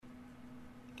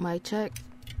Mic check.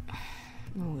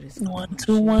 Oh, this is 1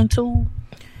 2 1 2.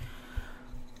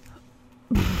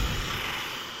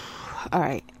 All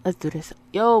right, let's do this.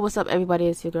 Yo, what's up, everybody?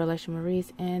 It's your girl, Lesha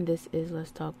Maurice, and this is Let's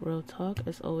Talk Real Talk.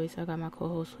 As always, I got my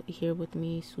co-host here with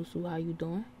me, Susu. How you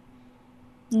doing?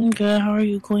 Good. How are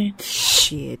you, Queen?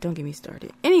 Shit, don't get me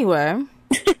started. Anyway,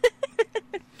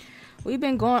 we've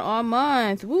been going all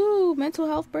month. Woo, mental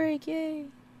health break, yay.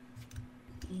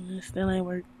 Still ain't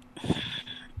work.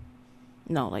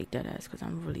 No, like dead ass, because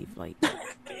I'm really like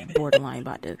borderline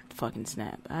about to fucking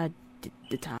snap.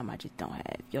 The time I just don't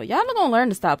have. Yo, y'all not gonna learn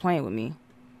to stop playing with me.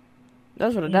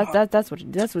 That's what it's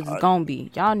gonna be.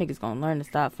 Y'all niggas gonna learn to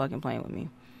stop fucking playing with me.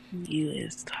 You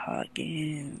is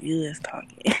talking.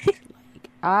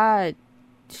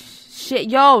 Shit,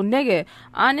 yo, nigga.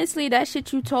 Honestly, that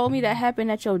shit you told me that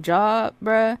happened at your job,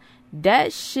 bruh.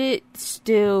 That shit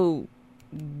still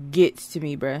gets to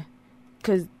me, bruh.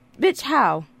 Cause, bitch,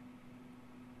 how?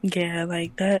 Yeah,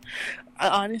 like that.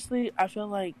 Honestly, I feel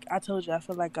like I told you. I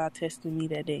feel like God tested me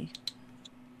that day.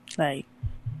 Like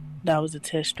that was a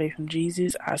test straight from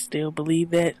Jesus. I still believe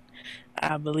that.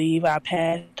 I believe I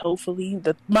passed. Hopefully,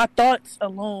 my thoughts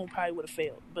alone probably would have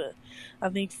failed, but I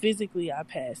think physically I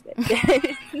passed that.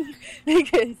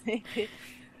 Because and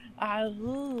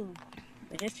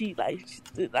she like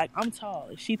I'm tall.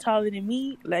 If she taller than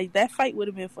me, like that fight would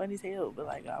have been fun as hell. But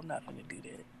like I'm not gonna do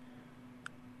that.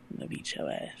 I'm gonna beat your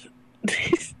ass.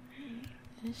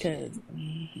 This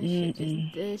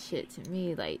shit to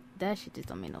me, like, that shit just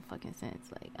don't make no fucking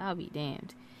sense. Like, I'll be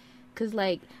damned. Cause,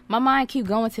 like, my mind keep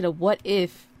going to the what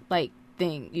if, like,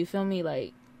 thing. You feel me?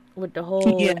 Like, with the whole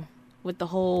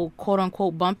quote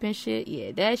unquote bumping shit.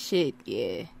 Yeah, that shit,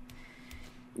 yeah.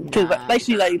 Cause like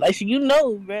she, you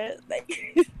know, bruh.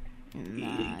 Like,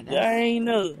 I ain't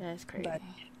know. That's crazy. Like,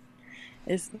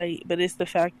 it's like, but it's the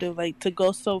fact of like to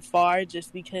go so far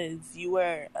just because you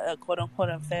were quote unquote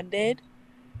offended.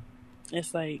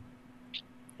 It's like,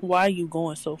 why are you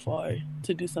going so far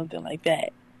to do something like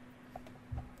that?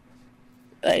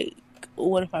 Like,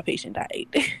 what if my patient died?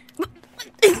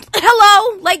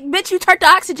 Hello? Like, bitch, you turned the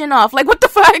oxygen off. Like, what the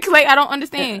fuck? Like, I don't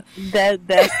understand.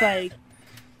 That's like,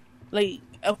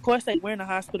 of course, like, we're in a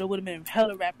hospital, would have been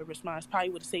hella rapid response, probably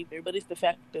would have saved her, but it's the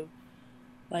fact of,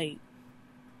 like,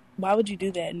 why would you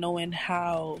do that knowing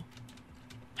how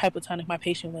hypotonic my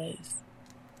patient was?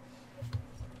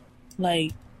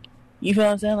 Like, you feel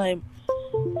what I'm saying? Like,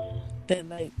 that,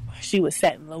 like, she was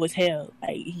satin low as hell.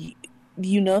 Like,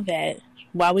 you know that.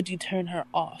 Why would you turn her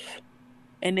off?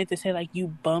 And then to say, like, you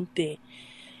bumped it.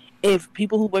 If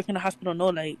people who work in the hospital know,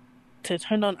 like, to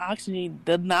turn on oxygen,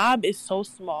 the knob is so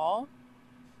small,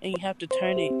 and you have to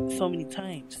turn it so many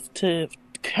times to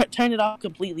turn it off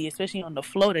completely, especially on the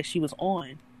flow that she was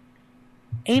on.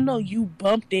 Ain't no you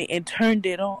bumped it and turned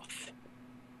it off.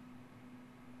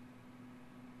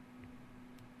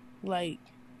 Like,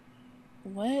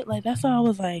 what? Like, that's why I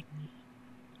was like,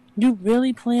 you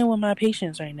really playing with my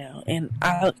patients right now. And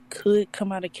I could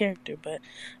come out of character, but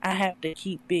I have to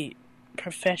keep it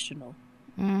professional.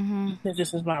 Mm-hmm. Because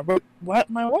this is my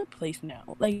workplace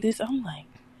now. Like this, I'm like,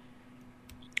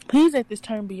 please let this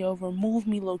turn be over. Move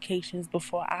me locations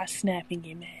before I snap and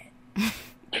get mad.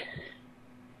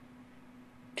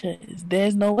 Because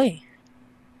there's no way.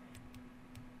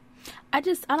 I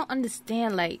don't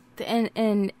understand, like,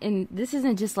 and this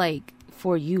isn't just, like,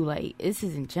 for you, like, this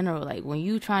is in general, like, when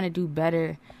you trying to do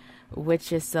better with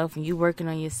yourself and you working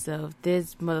on yourself,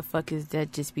 there's motherfuckers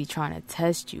that just be trying to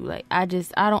test you, like, I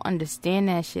don't understand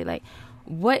that shit, like,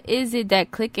 what is it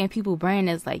that click in people's brain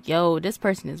that's like, yo, this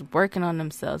person is working on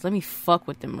themselves, let me fuck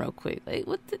with them real quick, like,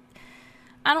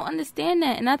 I don't understand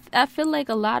that, and I feel like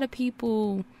a lot of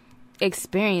people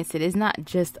experience it. It's not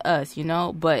just us, you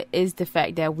know, but it's the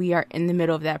fact that we are in the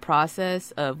middle of that process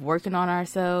of working on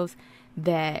ourselves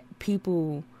that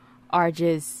people are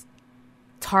just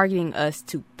targeting us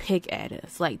to pick at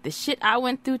us. Like the shit I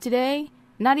went through today,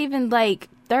 not even like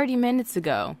 30 minutes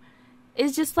ago,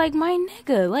 it's just like, my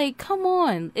nigga, like, come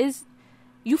on, is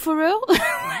you for real?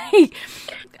 like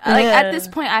at this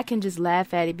point I can just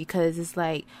laugh at it because it's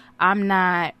like I'm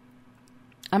not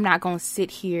going to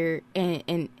sit here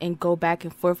and go back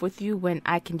and forth with you when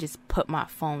I can just put my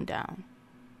phone down.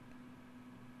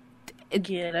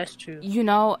 Yeah, that's true. You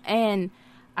know, and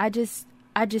I just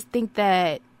think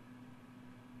that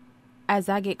as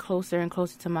I get closer and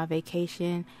closer to my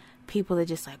vacation, people are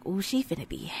just like, ooh, she finna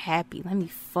be happy. Let me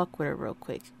fuck with her real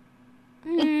quick.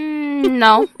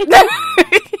 No.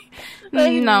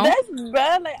 Like, no. That's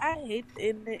bad. Like, I hate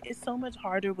it. It's so much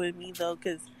harder with me, though,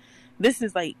 because this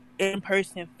is, like,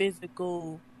 in-person,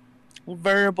 physical,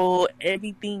 verbal.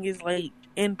 Everything is, like,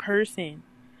 in person.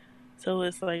 So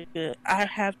it's like I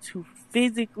have to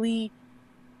physically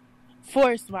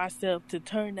force myself to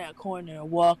turn that corner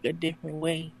and walk a different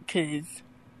way because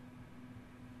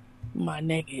my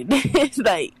nigga, it's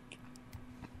like,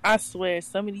 I swear,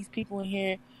 some of these people in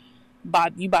here,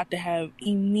 you about to have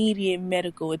immediate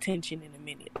medical attention in a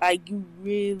minute. Like, you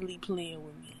really playing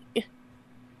with me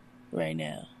right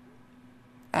now.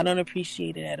 I don't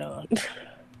appreciate it at all.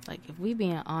 Like, if we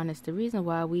being honest, the reason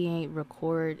why we ain't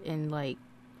record in like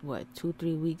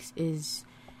 2-3 weeks is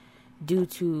due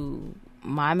to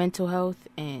my mental health.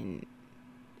 And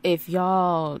if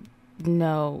y'all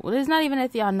know, well, it's not even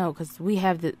if y'all know, because we've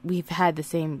had the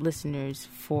same listeners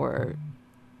for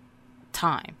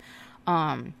time.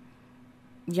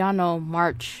 Y'all know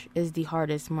March is the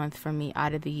hardest month for me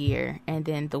out of the year, and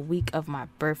then the week of my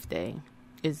birthday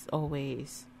is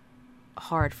always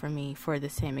hard for me for the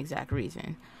same exact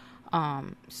reason.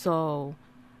 So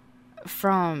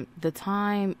from the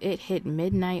time it hit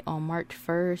midnight on March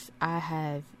 1st, I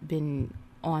have been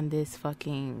on this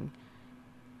fucking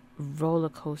roller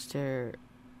coaster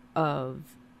of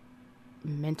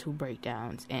mental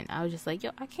breakdowns, and I was just like,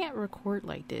 yo, I can't record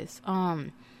like this.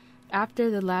 After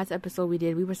the last episode we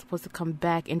did, we were supposed to come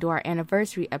back and do our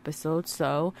anniversary episode.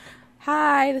 So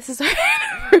hi, this is our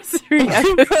anniversary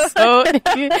episode.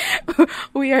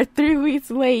 We are 3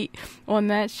 weeks late on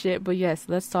that shit. But yes,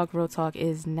 Let's Talk Real Talk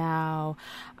is now,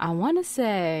 I want to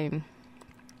say,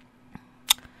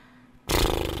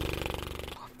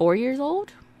 4 years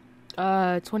old.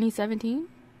 2017.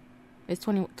 It's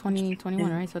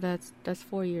 2021, right? So that's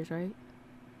 4 years, right?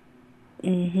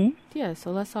 Mm-hmm. Yeah,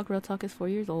 so Let's Talk Real Talk is 4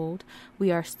 years old.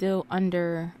 We are still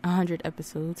under 100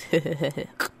 episodes.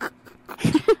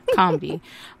 Comedy.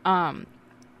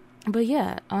 But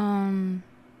yeah,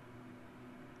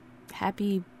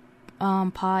 happy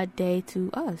pod day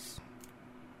to us.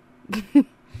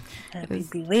 Happy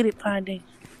belated pod day.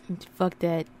 Fuck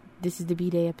that. This is the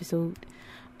B-Day episode.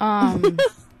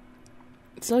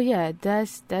 So yeah,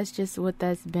 that's just what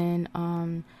that's been.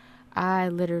 I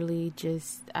literally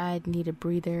I need a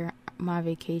breather. My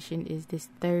vacation is this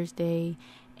Thursday,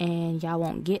 and y'all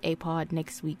won't get a pod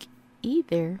next week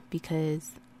either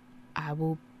because I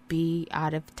will be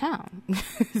out of town.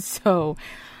 So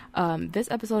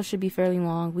this episode should be fairly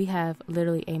long. We have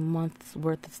literally a month's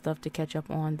worth of stuff to catch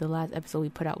up on. The last episode we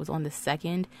put out was on the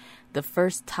 2nd. The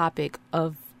first topic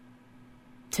of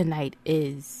tonight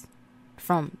is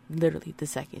from literally the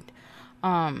 2nd.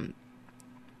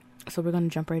 So we're gonna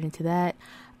jump right into that.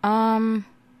 I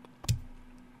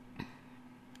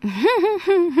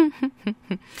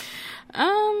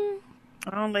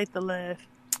don't like the laugh.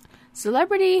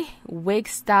 Celebrity wig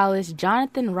stylist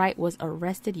Jonathan Wright was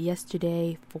arrested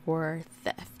yesterday for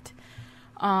theft.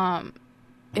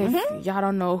 If y'all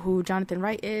don't know who Jonathan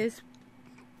Wright is,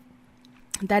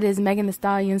 that is Megan Thee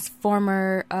Stallion's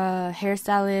former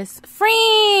hairstylist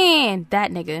friend. That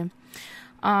nigga.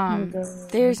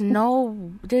 There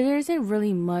isn't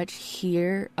really much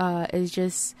here. It's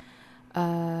just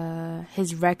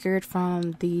his record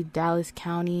from the Dallas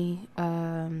County,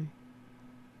 and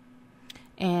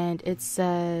it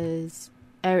says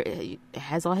it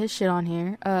has all his shit on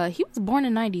here. He was born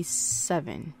in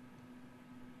 1997.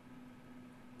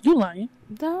 You lying?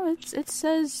 No, it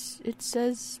says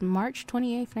March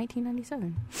 28th,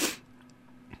 1997.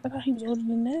 I thought he was older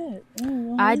than that.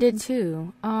 I did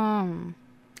too.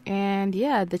 And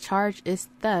yeah, the charge is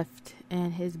theft,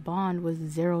 and his bond was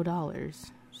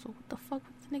 $0. So what the fuck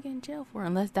was the nigga in jail for?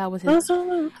 Unless that was his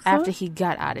after he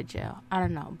got out of jail. I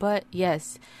don't know, but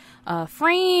yes,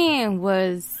 friend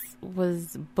was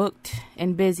booked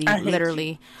and busy,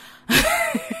 literally.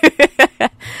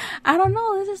 I don't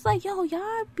know. It's just like, yo,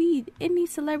 y'all be in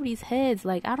these celebrities' heads.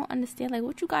 Like, I don't understand. Like,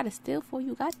 what you gotta steal for?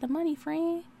 You got the money,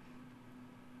 friend.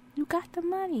 You got the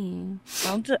money.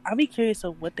 I'll be curious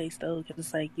of what they stole, because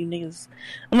it's like, you niggas,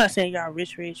 I'm not saying y'all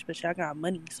rich, but y'all got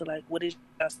money. So like, what is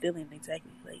y'all stealing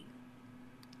exactly? Like,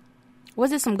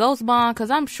 was it some ghost bond?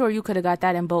 Because I'm sure you could have got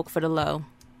that in bulk for the low.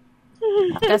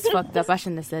 That's fucked up. I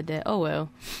shouldn't have said that. Oh well.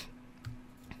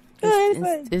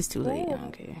 It's too late. I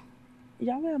don't care.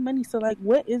 Y'all got money, so like,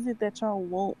 what is it that y'all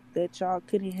want that y'all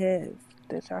couldn't have,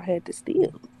 that y'all had to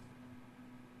steal?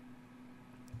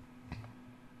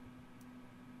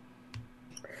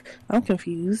 I'm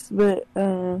confused, but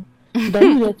don't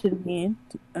do that to the end.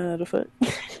 The fuck.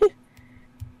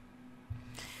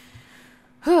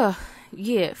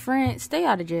 Yeah, friend, stay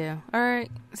out of jail. All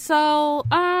right. So,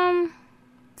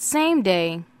 same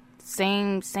day,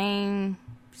 same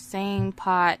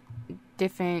pot,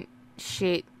 different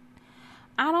shit.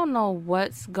 I don't know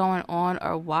what's going on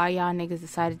or why y'all niggas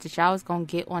decided that y'all was gonna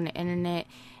get on the internet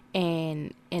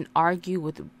and argue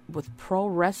with pro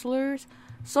wrestlers,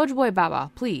 Soulja Boy, Bow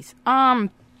Wow, please. I've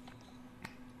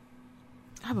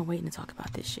been waiting to talk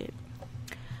about this shit.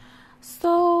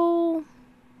 So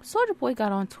Soulja Boy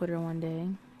got on Twitter one day,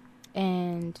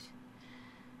 and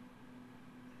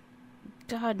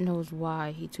God knows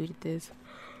why he tweeted this,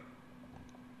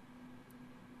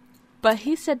 but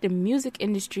he said the music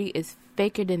industry is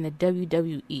faker than the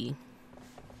WWE.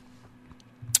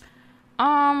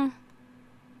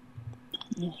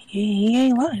 He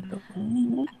ain't lying though.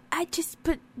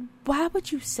 But why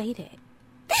would you say that?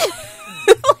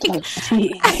 Oh,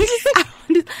 shit.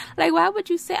 Like, why would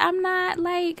you say? I'm not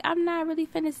really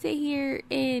finna sit here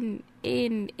and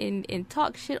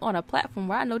talk shit on a platform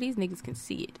where I know these niggas can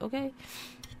see it, okay?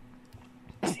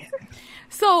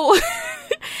 So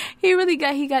he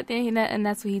got there, and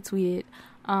that's what he tweeted.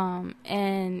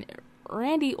 And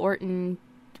Randy Orton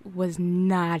was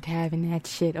not having that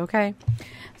shit, okay?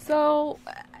 So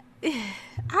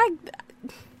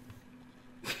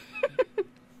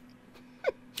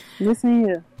Listen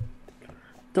here.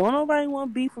 Don't nobody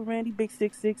want beef with Randy Big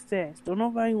 6'6" Sass. Don't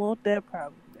nobody want that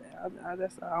problem.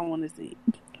 That's all I want to see.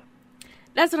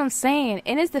 That's what I'm saying.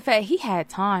 And it's the fact he had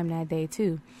time that day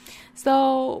too.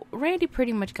 So Randy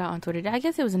pretty much got on Twitter. I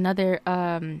guess it was another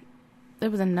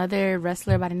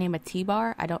wrestler by the name of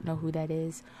T-Bar. I don't know who that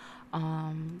is.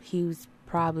 He was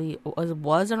probably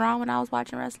was around when I was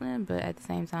watching wrestling, but at the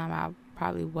same time I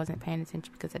probably wasn't paying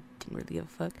attention because I didn't really give a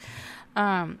fuck.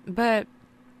 But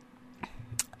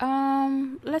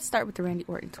let's start with the Randy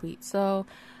Orton tweet. So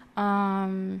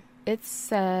it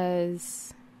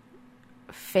says,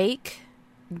 "Fake,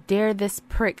 dare this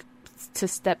prick to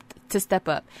step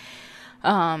up.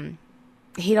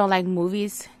 He don't like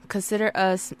movies. Consider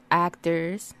us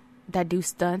actors that do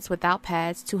stunts without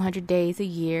pads 200 days a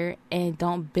year and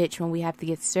don't bitch when we have to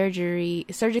get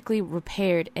surgically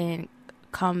repaired and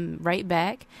come right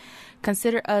back.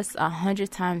 Consider us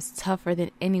 100 times tougher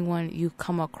than anyone you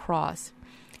come across.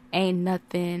 Ain't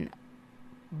nothing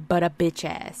but a bitch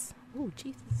ass." Oh,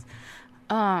 Jesus.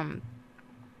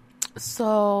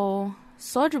 So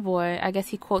Soulja Boy, I guess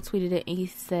he quote tweeted it, and he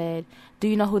said, "Do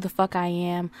you know who the fuck I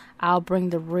am? I'll bring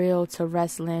the real to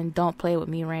wrestling. Don't play with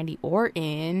me, Randy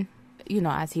Orton." You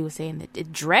know, as he was saying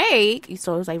that Drake,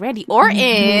 so it was like Randy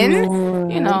Orton,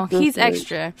 you know, he's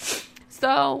extra.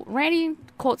 So Randy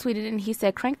quote tweeted and he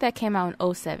said, "Crank That came out in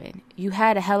 2007. You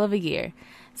had a hell of a year.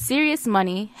 Serious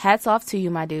money. Hats off to you,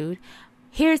 my dude.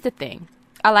 Here's the thing.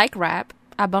 I like rap.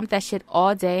 I bump that shit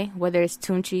all day, whether it's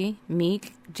Tunchi,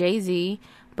 Meek, Jay-Z,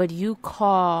 but you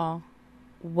call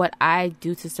what I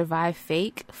do to survive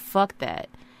fake? Fuck that.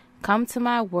 Come to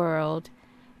my world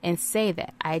and say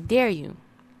that. I dare you."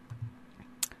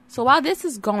 So while this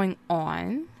is going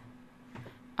on,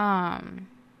 Bow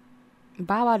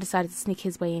Wow decided to sneak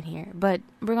his way in here. But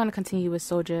we're going to continue with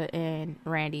Soulja and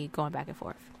Randy going back and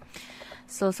forth.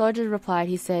 So Soulja replied,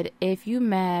 he said, "If you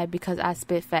mad because I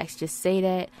spit facts, just say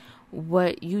that.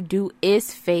 What you do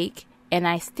is fake, and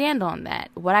I stand on that.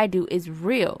 What I do is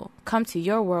real. Come to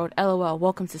your world, LOL.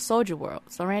 Welcome to Soulja World."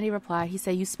 So Randy replied, he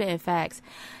said, "You spitting facts.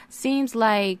 Seems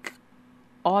like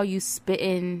all you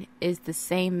spitting is the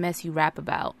same mess you rap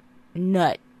about.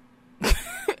 Nut.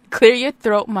 Clear your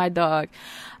throat, my dog,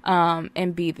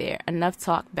 and be there. Enough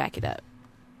talk, back it up."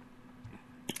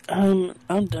 I'm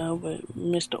done with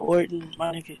Mr. Orton,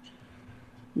 my nigga.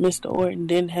 Mr. Orton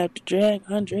didn't have to drag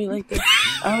Andre like that.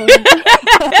 I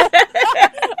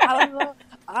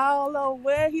don't know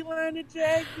where he learned to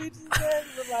drag bitches at,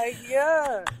 but like,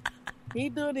 yeah, he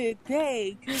do this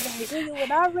day. Cause like, nigga,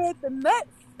 when I read the nuts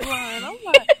line, I'm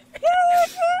like,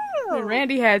 yeah.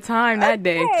 Randy had time that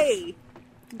day.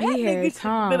 That he nigga had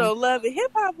time. been on Love and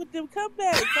Hip Hop with them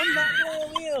comebacks. I'm not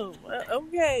playing him.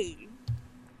 Okay.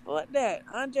 What that?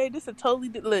 Andre, this a totally...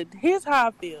 Look, here's how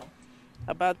I feel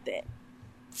about that.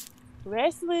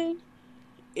 Wrestling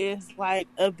is like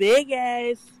a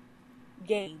big-ass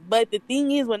game. But the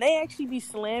thing is, when they actually be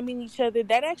slamming each other,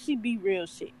 that actually be real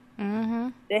shit. Mm-hmm.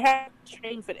 They have to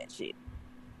train for that shit.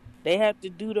 They have to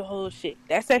do the whole shit.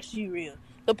 That's actually real.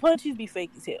 The punches be fake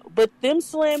as hell. But them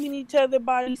slamming each other,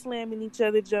 body slamming each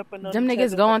other, jumping on them each niggas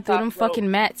other going through them rope.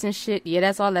 fucking mats and shit. Yeah,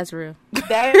 that's all that's real.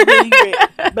 That's really real.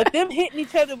 But them hitting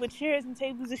each other with chairs and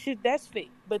tables and shit, that's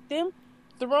fake. But them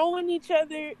throwing each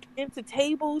other into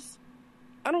tables,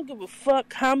 I don't give a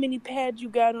fuck how many pads you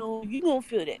got on. You gonna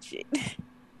feel that shit.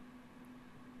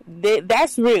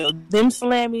 That's real. Them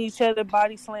slamming each other,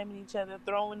 body slamming each other,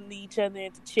 throwing each other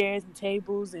into chairs and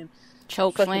tables and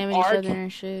choke slamming each other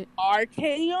and shit.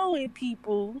 RKOing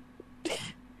people.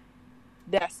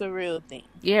 That's a real thing.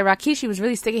 Yeah, Rikishi was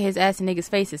really sticking his ass in niggas'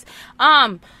 faces.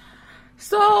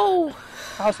 So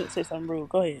I was going to say something rude.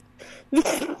 Go ahead.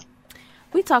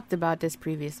 we talked about this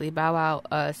previously. Bow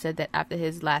Wow said that after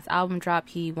his last album drop,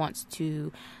 he wants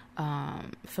to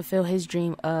fulfill his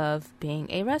dream of being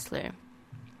a wrestler.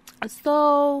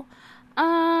 So,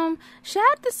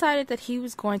 Shad decided that he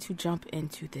was going to jump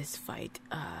into this fight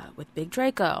with Big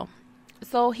Draco.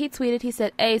 So he tweeted, he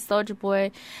said, "Hey, Soulja Boy,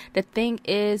 the thing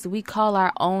is we call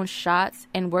our own shots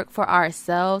and work for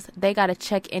ourselves. They got to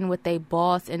check in with their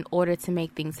boss in order to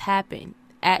make things happen.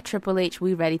 At Triple H,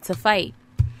 we ready to fight."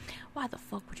 Why the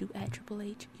fuck would you add Triple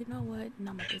H? You know what? None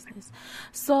of my business.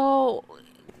 So,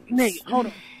 Nigga, hold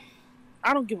on.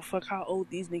 I don't give a fuck how old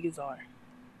these niggas are.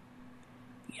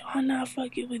 Y'all not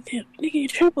fucking with him. Nigga,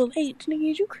 Triple H.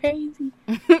 Nigga, is you crazy?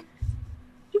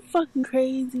 You fucking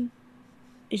crazy.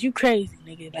 Is you crazy,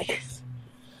 nigga? Like,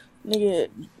 nigga,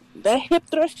 that hip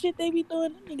thrust shit they be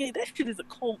doing, nigga, that shit is a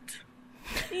cult.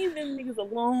 Leave them niggas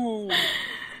alone.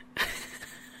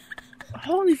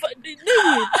 Holy fuck, nigga,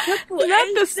 Triple H. not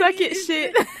the second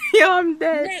shit. Yo, I'm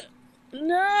dead. Nigga,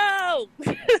 no.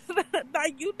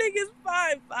 Like, you niggas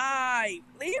 5'5".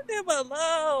 Leave them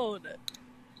alone.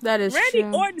 That is Randy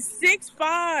true. Orton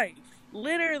 6'5".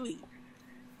 Literally.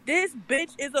 This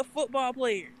bitch is a football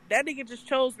player. That nigga just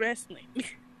chose wrestling.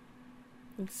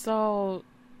 So,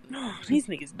 No, these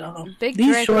niggas dumb. Big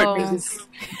These Draco. short niggas.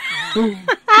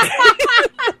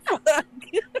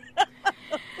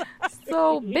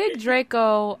 So Big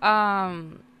Draco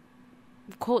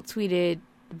quote tweeted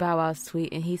Bow Wow's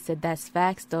tweet, and he said, "That's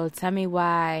facts though. Tell me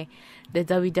why the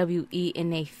WWE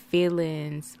in they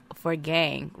feelings for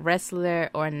gang, wrestler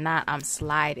or not, I'm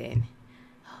sliding."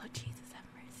 Oh Jesus have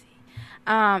mercy.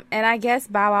 And I guess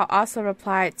Bow Wow also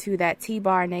replied to that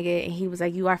T-Bar nigga, and he was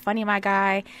like, "You are funny, my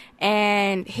guy."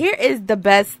 And here is the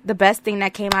best thing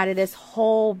that came out of this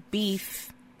whole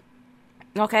beef.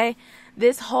 Okay?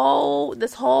 This whole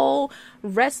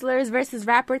wrestlers versus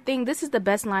rapper thing, this is the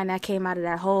best line that came out of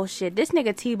that whole shit. This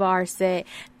nigga T-Bar said,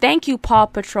 "Thank you, Paw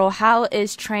Patrol. How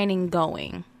is training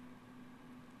going?"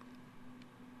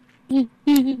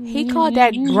 He called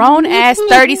that grown-ass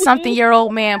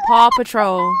 30-something-year-old man Paw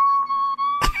Patrol.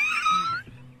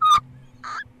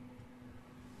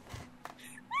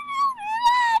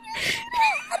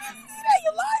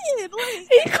 You're lying.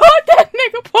 He called that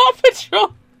nigga Paw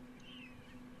Patrol.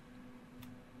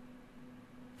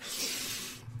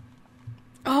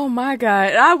 Oh my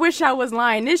god, I wish I was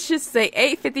lying. This should say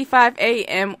 8:55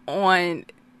 a.m. on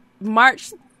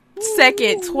March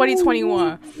 2nd,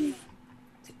 2021.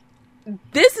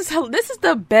 This is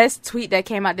the best tweet that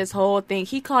came out this whole thing.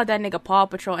 He called that nigga Paw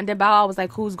Patrol, and then Bow Wow was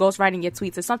like, "Who's ghostwriting your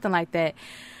tweets?" or something like that.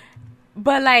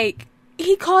 But like,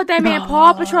 he called that man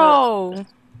Paw Patrol.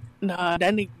 Nah,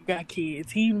 that nigga got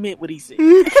kids. He meant what he said.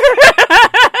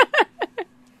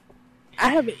 I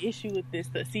have an issue with this.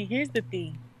 But see, here's the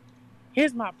thing.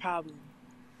 Here's my problem.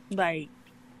 Like,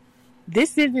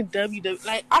 this isn't WWE.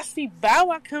 Like, I see Bow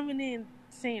Wow coming in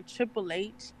saying Triple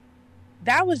H.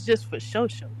 That was just for show.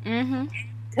 Mm-hmm.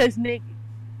 Cause nigga,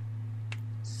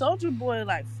 Soulja Boy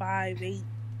like 5'8".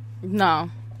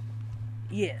 No.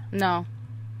 Yeah. No.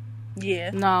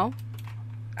 Yeah. No.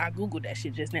 I googled that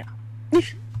shit just now.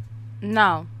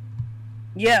 No.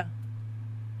 Yeah.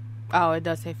 Oh, it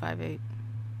does say 5'8".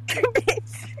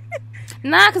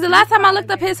 Nah, because the last time I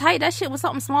looked up his height, that shit was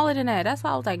something smaller than that. That's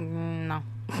why I was like, no.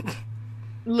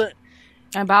 Look.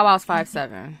 And Bow Wow's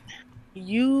 5'7".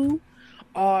 You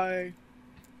are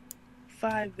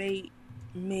 5'8",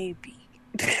 maybe.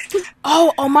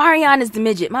 Oh, Omarion is the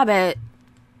midget. My bad.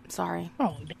 Sorry.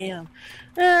 Oh, damn.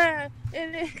 And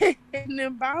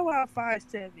then Bow Wow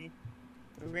 5'7".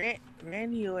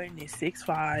 Randy Orton is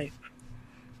 6'5".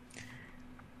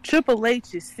 Triple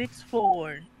H is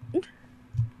 6'4".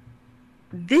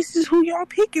 This is who y'all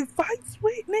picking fights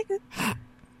with, nigga?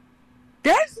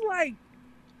 That's like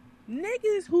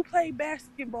niggas who play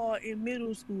basketball in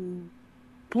middle school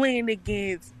playing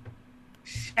against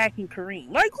Shaq and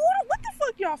Kareem. Like, what the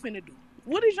fuck y'all finna do?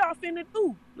 What is y'all finna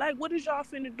do? Like, what is y'all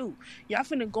finna do? Y'all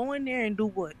finna go in there and do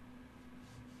what?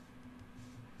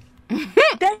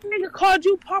 That nigga called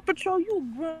you Paw Patrol, you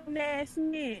a grown ass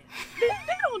man.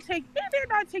 They're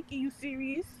not taking you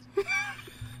serious.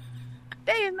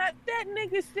 They is not. That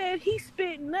nigga said he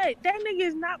spit nut. That nigga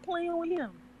is not playing with him.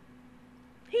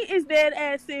 He is dead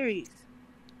ass serious.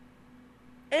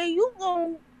 And you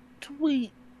gon'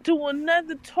 tweet to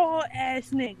another tall ass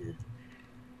nigga,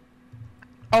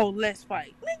 "Oh, let's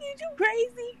fight." Nigga, you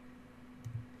crazy?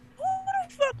 Who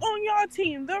the fuck on y'all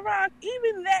team? The Rock,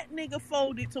 even that nigga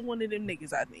folded to one of them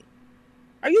niggas, I think.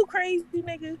 Are you crazy,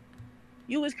 nigga?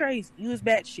 You was crazy. You was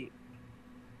batshit.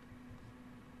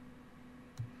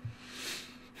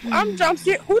 I'm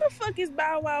scared. Who the fuck is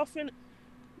Bow Wow finna?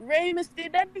 Rey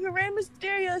Mysterio? That nigga Rey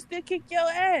Mysterio still kick your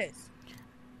ass.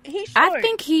 He's short. I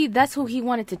think that's who he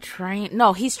wanted to train.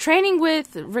 No, he's training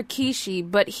with Rikishi,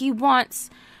 but he wants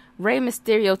Rey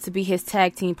Mysterio to be his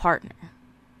tag team partner.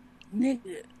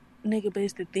 Nigga, but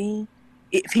it's the thing.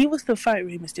 If he was to fight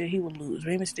Rey Mysterio, he would lose.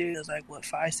 Rey Mysterio's like, what,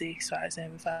 5'6",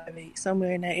 5'7", 5'8",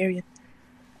 somewhere in that area.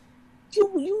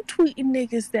 You tweeting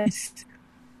niggas that's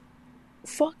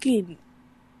fucking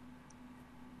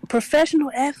professional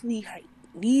athlete height.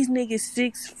 These niggas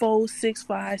 6'4", 6'5",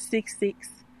 6'6".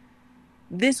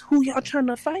 This who y'all trying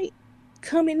to fight?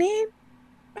 Coming in?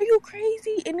 Are you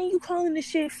crazy? And then you calling this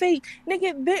shit fake.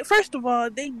 Nigga, first of all,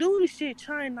 they do the shit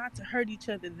trying not to hurt each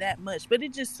other that much, but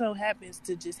it just so happens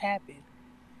to just happen.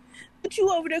 But you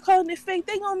over there calling it fake,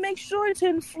 they gonna make sure to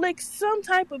inflict some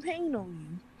type of pain on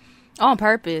you. On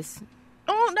purpose.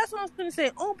 Oh, that's what I was gonna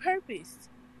say. On purpose.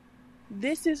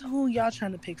 This is who y'all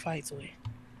trying to pick fights with.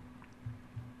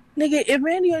 Nigga, if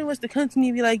Randy Orton was to come to me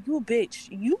and be like, you a bitch,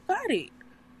 you got it.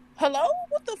 Hello?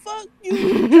 What the fuck?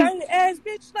 You giant ass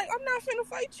bitch? Like, I'm not finna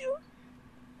fight you.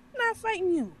 I'm not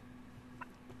fighting you.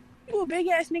 You a big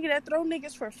ass nigga that throw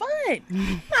niggas for fun.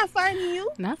 I'm not fighting you.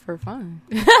 Not for fun.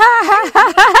 Nigga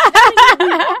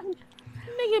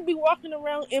be walking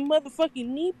around in motherfucking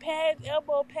knee pads,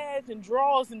 elbow pads, and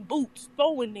drawers and boots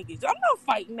throwing niggas. I'm not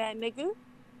fighting that nigga. You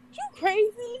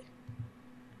crazy?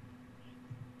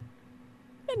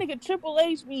 That nigga Triple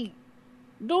H be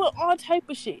doing all type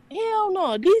of shit. Hell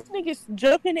no. These niggas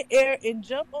jump in the air and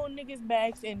jump on niggas'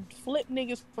 backs and flip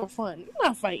niggas for fun. I'm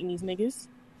not fighting these niggas.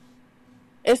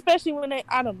 Especially when they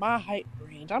out of my height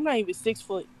range. I'm not even 6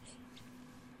 foot.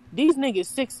 These niggas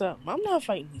 6 something. I'm not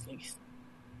fighting these niggas.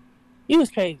 You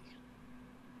was crazy.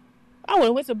 I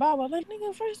went to Bob. I was like,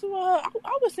 nigga, first of all,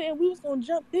 I was saying we was gonna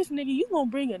jump this nigga. You gonna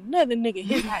bring another nigga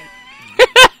his height.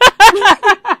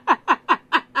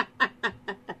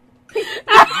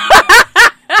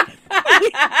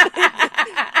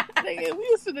 Nigga, we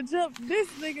was gonna jump this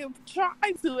nigga. Try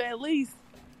to at least.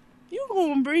 You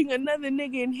gonna bring another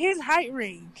nigga in his height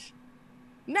range.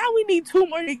 Now we need 2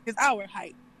 more niggas our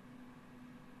height.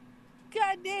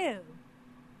 Goddamn.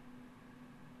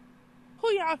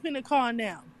 Who y'all finna call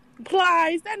now?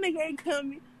 Plies, that nigga ain't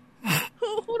coming.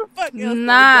 Who the fuck else?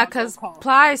 Nah, cause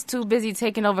Plies too busy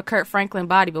taking over Kurt Franklin's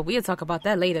body, but we'll talk about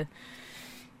that later.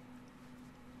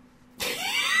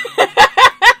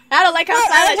 I don't like how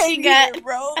silent she got. It,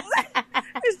 bro.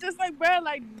 It's just like, bro,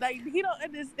 like he don't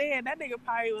understand. That nigga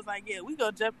probably was like, yeah, we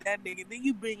gonna jump that nigga. Then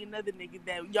you bring another nigga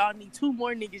that y'all need 2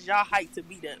 more niggas y'all height to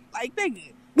beat up. Like,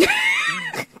 nigga.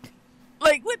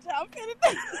 Like, what y'all finna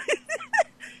do?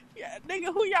 Yeah,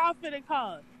 nigga, who y'all finna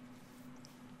call?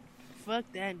 Fuck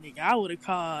that nigga. I would've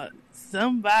called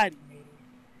somebody,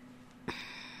 nigga.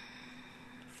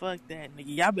 Fuck that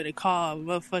nigga. Y'all better call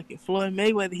motherfucking Floyd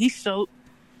Mayweather. He showed.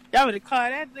 Y'all better call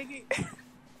that nigga.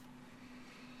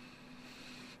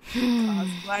 Call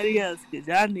somebody else, cause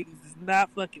y'all niggas is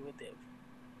not fucking with them.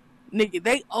 Nigga,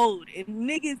 they old and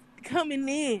niggas coming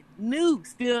in new,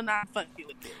 still not fucking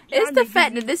with them. Y'all it's the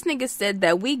fact that this nigga said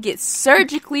that we get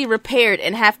surgically repaired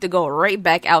and have to go right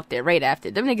back out there right after.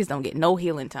 Them niggas don't get no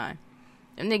healing time.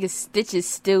 Them niggas stitches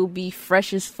still be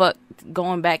fresh as fuck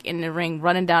going back in the ring,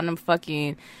 running down the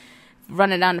fucking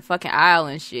aisle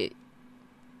and shit.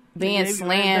 Being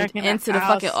slammed into the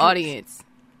fucking audience.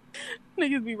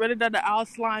 Niggas be running down the aisle,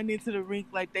 sliding into the rink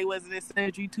like they wasn't in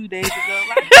surgery 2 days ago.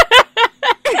 Like,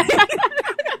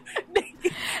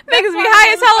 niggas be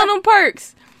high as hell on them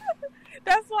perks.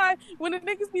 That's why when the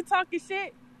niggas be talking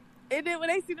shit, and then when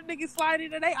they see the niggas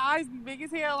sliding and their eyes be big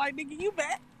as hell, like, nigga, you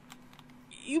back?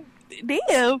 You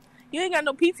damn. You ain't got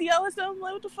no PTO or something?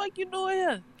 Like, what the fuck you doing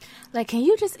here? Like, can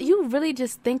you really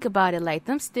just think about it? Like,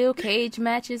 them steel cage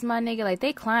matches, my nigga, like,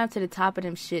 they climb to the top of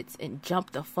them shits and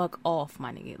jump the fuck off,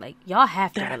 my nigga. Like, y'all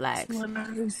have to relax. That's what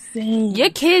I'm saying.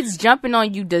 Your kids jumping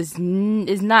on you is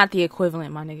not the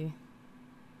equivalent, my nigga.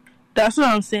 That's what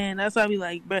I'm saying. That's why I be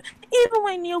like, bro, even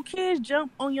when your kids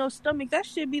jump on your stomach, that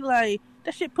shit be like,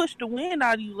 that shit push the wind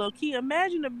out of you, low key.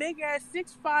 Imagine a big ass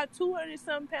 6'5",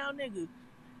 200-something pound nigga.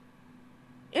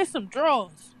 It's some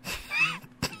draws.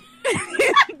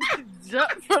 Jump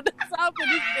from the top of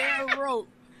this damn rope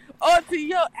onto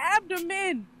your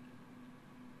abdomen.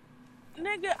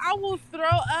 Nigga, I will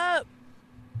throw up.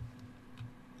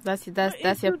 That's your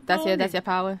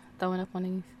power, throwing up on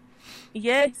niggas.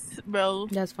 Yes, bro.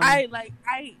 That's funny.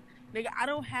 Nigga, I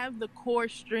don't have the core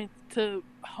strength to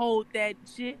hold that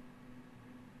shit.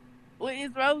 What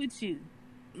is wrong with you?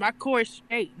 My core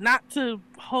straight, not to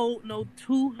hold no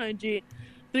 200,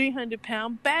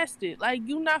 300-pound bastard. Like,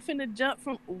 you not finna jump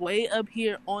from way up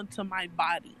here onto my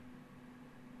body.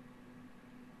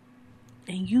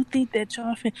 And you think that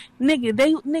y'all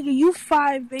nigga, you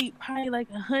 5'8", probably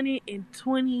like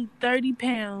 120, 30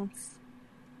 pounds.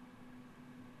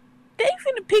 They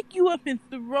finna pick you up and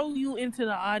throw you into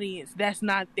the audience that's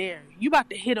not there. You about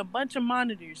to hit a bunch of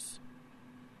monitors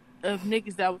of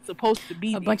niggas that was supposed to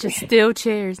be A there. bunch of steel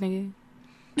chairs, nigga.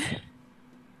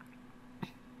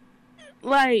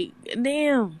 Like,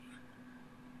 damn.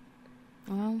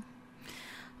 Well,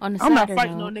 on the I'm not sadder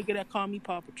fighting note, no nigga that call me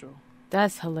Paw Patrol.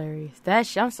 that's hilarious. I'm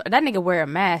sorry, that nigga wear a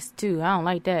mask too. I don't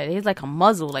like that. It's like a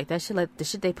muzzle, like that shit, like the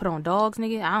shit they put on dogs,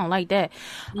 nigga. I don't like that.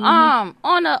 On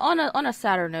a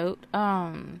sadder note,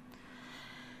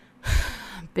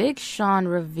 Big Sean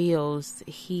reveals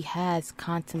he has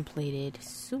contemplated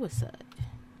suicide.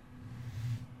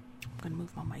 I'm gonna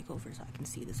move my mic over so I can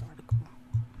see this article.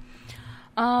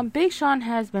 Big Sean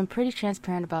has been pretty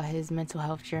transparent about his mental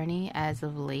health journey as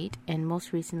of late, and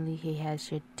most recently he has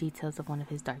shared details of one of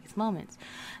his darkest moments.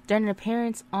 During an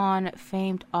appearance on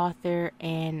famed author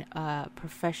and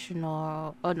Professor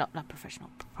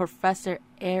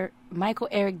Michael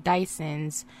Eric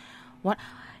Dyson's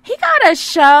he got a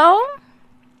show.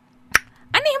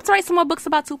 I need him to write some more books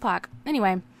about Tupac.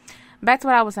 Anyway, back to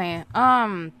what I was saying.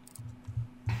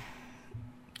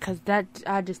 Cause that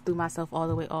I just threw myself all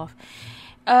the way off.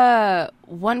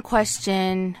 One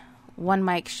question, one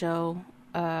mic show.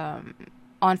 On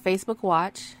Facebook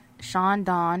Watch, Sean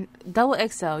Don Double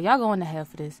XL, y'all going to hell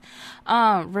for this.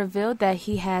 Revealed that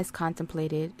he has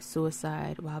contemplated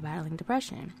suicide while battling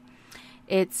depression.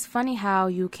 It's funny how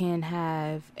you can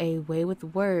have a way with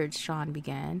words, Sean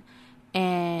began,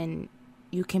 and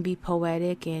you can be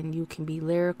poetic and you can be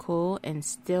lyrical and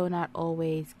still not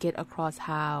always get across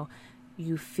how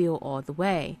you feel all the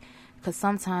way. Because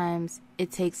sometimes it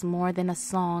takes more than a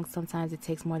song, sometimes it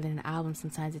takes more than an album,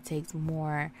 sometimes it takes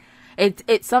more.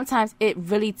 Sometimes it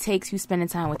really takes you spending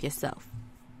time with yourself.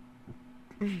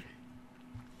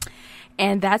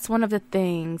 And that's one of the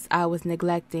things I was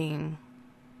neglecting,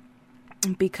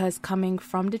 because coming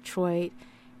from Detroit,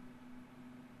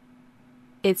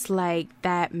 it's like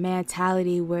that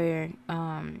mentality where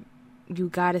you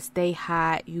gotta stay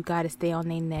hot, you gotta stay on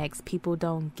their necks. People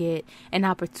don't get an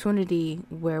opportunity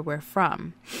where we're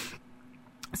from.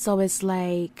 So it's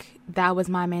like, that was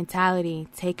my mentality.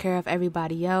 Take care of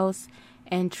everybody else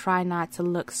and try not to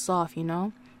look soft, you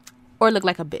know? Or look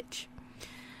like a bitch.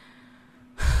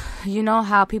 You know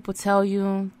how people tell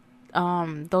you,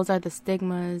 those are the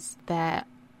stigmas that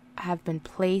have been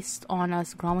placed on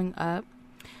us growing up.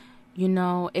 You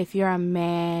know, if you're a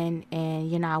man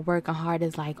and you're not working hard,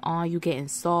 it's like, oh, you getting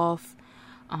soft.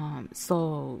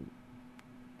 So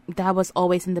that was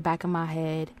always in the back of my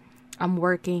head. I'm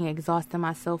working, exhausting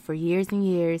myself for years and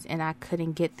years, and I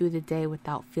couldn't get through the day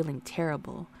without feeling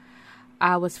terrible.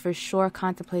 I was for sure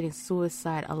contemplating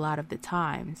suicide a lot of the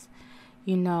times.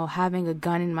 You know, having a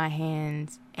gun in my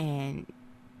hands and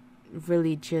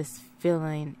really just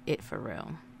feeling it for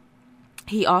real.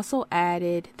 He also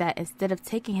added that instead of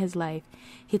taking his life,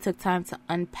 he took time to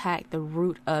unpack the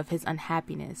root of his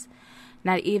unhappiness.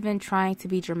 Not even trying to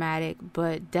be dramatic,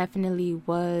 but definitely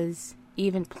was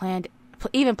even planned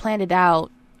it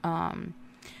out, to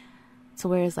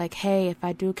where it's like, hey, if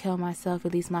I do kill myself,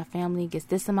 at least my family gets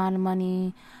this amount of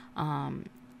money.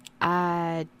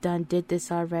 I did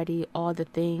this already, all the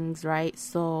things, right?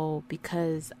 So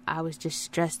because I was just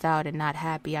stressed out and not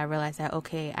happy, I realized that,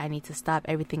 okay, I need to stop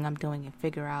everything I'm doing and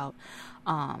figure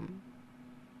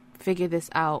this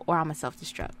out, or I'm gonna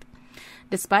self-destruct.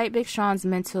 Despite Big Sean's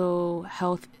mental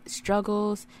health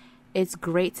struggles, it's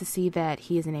great to see that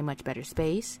he is in a much better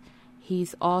space.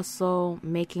 He's also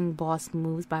making boss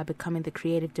moves by becoming the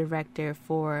creative director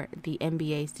for the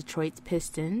NBA's Detroit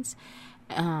Pistons,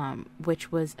 which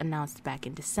was announced back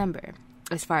in December.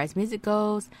 As far as music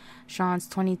goes, Sean's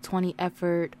 2020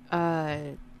 effort,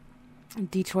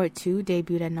 Detroit 2,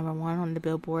 debuted at number 1 on the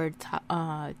Billboard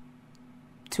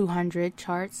 200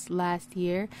 charts last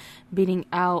year, beating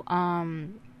out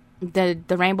the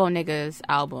Rainbow Niggas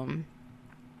album.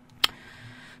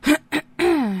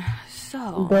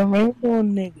 So The Rainbow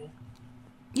Nigga.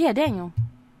 Yeah, Daniel.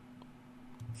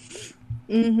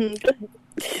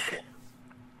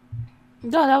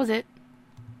 No, that was it.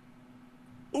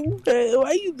 Okay,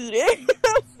 why you do that?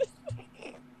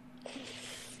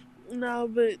 No,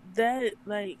 but that,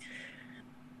 like,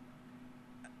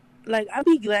 I'd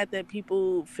be glad that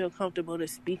people feel comfortable to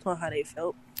speak on how they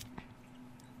felt.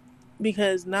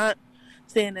 Because, not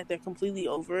saying that they're completely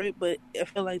over it, but I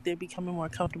feel like they're becoming more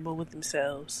comfortable with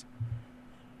themselves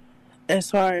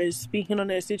as far as speaking on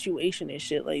their situation and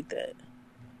shit like that.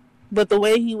 But the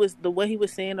way he was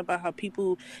saying about how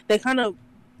people, they kind of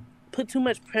put too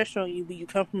much pressure on you when you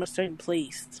come from a certain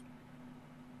place.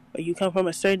 or you come from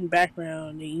a certain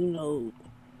background, and you know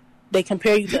they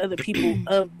compare you to other people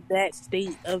of that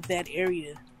state, of that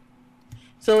area.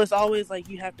 So it's always like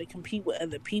you have to compete with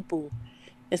other people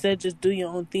instead of just do your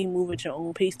own thing, move at your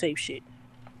own pace type shit.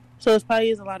 So it probably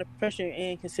is a lot of pressure,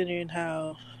 and considering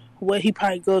how what he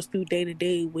probably goes through day to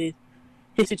day with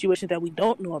his situations that we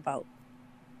don't know about.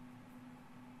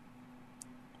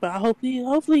 But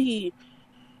hopefully he,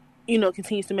 you know,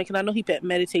 continues to make it. I know he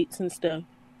meditates and stuff.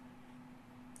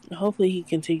 Hopefully he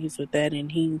continues with that,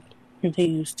 and he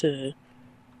continues to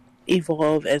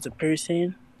evolve as a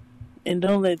person. And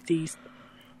don't let these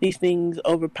things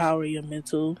overpower your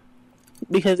mental,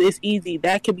 because it's easy.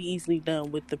 That could be easily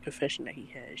done with the profession that he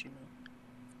has, you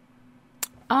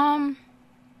know.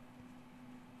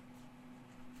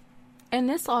 And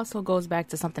this also goes back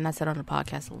to something I said on the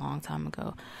podcast a long time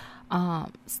ago.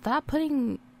 Stop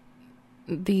putting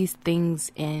these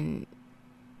things in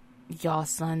y'all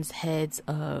sons' heads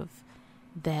of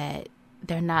that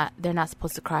they're not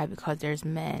supposed to cry because there's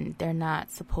men. They're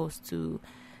not supposed to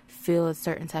feel a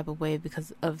certain type of way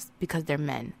because they're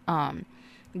men.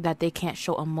 That they can't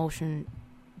show emotion,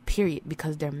 period,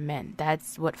 because they're men.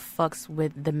 That's what fucks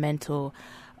with the mental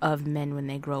of men when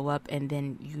they grow up. And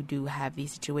then you do have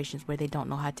these situations where they don't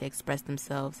know how to express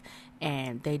themselves,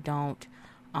 and they don't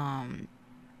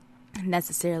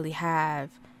necessarily have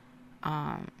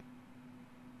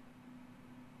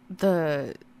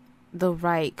the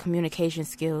right communication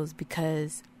skills,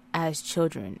 because as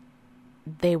children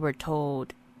they were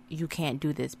told you can't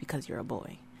do this because you're a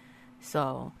boy.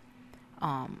 So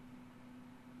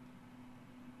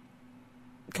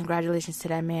congratulations to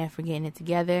that man for getting it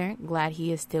together. Glad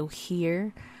he is still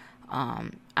here.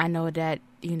 I know that,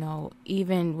 you know,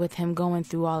 even with him going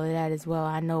through all of that as well,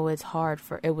 I know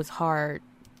it was hard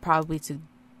probably to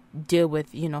deal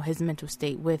with, you know, his mental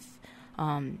state with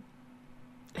him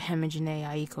and Jhené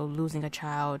Aiko losing a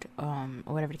child, or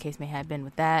whatever the case may have been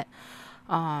with that,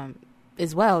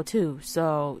 as well too.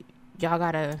 So y'all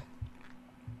gotta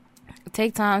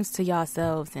take times to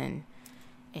yourselves and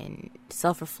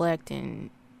self-reflect and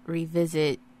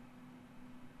revisit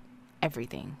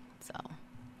everything. So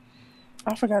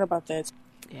I forgot about that.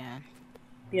 Yeah,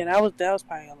 that was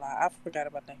probably a lot. I forgot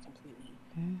about that completely.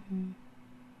 Mm-hmm.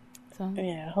 So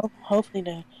yeah, hopefully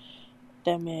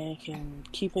that man can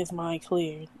keep his mind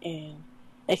clear and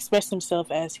express himself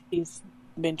as he's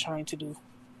been trying to do,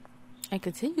 and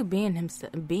continue being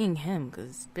him,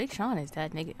 because Big Sean is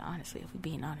that nigga, honestly, if we're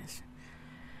being honest.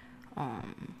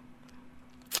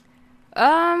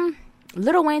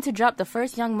 Lil Wayne to drop the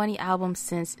first Young Money album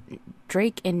since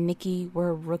Drake and Nicki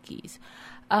were rookies.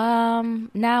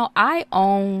 Now I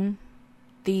own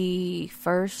the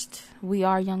first We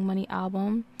Are Young Money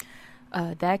album.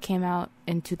 That came out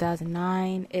in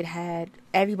 2009. It had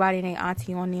everybody and their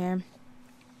auntie on there.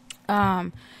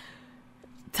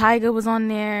 Tyga was on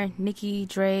there, Nicki,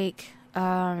 Drake.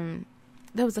 There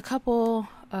was a couple,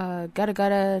 Gutta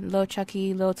Gutta, Lil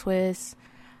Chucky, Lil Twist,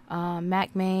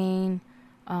 Mac Main,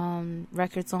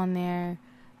 records on there.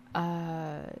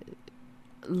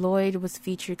 Lloyd was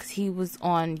featured because he was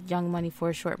on Young Money for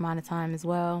a short amount of time as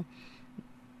well.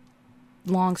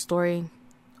 Long story.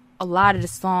 A lot of the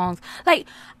songs, like,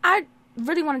 I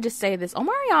really want to just say this.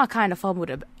 Omarion kind of fumbled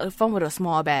a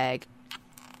small bag.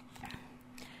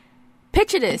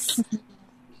 Picture this: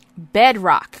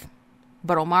 Bedrock,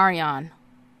 but Omarion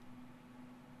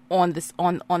on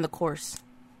the course.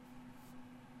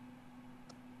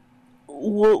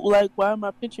 Well, like, why am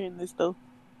I picturing this though?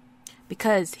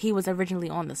 Because he was originally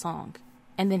on the song,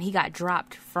 and then he got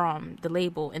dropped from the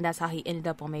label, and that's how he ended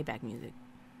up on Maybach Music.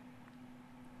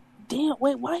 Damn,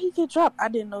 wait, why he get dropped? I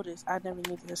didn't know this. I never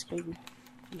knew this. Crazy.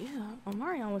 Yeah,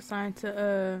 Omarion was signed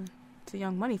to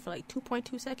Young Money for like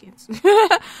 2.2 seconds.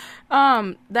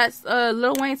 That's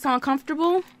Lil Wayne's song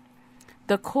 "Comfortable."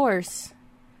 The chorus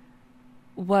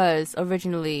was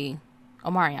originally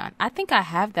Omarion. I think I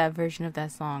have that version of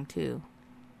that song too.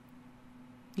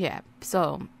 Yeah,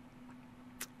 so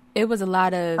it was a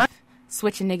lot of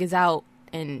switching niggas out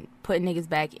and putting niggas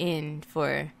back in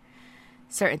for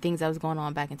certain things that was going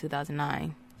on back in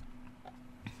 2009.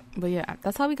 But yeah,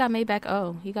 that's how we got Maybach.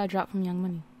 Oh, he got dropped from Young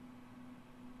Money.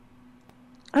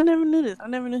 I never knew this. I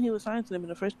never knew he was signed to them in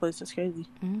the first place. That's crazy.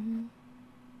 Mm-hmm.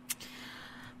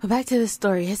 But back to the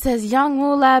story. It says Young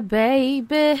Moolah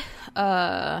Baby.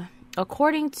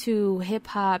 According to Hip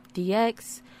Hop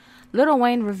DX, Lil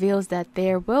Wayne reveals that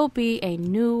there will be a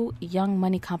new Young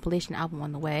Money compilation album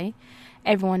on the way.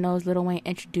 Everyone knows Lil Wayne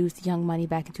introduced Young Money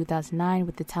back in 2009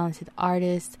 with the talented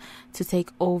artist to take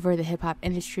over the hip-hop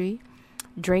industry.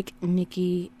 Drake,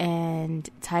 Nicki, and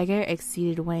Tiger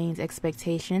exceeded Wayne's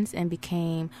expectations and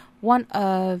became one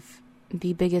of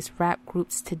the biggest rap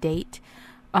groups to date,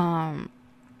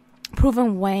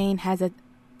 proving Wayne has an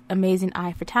amazing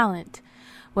eye for talent.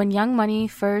 When Young Money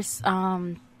first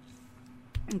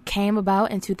came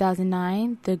about in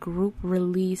 2009, the group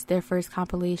released their first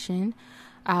compilation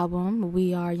album,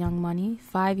 We Are Young Money.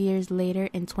 5 years later,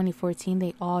 in 2014,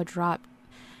 they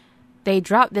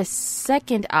dropped their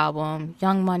second album,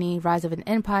 Young Money, Rise of an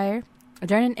Empire.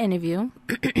 During an interview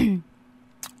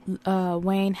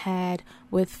Wayne had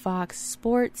with Fox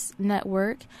Sports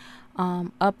Network,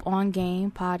 Up on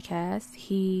Game podcast,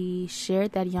 he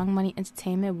shared that Young Money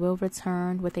Entertainment will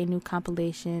return with a new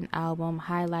compilation album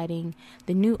highlighting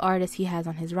the new artists he has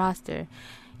on his roster.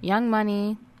 Young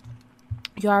Money,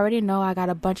 you already know I got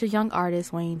a bunch of young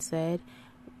artists, Wayne said.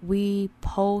 We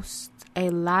post a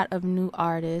lot of new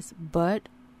artists, but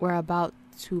we're about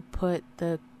to put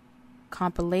the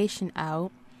compilation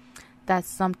out. That's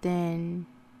something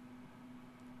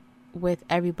with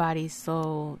everybody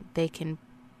so they can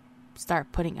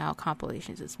start putting out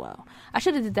compilations as well. I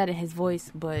should have did that in his voice,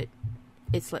 but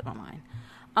it slipped my mind.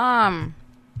 I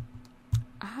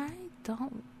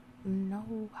don't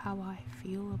know how I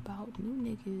feel about new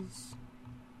niggas.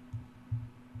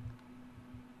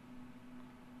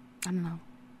 I don't know.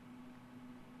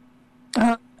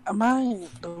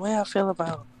 The way I feel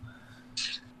about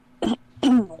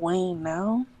Wayne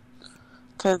now,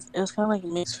 because it's kind of like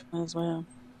mixed feelings with him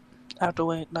after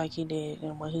what like he did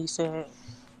and what he said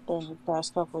in the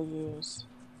past couple of years.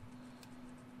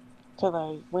 Cause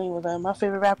like Wayne was like my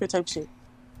favorite rapper type shit.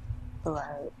 But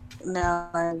like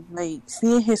now, like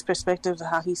seeing his perspective of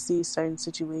how he sees certain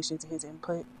situations and his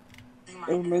input,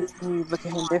 it makes me look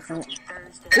at him different.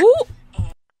 Ooh.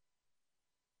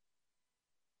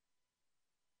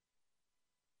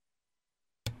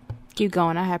 Keep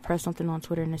going. I had pressed something on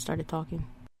Twitter and it started talking.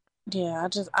 Yeah,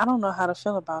 I don't know how to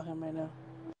feel about him right now.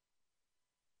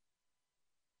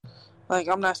 Like,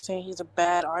 I'm not saying he's a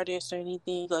bad artist or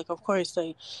anything. Like, of course,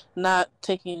 like, not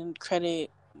taking credit,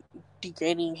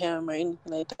 degrading him or anything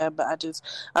like that. But I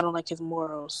don't like his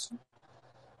morals.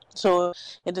 So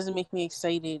it doesn't make me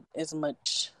excited as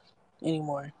much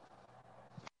anymore.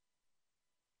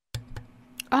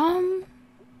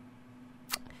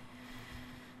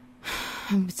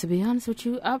 To be honest with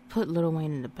you, I put Lil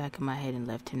Wayne in the back of my head and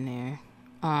left him there.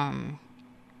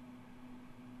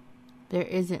 There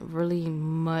isn't really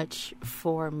much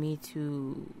for me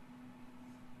to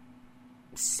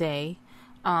say.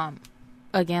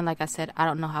 Again, like I said, I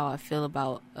don't know how I feel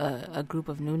about a group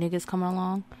of new niggas coming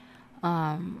along.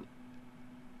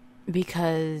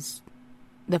 Because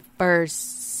the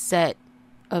first set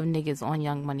of niggas on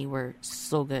Young Money were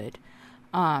so good.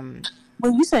 When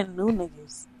you said new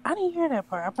niggas, I didn't hear that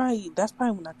part. That's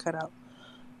probably when I cut out.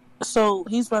 So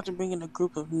he's about to bring in a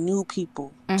group of new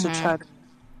people to try to.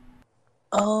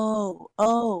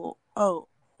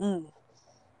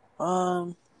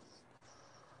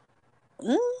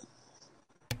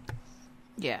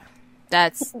 Yeah,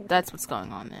 that's what's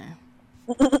going on there.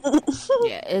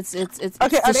 Yeah, it's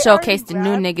okay, to showcase the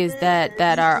new niggas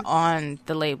that are on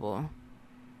the label.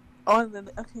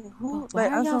 Who? Why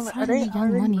Like, are y'all are they signing Young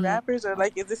already Money? rappers or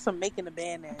like is this some making a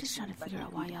band? I'm just trying to figure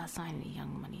out why y'all signing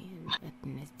Young Money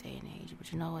in this day and age.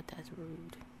 But you know what? That's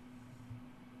rude.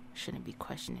 Shouldn't be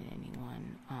questioning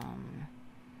anyone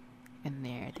and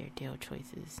their deal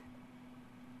choices.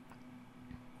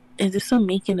 Is this some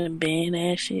making a band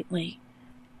ass shit? Like,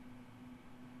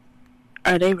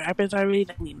 are they rappers already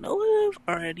that we know of,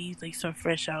 or are these like some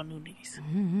fresh out new niggas?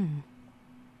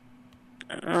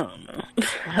 I don't know.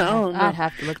 I don't know. I'd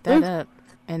have to look that up,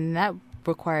 and that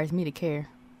requires me to care.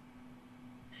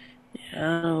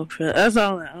 Yeah, I don't feel. That's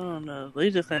all. I don't know. We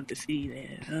just have to see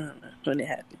that. I don't know when it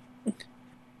happens.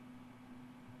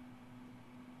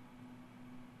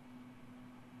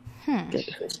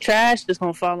 Trash is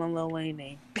gonna fall on Lil Wayne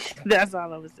name. That's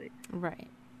all I would say. Right.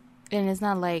 And it's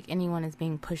not like anyone is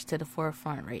being pushed to the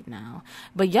forefront right now.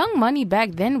 But Young Money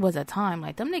back then was a time.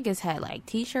 Like, them niggas had, like,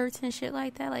 T-shirts and shit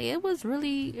like that. Like, it was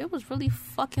really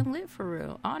fucking lit for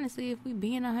real. Honestly, if we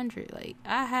being 100. Like,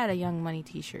 I had a Young Money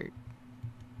T-shirt.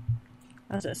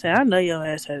 I was gonna say, I know your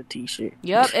ass had a T-shirt.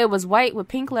 Yup, it was white with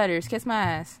pink letters. Kiss my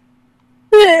ass.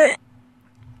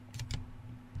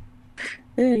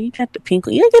 Yeah, you got the pink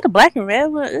one. You didn't get the black and red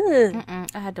one?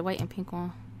 I had the white and pink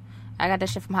one. I got that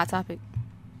shit from Hot Topic.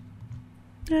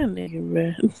 That nigga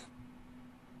red.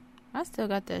 I still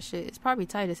got that shit. It's probably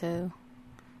tight as hell,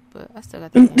 but I still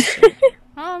got that damn shit.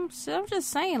 I'm just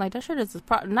saying, like, that shirt is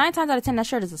 9 times out of 10 that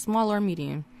shirt is a small or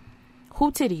medium.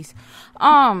 Who titties?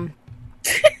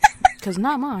 Cause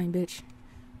not mine, bitch.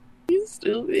 You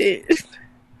stupid.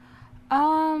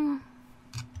 I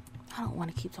don't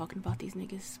want to keep talking about these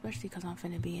niggas, especially because I'm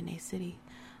finna be in a city.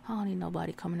 I don't need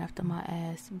nobody coming after my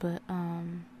ass. But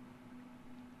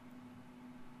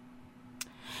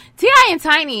T.I. and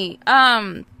Tiny,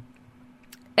 an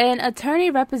attorney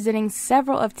representing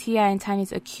several of T.I. and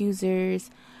Tiny's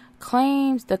accusers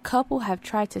claims the couple have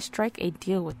tried to strike a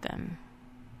deal with them.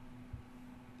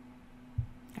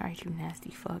 Alright, you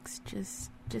nasty fucks.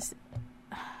 Just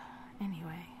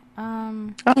anyway.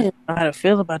 I don't even know how to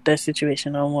feel about that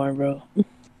situation no more, bro.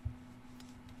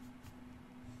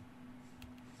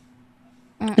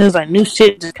 There's like new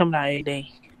shit just coming out every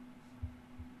day.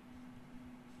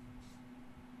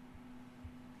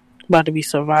 About to be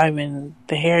surviving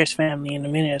the Harris family in a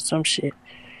minute or some shit.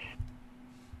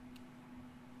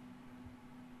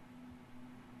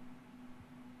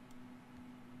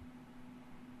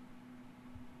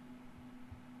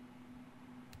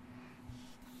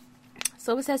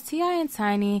 So it says T.I. and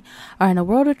Tiny are in a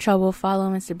world of trouble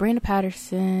following Sabrina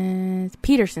Peterson's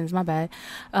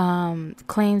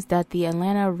claims that the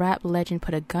Atlanta rap legend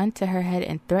put a gun to her head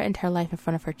and threatened her life in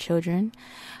front of her children.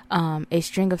 A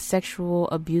string of sexual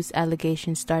abuse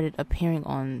allegations started appearing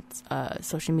on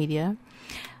social media.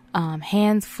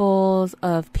 Handfuls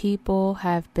of people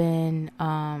have been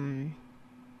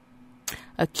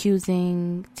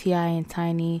accusing T.I. and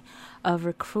Tiny of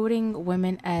recruiting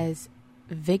women as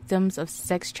victims of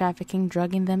sex trafficking,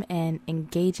 drugging them, and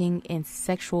engaging in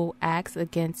sexual acts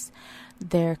against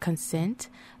their consent.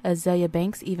 Azealia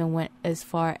Banks even went as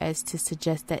far as to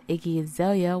suggest that Iggy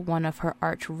Azalea, one of her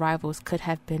arch rivals, could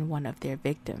have been one of their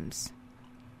victims.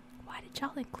 Why did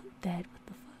y'all include that? What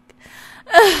the fuck?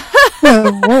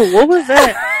 Whoa, what was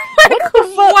that? What the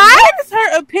fuck? What does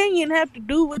her opinion have to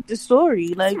do with the story?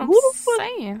 Like, who the fuck?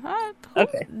 Saying?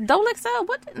 Okay. Double XL?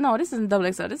 What? No, this isn't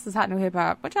Double XL. This is Hot New Hip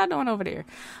Hop. What y'all doing over there?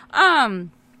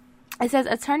 It says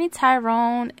attorney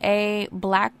Tyrone A.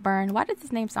 Blackburn. Why does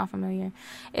this name sound familiar?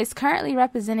 Is currently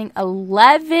representing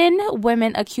 11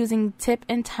 women accusing Tip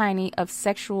and Tiny of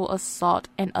sexual assault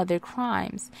and other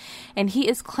crimes, and he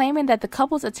is claiming that the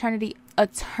couple's attorney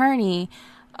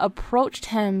approached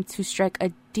him to strike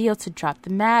a deal to drop the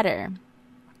matter.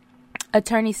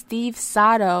 Attorney Steve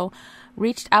Sato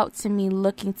reached out to me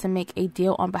looking to make a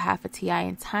deal on behalf of T.I.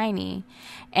 and Tiny,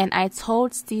 and I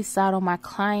told Steve Sato my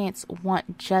clients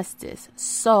want justice.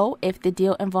 So if the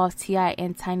deal involves T.I.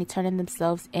 and Tiny turning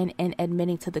themselves in and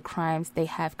admitting to the crimes they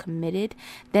have committed,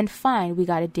 then fine, we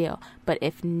got a deal. But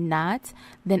if not,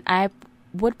 then I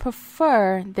would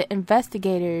prefer the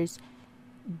investigators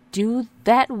do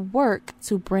that work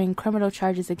to bring criminal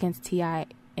charges against T.I.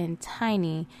 and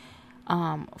Tiny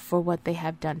for what they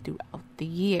have done throughout the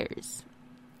years.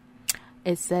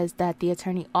 It says that the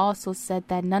attorney also said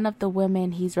that none of the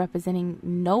women he's representing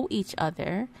know each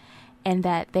other and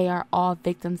that they are all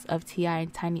victims of T.I.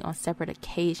 and Tiny on separate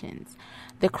occasions.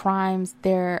 The crimes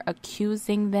they're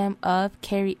accusing them of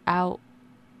carrying out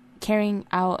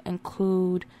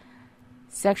include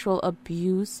sexual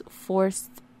abuse,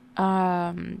 forced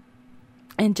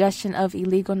ingestion of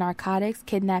illegal narcotics,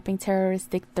 kidnapping,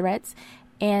 terroristic threats,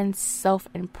 and false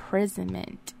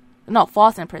imprisonment.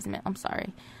 I'm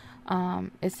sorry.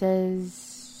 It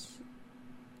says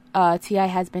T.I.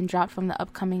 has been dropped from the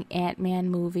upcoming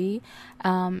Ant-Man movie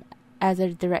as a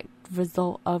direct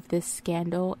result of this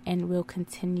scandal and will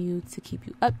continue to keep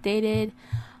you updated.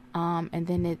 And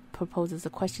then it proposes a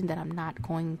question that I'm not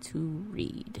going to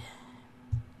read.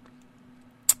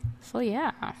 So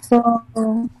yeah. So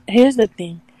here's the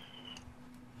thing.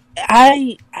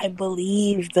 I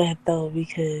believe that though,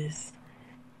 because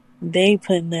they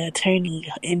put the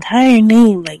attorney entire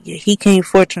name, like, yeah, he came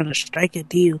forth trying to strike a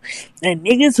deal, and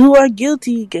niggas who are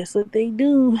guilty, guess what they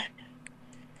do?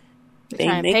 They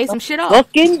try to pay some shit off.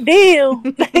 Fucking deal.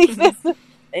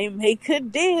 They make a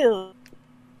deal.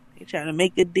 They try to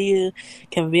make a deal,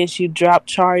 convince you, drop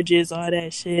charges, all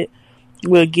that shit.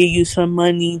 We'll give you some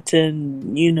money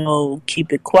to,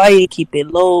 keep it quiet, keep it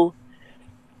low.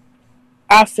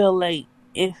 I feel like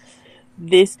if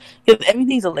this, because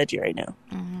everything's alleged right now,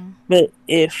 but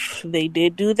if they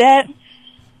did do that,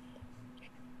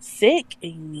 sick,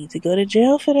 and you need to go to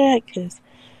jail for that, because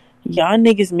y'all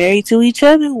niggas married to each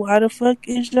other. Why the fuck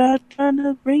is y'all trying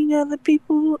to bring other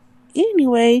people?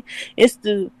 Anyway, it's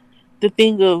the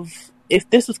thing of, if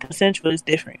this was consensual, it's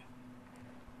different.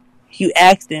 You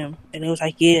asked them, and it was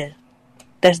like, yeah,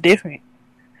 that's different.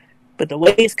 But the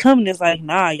way it's coming is like,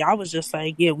 nah, y'all was just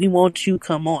like, yeah, we want you,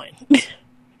 come on.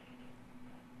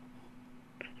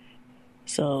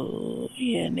 So,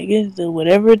 yeah, niggas,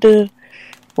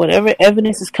 whatever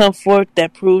evidence has come forth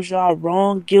that proves y'all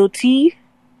wrong, guilty,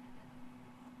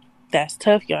 That's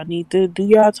tough. Y'all need to do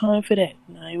y'all time for that.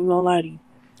 I ain't even gonna lie to you.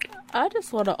 I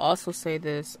just want to also say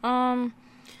this. Y'all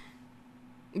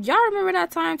remember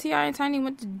that time T.I. and Tiny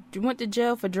went to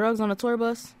jail for drugs on a tour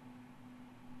bus?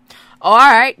 Oh, all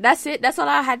right. That's it. That's all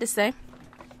I had to say.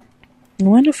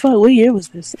 When the fuck? What year was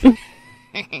this?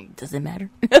 Doesn't matter.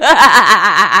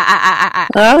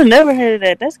 I've never heard of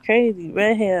that. That's crazy,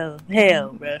 bro.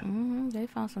 Hell, bro. They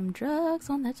found some drugs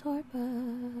on that tour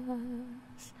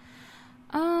bus.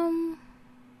 Y'all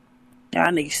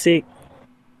niggas sick.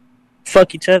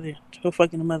 Fuck each other. Go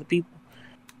fucking them other people.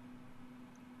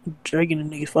 Drugging the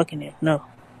niggas fucking it. No.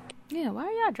 Yeah, why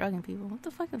are y'all drugging people? What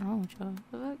the fuck is wrong with y'all?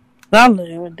 I'm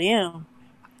like, damn.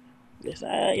 Yes,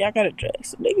 y'all gotta drug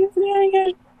some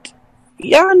niggas.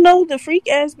 Y'all know the freak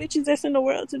ass bitches that's in the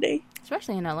world today.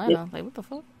 Especially in Atlanta. Yeah. Like, what the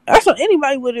fuck? I saw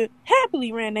anybody would have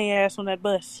happily ran their ass on that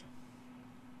bus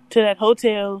to that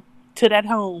hotel, to that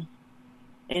home,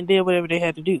 and did whatever they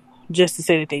had to do just to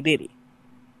say that they did it.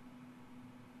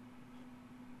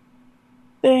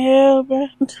 The hell, bro?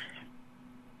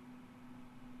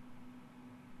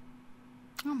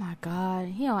 Oh my god,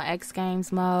 he on X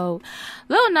Games mode.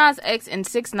 Lil Nas X and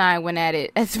 6ix9ine went at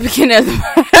it at the beginning of the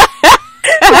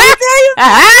Let me tell you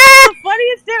the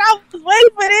funniest shit. I was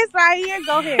waiting for this right here.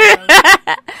 Go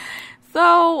ahead.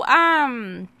 So,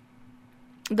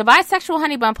 the bisexual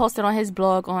honey bun posted on his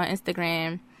blog on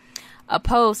Instagram a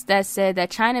post that said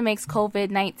that China makes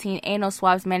COVID-19 anal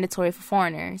swabs mandatory for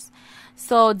foreigners.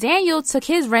 So Daniel took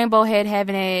his rainbow head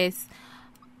having ass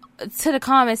to the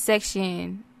comment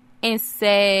section and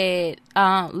said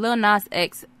Lil Nas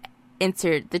X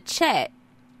entered the chat.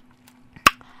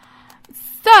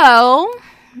 So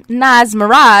Nas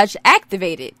Mirage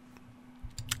activated,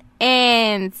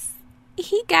 and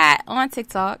he got on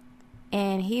TikTok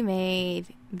and he made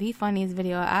the funniest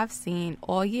video I've seen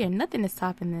all year. Nothing is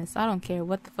topping this. I don't care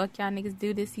what the fuck y'all niggas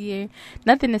do this year.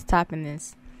 Nothing is topping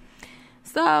this.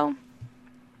 So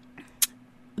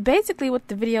basically what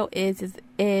the video is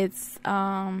it's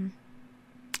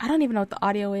I don't even know what the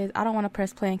audio is. I don't want to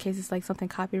press play in case it's like something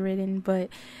copywritten, but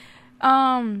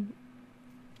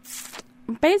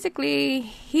basically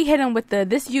he hit him with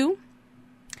this you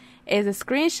is a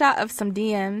screenshot of some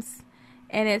DMs,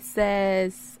 and it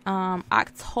says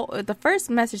October. The first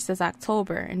message says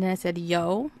October, and then it said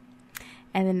yo,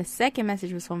 and then the second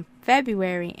message was from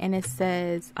February, and it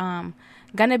says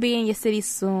gonna be in your city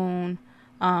soon,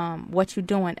 what you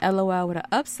doing, LOL, with an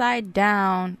upside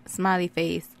down smiley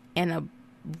face and a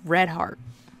red heart.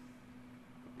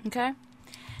 Okay,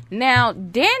 now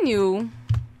Daniel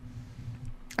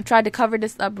tried to cover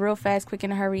this up real fast, quick,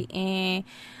 in a hurry, and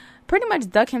pretty much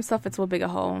dug himself into a bigger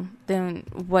hole than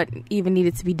what even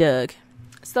needed to be dug.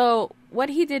 So what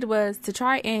he did was, to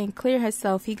try and clear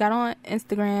himself, he got on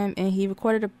Instagram and he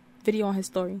recorded a video on his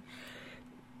story.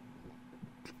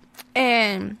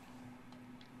 And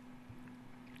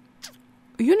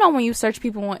you know, when you search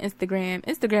people on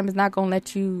Instagram is not gonna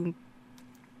let you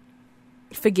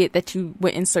forget that you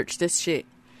went and searched this shit.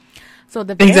 So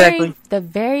the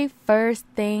very first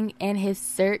thing in his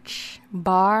search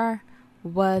bar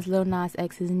was Lil Nas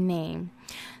X's name.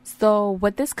 So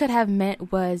what this could have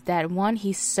meant was that, one,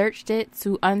 he searched it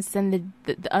to unsend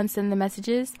the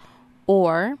messages,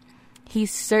 or he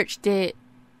searched it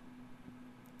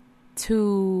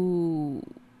to,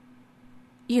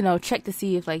 you know, check to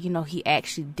see if, like, you know, he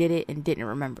actually did it and didn't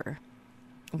remember.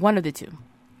 One of the two.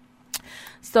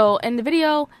 So in the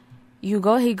video, he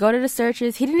go to the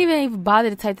searches. He didn't even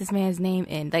bother to type this man's name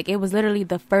in. Like, it was literally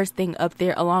the first thing up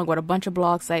there, along with a bunch of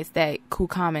blog sites that cool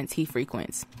comments he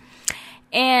frequents.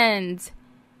 And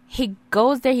he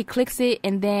goes there, he clicks it,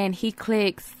 and then he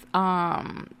clicks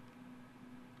the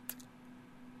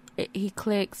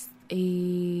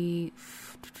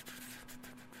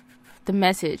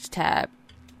message tab.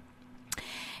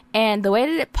 And the way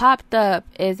that it popped up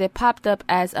is, it popped up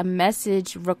as a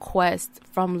message request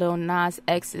from Lil Nas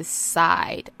X's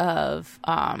side of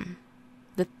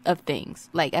things,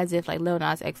 like as if like Lil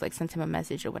Nas X like sent him a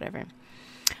message or whatever.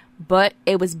 But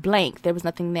it was blank. There was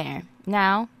nothing there.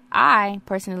 Now, I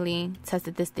personally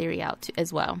tested this theory out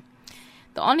as well.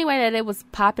 The only way that it was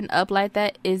popping up like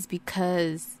that is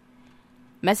because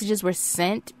messages were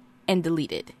sent and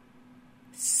deleted.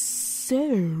 So,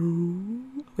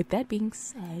 with that being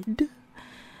said,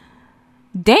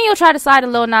 Daniel tried to slide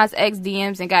in Lil Nas X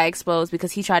DMs and got exposed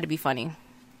because he tried to be funny.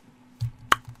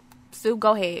 Sue,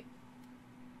 go ahead.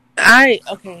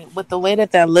 Okay, but the way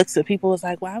that looks at people was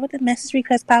like, why would the message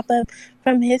request pop up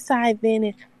from his side then?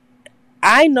 And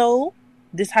I know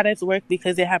this how that's worked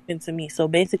because it happened to me. So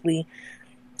basically,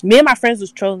 me and my friends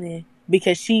was trolling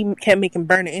because she kept making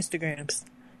burner Instagrams.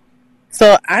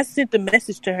 So I sent the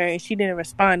message to her and she didn't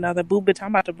respond. I was like, boo, bitch,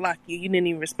 I'm about to block you. You didn't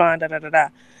even respond, da da da da.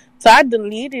 So I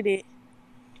deleted it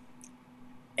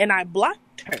and I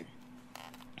blocked her.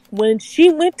 When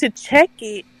she went to check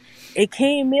it, it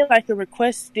came in like a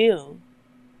request still.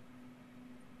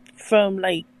 From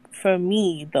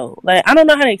me though. Like, I don't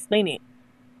know how to explain it.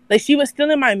 Like, she was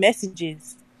still in my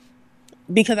messages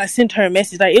because I sent her a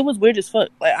message. Like, it was weird as fuck.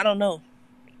 Like, I don't know.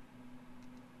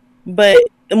 But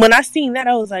when I seen that,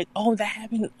 I was like, oh, that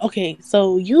happened. Okay,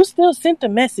 so you still sent the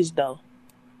message though,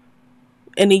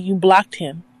 and then you blocked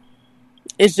him.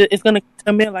 It's gonna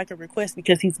come in like a request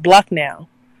because he's blocked now.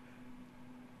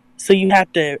 So you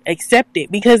have to accept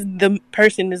it because the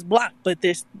person is blocked. But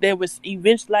there was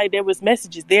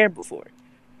messages there before.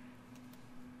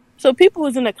 So people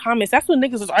was in the comments. That's what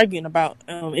niggas was arguing about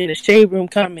in the shade room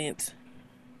comments.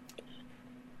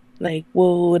 Like,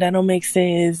 whoa, that don't make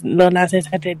sense. No nonsense.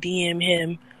 Had to DM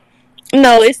him.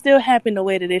 No, it still happened the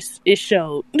way that it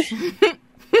showed.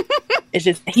 It's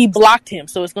just he blocked him,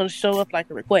 so it's going to show up like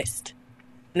a request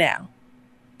now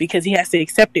because he has to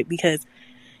accept it. Because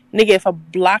nigga, if a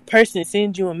blocked person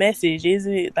sends you a message, is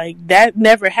it like that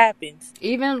never happens?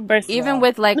 Even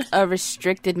with like a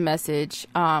restricted message,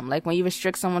 like when you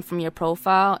restrict someone from your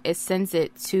profile, it sends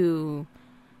it to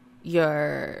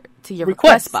your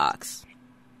request box.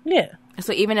 Yeah.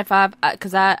 So even if I've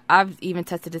even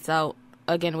tested this out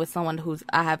again with someone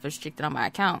I have restricted on my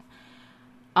account,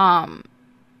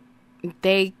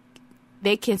 they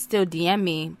can still DM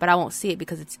me, but I won't see it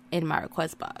because it's in my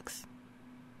request box.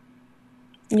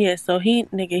 Yeah, so he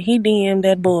DM'd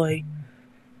that boy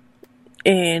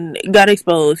and got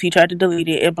exposed. He tried to delete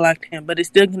it, it blocked him, but it's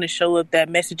still gonna show up that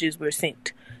messages were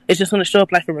sent. It's just gonna show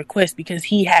up like a request because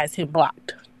he has him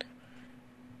blocked.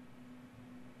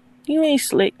 You ain't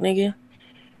slick, nigga.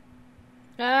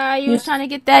 You was trying to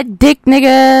get that dick,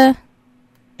 nigga.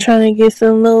 Trying to get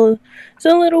some little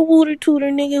wooter tooter,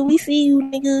 nigga. We see you,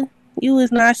 nigga. You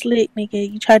was not slick,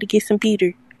 nigga. You tried to get some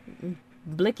Peter.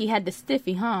 Blicky had the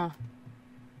stiffy, huh?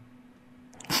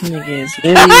 Nigga is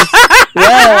really,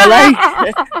 yeah,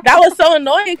 like that was so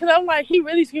annoying because I'm like, he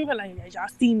really screaming like, y'all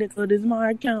see nigga, this is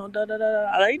my account, da da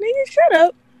da. Like, nigga, shut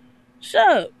up.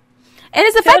 And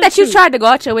it's the fact that you tried to go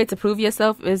out your way to prove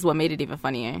yourself is what made it even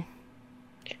funnier.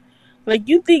 Like,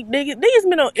 you think niggas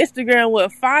been on Instagram,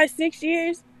 what, 5-6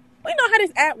 years? We know how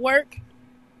this app work.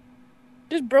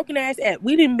 This broken ass app.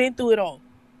 We done been through it all.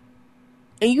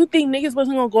 And you think niggas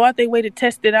wasn't gonna go out their way to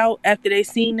test it out after they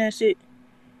seen that shit?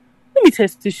 Let me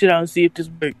test this shit out and see if this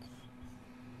works.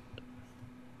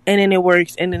 And then it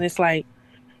works, and then it's like,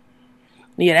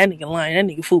 yeah, that nigga lying,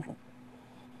 that nigga foo-foo.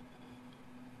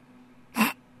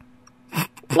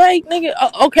 Like, nigga,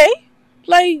 okay?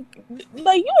 Like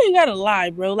you ain't gotta lie,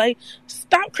 bro. Like,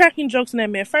 stop cracking jokes on that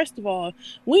man. First of all,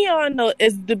 we all know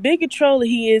as the bigger troller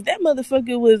he is, that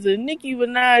motherfucker was a Nicki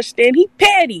Minaj stan. He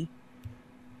petty.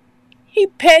 He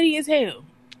petty as hell.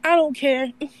 I don't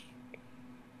care.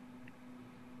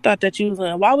 Thought that you was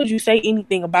lying. Why would you say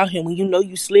anything about him when you know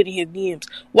you slid in his DMs?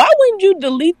 Why wouldn't you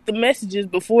delete the messages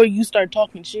before you start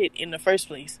talking shit in the first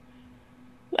place?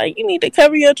 Like, you need to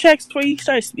cover your tracks before you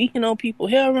start speaking on people.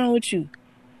 Hell wrong with you.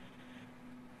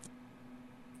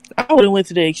 I would have went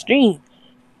to the extreme.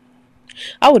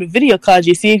 I would have video called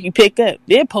you, see if you pick up.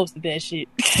 Then posted that shit.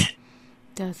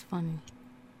 That's funny.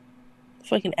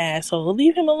 Fucking asshole.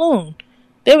 Leave him alone.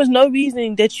 There was no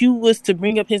reason that you was to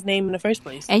bring up his name in the first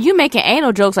place. And you making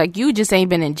anal jokes like you just ain't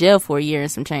been in jail for a year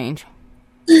and some change.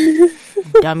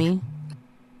 Dummy.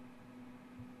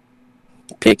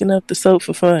 Picking up the soap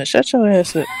for fun. Shut your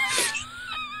ass up.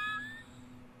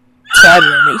 Tired of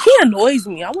that nigga. He annoys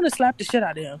me. I want to slap the shit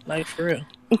out of him. Like, for real.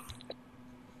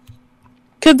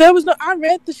 Because I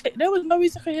read the shit. There was no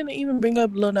reason for him to even bring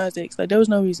up Lil Nas X. Like, there was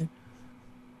no reason.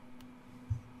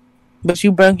 But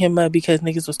you brung him up because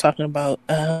niggas was talking about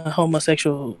a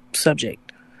homosexual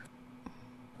subject.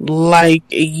 Like,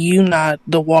 you not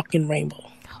the walking rainbow.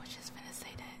 I was just gonna say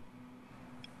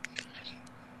that.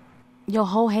 Your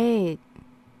whole head.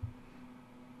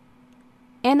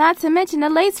 And not to mention the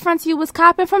lace fronts you was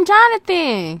copping from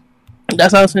Jonathan.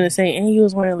 That's what I was gonna say. And you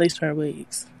was wearing lace front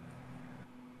wigs.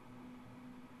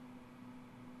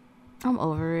 I'm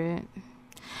over it.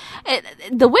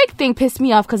 The wig thing pissed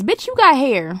me off because, bitch, you got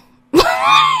hair.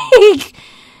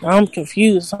 I'm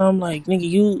confused. I'm like, nigga,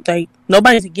 you, like,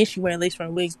 nobody's against you wearing lace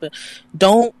front wigs, but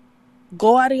don't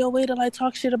go out of your way to, like,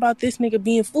 talk shit about this nigga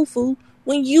being foo-foo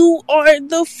when you are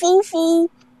the foo-foo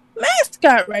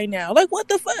mascot right now. Like, what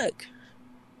the fuck?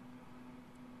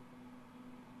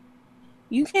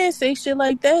 You can't say shit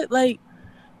like that. Like,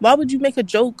 why would you make a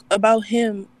joke about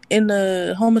him in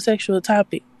a homosexual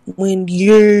topic when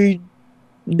you're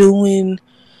doing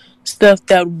stuff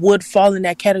that would fall in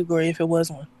that category if it was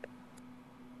one.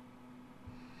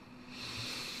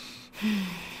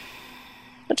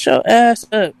 Put your ass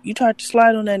up. You tried to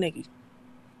slide on that nigga.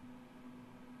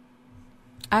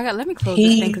 Let me close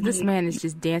this thing because this man is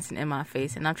just dancing in my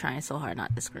face and I'm trying so hard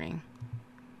not to scream.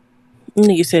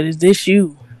 Nigga said, "Is this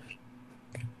you?"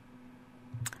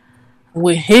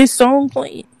 With his song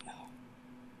playing.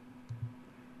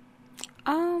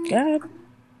 God.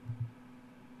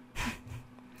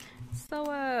 So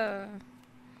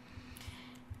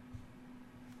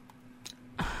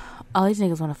all these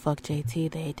niggas want to fuck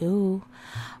JT. They do.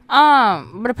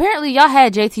 But apparently y'all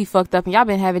had JT fucked up and y'all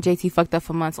been having JT fucked up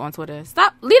for months on Twitter.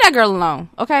 Stop. Leave that girl alone.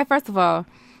 Okay, first of all,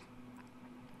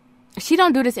 she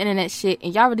don't do this internet shit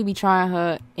and y'all really be trying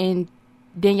her and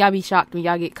then y'all be shocked when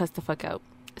y'all get cussed the fuck out.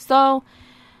 So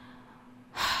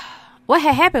what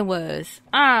had happened was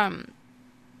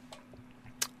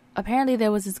apparently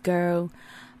there was this girl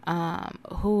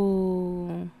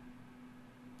who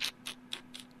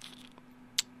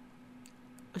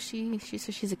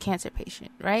she's a cancer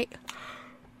patient, right?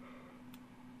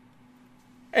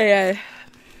 And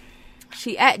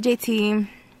she at JT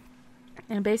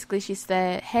and basically she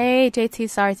said, "Hey JT,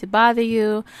 sorry to bother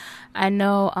you. I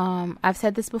know I've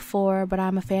said this before, but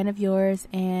I'm a fan of yours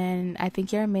and I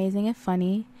think you're amazing and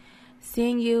funny.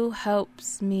 Seeing you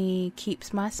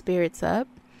keeps my spirits up.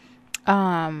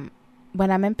 When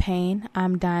I'm in pain,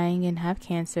 I'm dying and have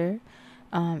cancer.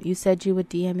 You said you would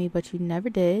DM me, but you never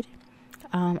did.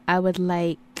 I would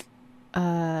like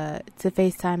to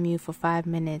FaceTime you for 5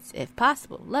 minutes if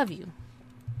possible. Love you."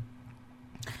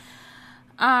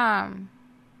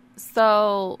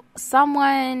 So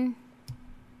someone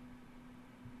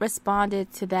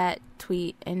responded to that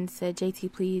tweet and said, "JT,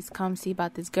 please come see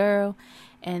about this girl."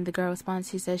 And the girl responds,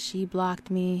 she says, "She blocked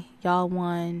me. Y'all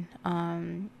won.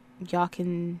 Y'all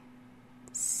keep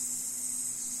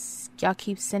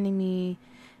sending me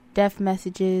death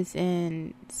messages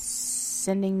and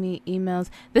sending me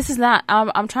emails." This is not,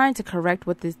 I'm trying to correct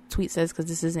what this tweet says because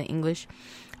this isn't English.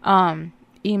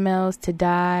 Emails to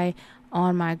die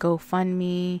on my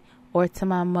GoFundMe or to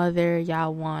my mother.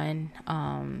 Y'all won.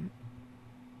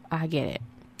 I get it.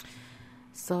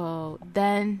 So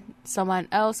then someone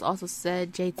else also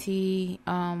said,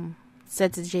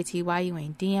 said to JT, "Why you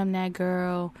ain't DM that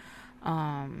girl?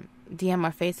 DM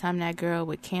or FaceTime that girl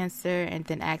with cancer," and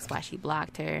then asked why she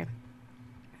blocked her.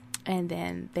 And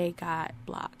then they got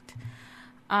blocked.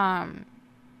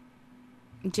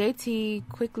 JT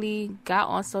quickly got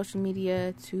on social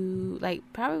media to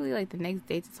probably the next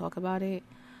day to talk about it.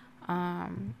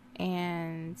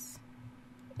 And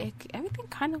everything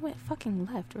kind of went fucking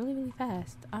left really, really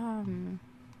fast.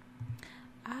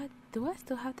 Do I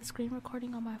still have the screen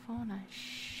recording on my phone? I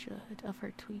should, of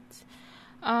her tweets.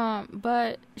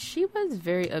 But she was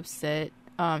very upset.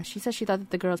 She said she thought that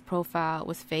the girl's profile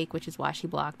was fake, which is why she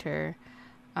blocked her.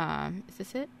 Is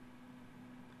this it?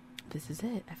 This is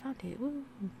it. I found it. Woo.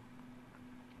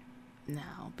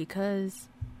 Now, because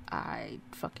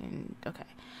okay.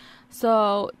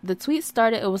 So the tweet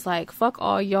started, it was like, "Fuck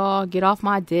all y'all, get off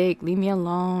my dick, leave me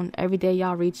alone. Every day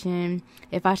y'all reaching.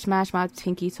 If I smash my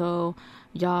pinky toe,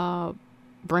 y'all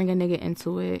bring a nigga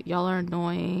into it. Y'all are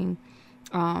annoying.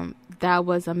 That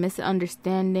was a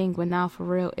misunderstanding, but now for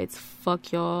real, it's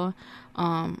fuck y'all.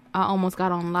 I almost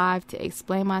got on live to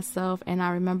explain myself, and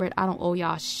I remembered I don't owe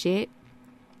y'all shit.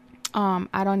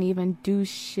 I don't even do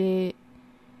shit.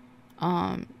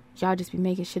 Y'all just be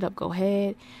making shit up. Go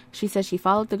ahead." She said she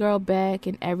followed the girl back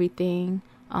and everything.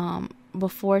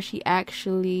 Before she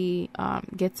actually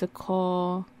gets a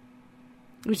call.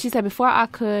 She said before I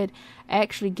could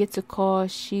actually get to call,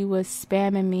 she was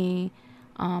spamming me.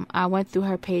 I went through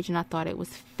her page and I thought it was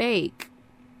fake.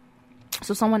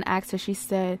 So someone asked her, she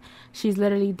said, "She's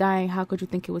literally dying. How could you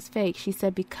think it was fake?" She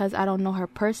said, "Because I don't know her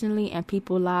personally and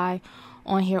people lie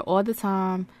on here all the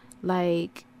time.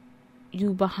 Like,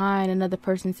 you behind another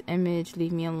person's image,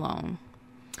 leave me alone."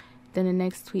 Then the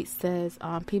next tweet says,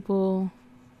 "People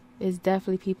is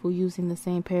definitely people using the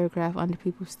same paragraph under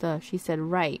people's stuff." She said,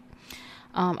 "Right."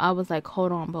 I was like,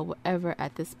 "Hold on, but whatever.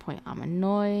 At this point, I'm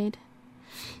annoyed."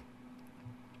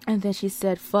 And then she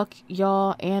said, "Fuck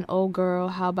y'all and old girl.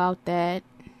 How about that?"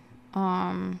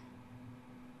 Then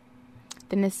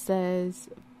it says,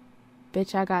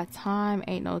 "Bitch, I got time.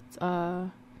 Ain't no,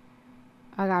 I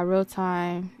got real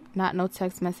time. Not no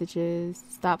text messages.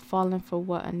 Stop falling for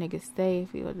what a nigga say."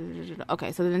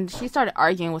 Okay, so then she started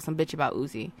arguing with some bitch about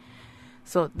Uzi.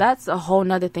 So that's a whole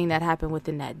nother thing that happened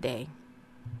within that day.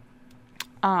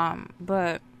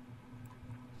 But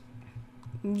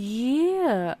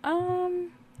yeah,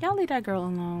 y'all leave that girl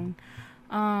alone.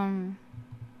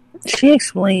 She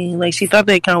explained, like, she thought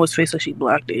the account was fake, so she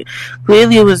blocked it.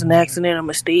 Clearly, it was an accident or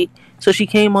mistake. So she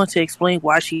came on to explain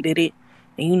why she did it,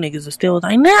 and you niggas are still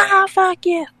like, nah, fuck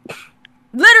yeah.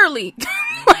 Literally,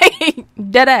 like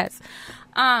dead ass.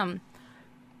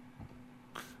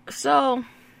 So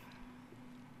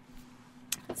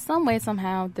some way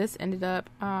somehow this ended up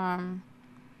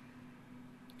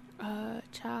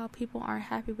child people aren't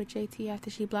happy with JT after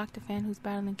she blocked a fan who's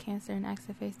battling cancer and asked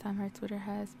to FaceTime her. Twitter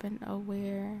has been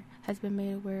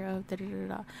made aware of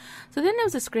da-da-da-da. So then there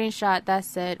was a screenshot that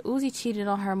said Uzi cheated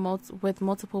on her with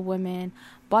multiple women,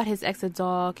 bought his ex a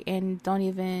dog, and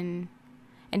didn't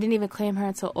even claim her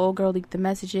until old girl leaked the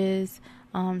messages.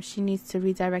 She needs to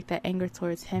redirect that anger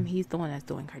towards him. He's the one that's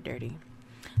doing her dirty.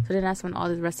 So then that's when all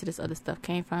the rest of this other stuff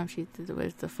came from. She did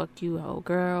the fuck you, old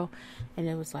girl. And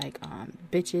it was like,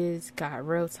 bitches got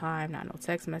real time, not no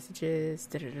text messages.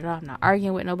 I'm not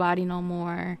arguing with nobody no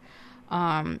more.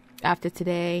 After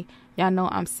today, y'all know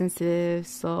I'm sensitive,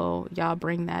 so y'all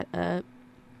bring that up.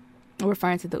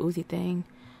 Referring to the Uzi thing.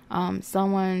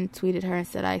 Someone tweeted her and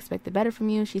said, I expected better from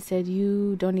you. She said,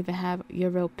 you don't even have your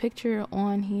real picture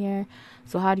on here.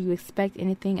 So how do you expect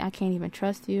anything? I can't even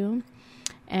trust you.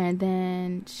 And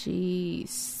then she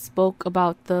spoke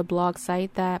about the blog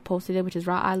site that posted it, which is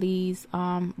Ra Ali's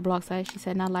blog site. She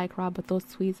said, not like Ra, but those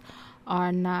tweets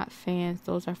are not fans.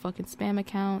 Those are fucking spam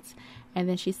accounts. And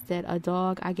then she said, a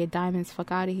dog, I get diamonds, fuck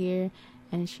out of here.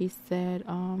 And she said,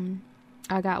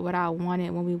 I got what I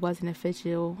wanted when we wasn't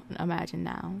official. Imagine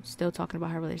now. Still talking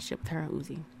about her relationship with her and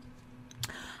Uzi.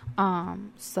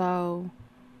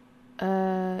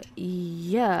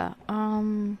 Yeah.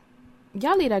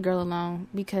 Y'all leave that girl alone,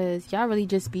 because y'all really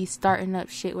just be starting up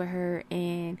shit with her,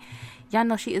 and y'all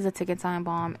know she is a ticking time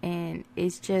bomb, and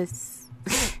it's just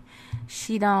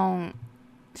she don't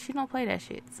play that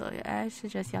shit. So I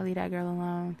suggest y'all leave that girl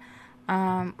alone.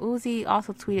 Uzi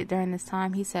also tweeted during this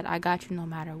time. He said, I got you no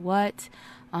matter what.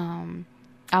 I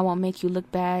won't make you look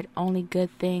bad. Only good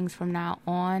things from now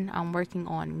on. I'm working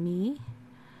on me.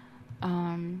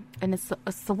 And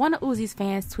so one of Uzi's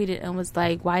fans tweeted and was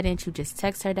like, why didn't you just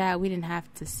text her that? We didn't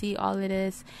have to see all of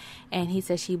this. And he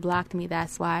said, she blocked me.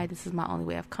 That's why. This is my only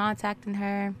way of contacting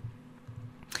her.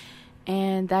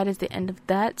 And that is the end of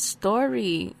that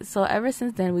story. So ever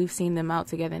since then, we've seen them out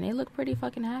together, and they look pretty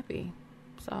fucking happy.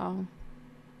 So,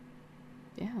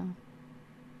 yeah.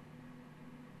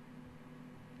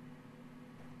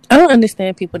 I don't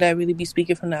understand people that really be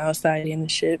speaking from the outside in the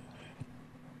shit.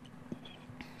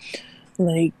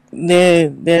 Like,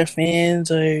 they're fans,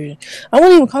 or I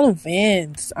won't even call them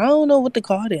fans. I don't know what to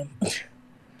call them.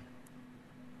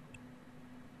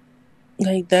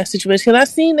 Like, that situation. Because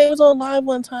I seen they was on live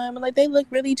one time, and like, they look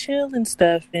really chill and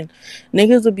stuff. And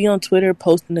niggas would be on Twitter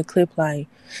posting a clip like,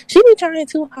 she be trying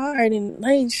too hard, and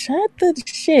like, shut the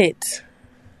shit.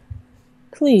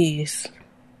 Please.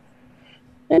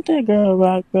 Let that girl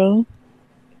rock, bro.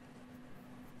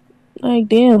 Like,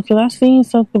 damn, because I seen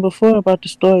something before about the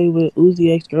story with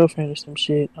Uzi ex-girlfriend or some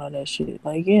shit, all that shit.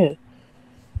 Like, yeah.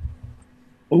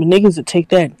 When niggas would take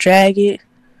that and drag it.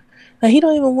 Like, he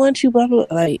don't even want you, blah, blah.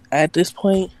 Like, at this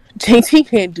point, JT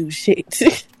can't do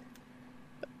shit.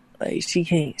 Like, she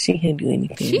can't do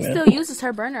anything. She still uses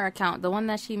her burner account, the one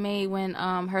that she made when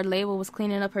her label was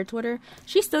cleaning up her Twitter.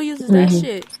 She still uses that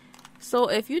shit. So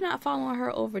if you're not following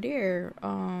her over there,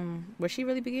 where she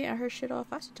really be getting her shit off,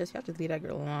 I suggest y'all just leave that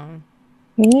girl alone.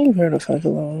 Leave her the fuck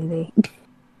alone, bro.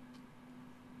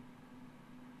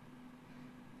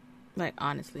 Like,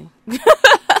 honestly.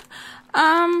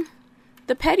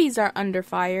 The petties are under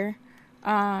fire.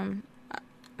 God.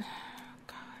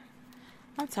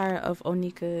 I'm tired of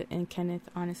Onika and Kenneth,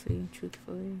 honestly,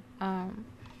 truthfully.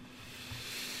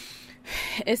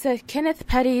 It says, Kenneth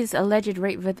Petty's alleged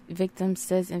rape victim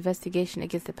says investigation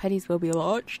against the Pettys will be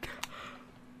launched.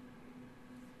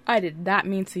 I did not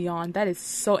mean to yawn. That is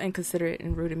so inconsiderate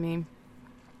and rude of me.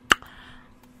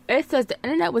 It says the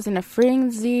internet was in a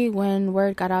frenzy when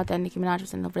word got out that Nicki Minaj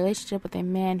was in a relationship with a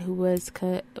man who was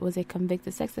a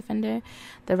convicted sex offender.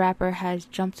 The rapper has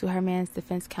jumped to her man's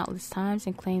defense countless times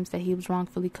and claims that he was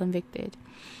wrongfully convicted.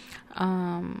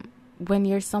 When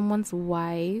you're someone's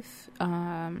wife,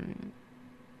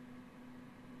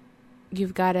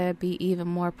 you've got to be even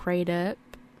more prayed up.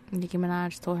 Nicki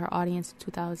Minaj told her audience in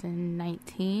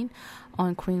 2019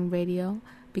 on Queen Radio,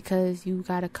 because you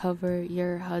got to cover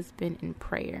your husband in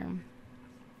prayer.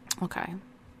 Okay.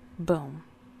 Boom.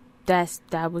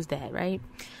 That was that, right?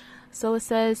 So it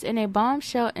says, in a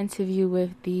bombshell interview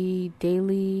with the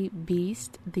Daily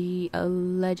Beast, the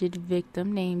alleged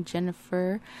victim named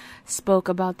Jennifer spoke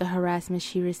about the harassment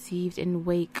she received in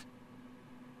wake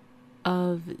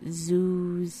of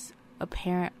Zoo's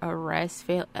apparent arrest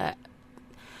fail.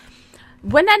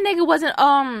 When that nigga wasn't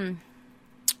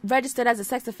registered as a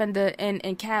sex offender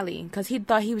in Cali, because he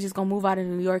thought he was just gonna move out of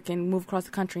New York and move across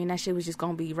the country, and that shit was just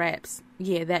gonna be raps.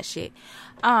 Yeah, that shit.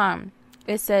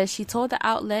 It says she told the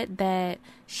outlet that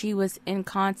she was in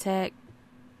contact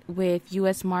with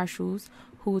U.S. Marshals,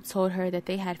 who told her that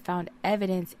they had found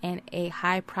evidence and a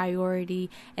high priority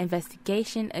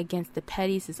investigation against the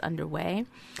Pettys is underway.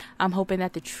 I'm hoping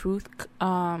that the truth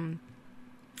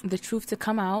to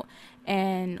come out,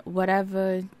 and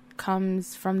whatever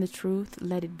comes from the truth,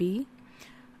 let it be.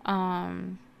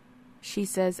 She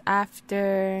says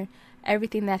after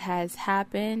everything that has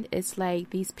happened, it's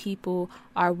like these people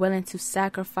are willing to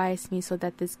sacrifice me so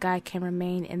that this guy can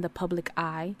remain in the public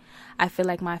eye. I feel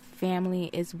like my family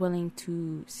is willing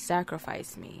to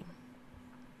sacrifice me.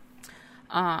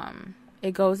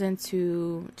 It goes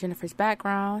into Jennifer's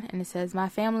background, and it says, my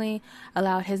family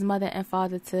allowed his mother and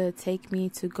father to take me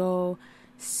to go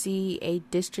see a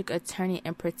district attorney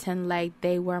and pretend like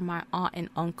they were my aunt and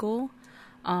uncle.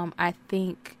 I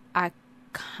think I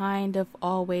kind of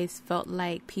always felt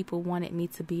like people wanted me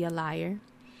to be a liar.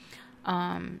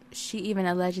 She even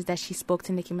alleges that she spoke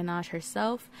to Nicki Minaj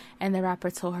herself, and the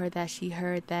rapper told her that she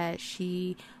heard that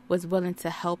she was willing to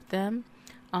help them.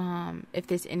 If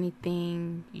there's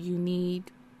anything you need,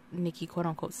 Nicki quote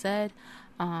unquote said,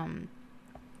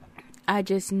 I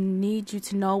just need you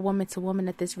to know, woman to woman,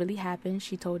 that this really happened,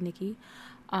 she told Nicki.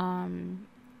 And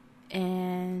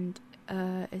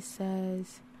it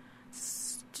says,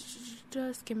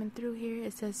 just skimming through here,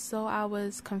 it says, so I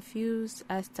was confused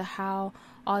as to how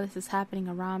all this is happening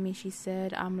around me. She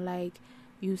said, I'm like,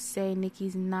 you say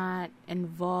Nicki's not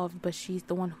involved, but she's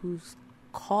the one who's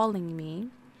calling me.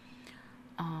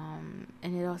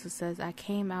 And it also says, I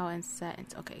came out and sat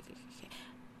into, okay.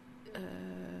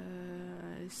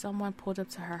 Someone pulled up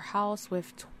to her house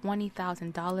with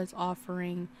 $20,000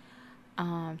 offering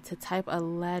to type a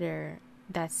letter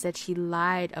that said she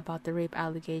lied about the rape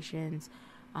allegations,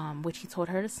 which he told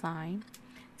her to sign.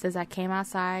 It says, I came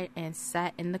outside and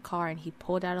sat in the car, and he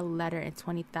pulled out a letter and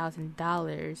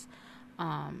 $20,000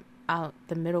 out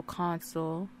the middle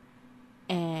console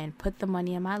and put the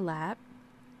money in my lap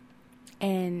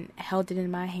and held it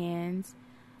in my hands,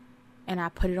 and I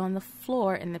put it on the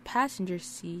floor in the passenger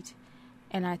seat,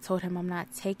 and I told him, I'm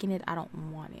not taking it, I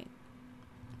don't want it.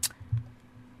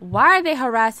 Why are they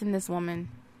harassing this woman?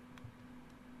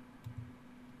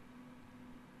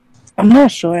 I'm not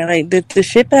sure. Like the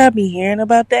shit that I be hearing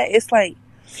about that, it's like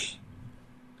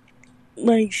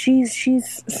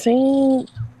she's saying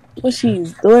what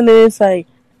she's doing is like,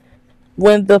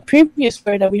 when the previous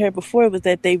story that we heard before was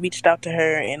that they reached out to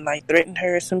her and like threatened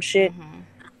her or some shit. Mm-hmm.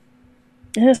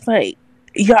 And it's like,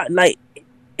 yeah, like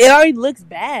it already looks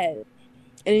bad,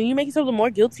 and then you make yourself more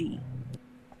guilty.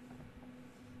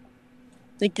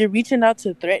 Like, you're reaching out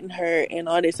to threaten her and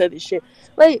all this other shit.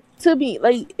 Like, to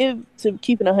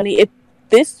keep it 100, if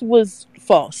this was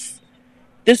false,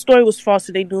 this story was false,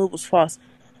 and they knew it was false,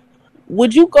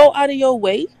 would you go out of your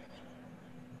way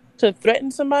to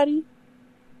threaten somebody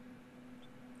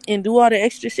and do all the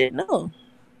extra shit? No.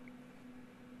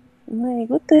 Like,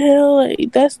 what the hell?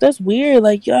 Like, that's weird.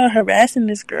 Like, y'all harassing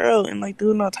this girl and like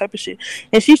doing all type of shit,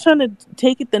 and she's trying to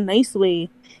take it the nice way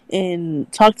and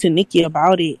talk to Nicki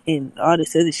about it and all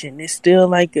this other shit. And it's still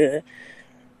like a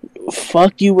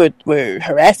fuck you. We're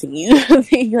harassing you.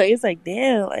 Like, it's like,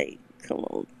 damn. Like, come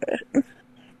on, bro.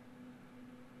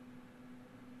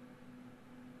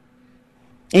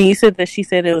 And you said that she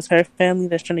said it was her family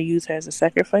that's trying to use her as a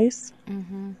sacrifice.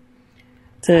 Mm-hmm.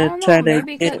 To try to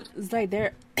maybe because it's like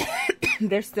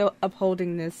they're still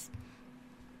upholding this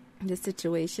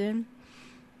situation.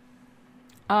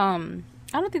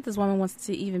 I don't think this woman wants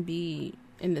to even be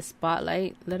in the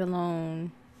spotlight, let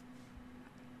alone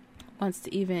wants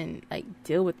to even like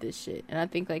deal with this shit. And I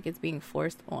think like it's being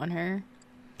forced on her.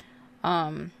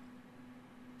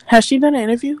 Has she done an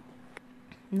interview?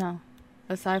 No.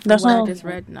 Aside from what I just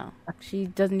read, no. She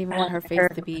doesn't even want her face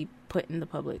to be put in the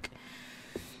public.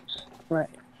 Right.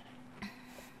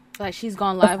 Like, she's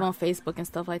gone live on Facebook and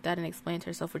stuff like that and explained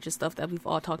herself, which is stuff that we've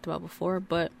all talked about before.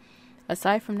 But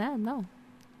aside from that, no.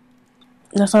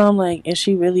 That's why I'm like, if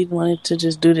she really wanted to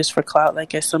just do this for clout,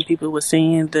 like as some people were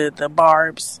saying, the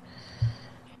Barbs,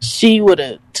 she would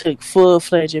have took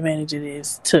full-fledged advantage of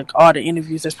this, took all the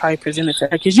interviews that's probably presented to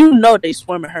her. Because you know they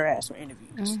swarming her ass for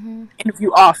interviews. Mm-hmm.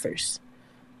 Interview offers.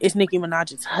 It's Nicki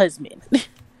Minaj's husband.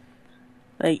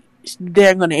 Like,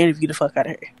 they're going to interview the fuck out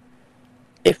of her.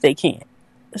 If they can.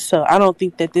 So I don't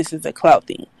think that this is a clout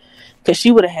thing, because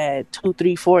she would have had 2,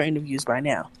 3, 4 interviews by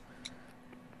now,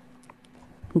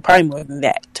 probably more than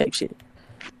that type shit.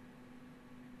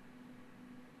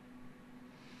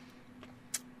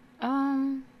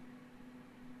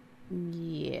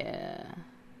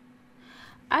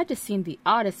 I just seen the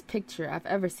oddest picture I've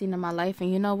ever seen in my life,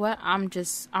 and you know what? I'm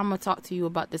gonna talk to you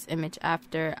about this image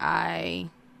after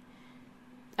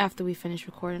we finish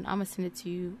recording. I'm gonna send it to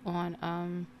you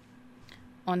on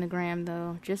the gram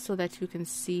though, just so that you can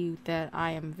see that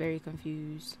I am very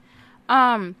confused.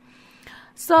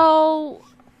 So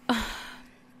A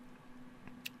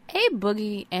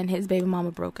Boogie and his baby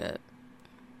mama broke up,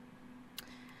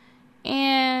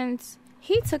 and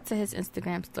he took to his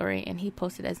Instagram story and he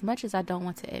posted, "As much as I don't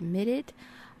want to admit it,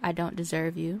 I don't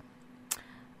deserve you.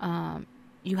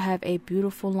 You have a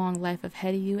beautiful long life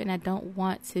ahead of you, and I don't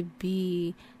want to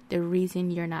be the reason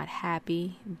you're not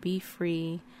happy. Be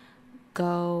free.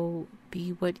 Go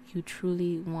be what you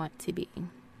truly want to be."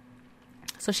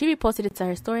 So she reposted it to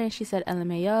her story and she said,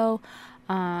 "LMAO,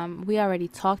 we already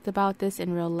talked about this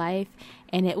in real life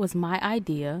and it was my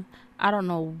idea. I don't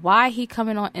know why he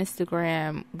coming on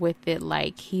Instagram with it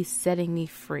like he's setting me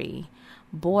free.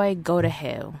 Boy, go to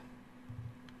hell."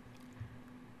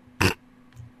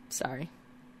 Sorry.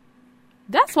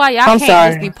 That's why y'all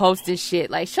can't just be posting shit.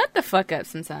 Like, shut the fuck up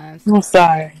sometimes. I'm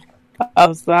sorry.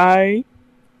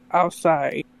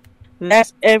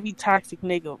 That's every toxic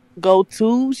nigga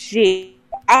go-to shit.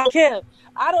 I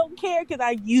don't care because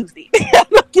I use it. I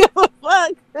don't give a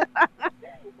fuck. I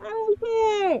don't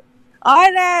care.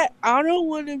 All that, I don't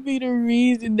want to be the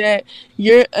reason that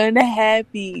you're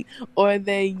unhappy or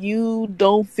that you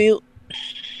don't feel.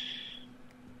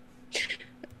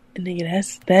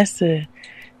 Nigga, that's a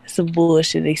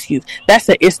bullshit excuse. That's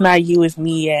a "it's not you, it's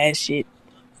me" ass shit.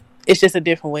 It's just a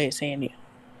different way of saying it.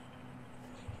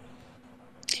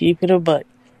 Keep it a buck.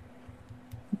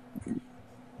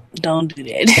 Don't do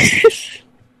that.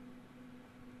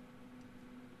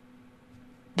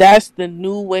 That's the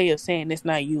new way of saying "it's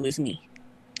not you, it's me."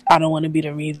 I don't want to be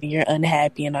the reason you're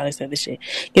unhappy and all this other shit.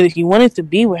 Because if you wanted to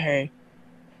be with her,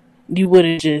 you would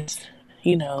have just,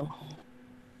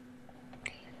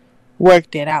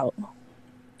 worked it out.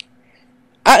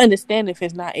 I understand if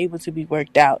it's not able to be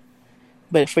worked out.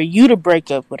 But for you to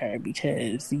break up with her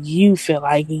because you feel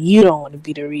like you don't want to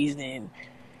be the reason,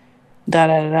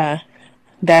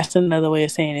 that's another way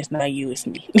of saying "it's not you, it's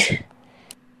me."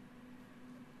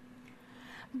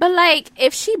 But, like,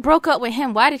 if she broke up with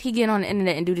him, why did he get on the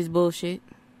internet and do this bullshit?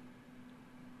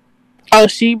 Oh,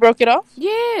 she broke it off?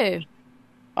 Yeah.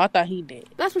 I thought he did.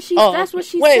 That's what she said.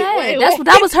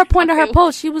 That was her point of her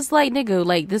post. She was like, "Nigga,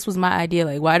 like, this was my idea.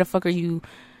 Like, why the fuck are you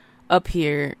up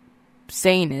here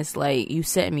saying this? Like, you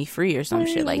set me free or some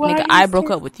shit. Like, nigga, I broke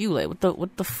up with you. Like, what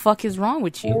the fuck is wrong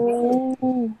with you?"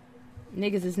 Oh.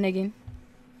 Niggas is nigging.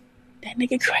 That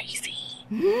nigga crazy.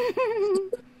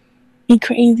 He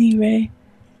crazy, Ray.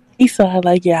 He saw her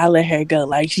like, "Yeah, I let her go.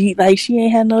 Like she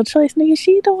ain't had no choice, nigga.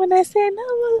 She the one that said no,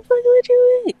 motherfucker. What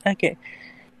you mean?" Okay.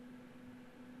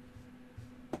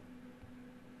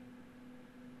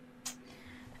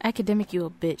 Academic, you a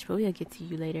bitch, but we'll get to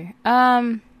you later.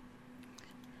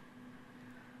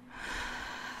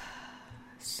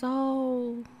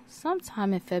 So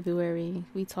sometime in February,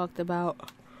 we talked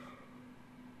about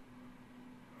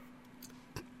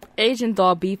Asian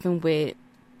Doll beefing with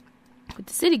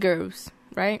the City Girls,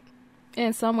 right?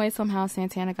 In some way, somehow,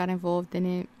 Santana got involved in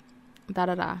it.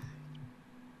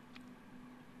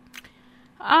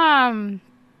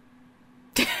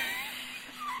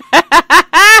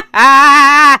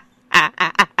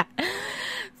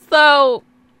 So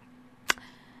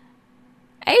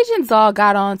Asian Doll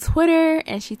got on Twitter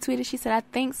and she tweeted. She said, "I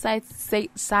think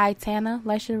Santana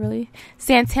likes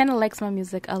my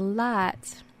music a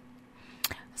lot."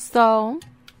 So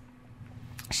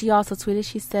she also tweeted.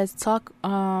 She says, talk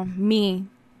my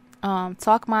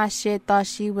shit. Thought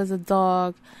she was a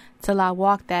dog till I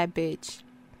walked that bitch."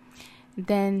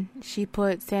 Then she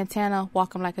put, "Santana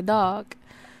walk him like a dog."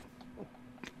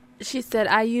 She said,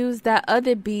 "I used that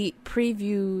other beat,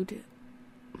 previewed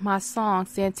my song.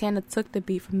 Santana took the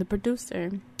beat from the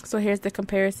producer." So here's the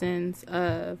comparisons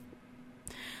of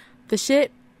the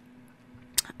shit.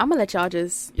 I'm gonna let y'all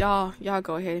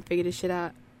go ahead and figure this shit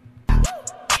out.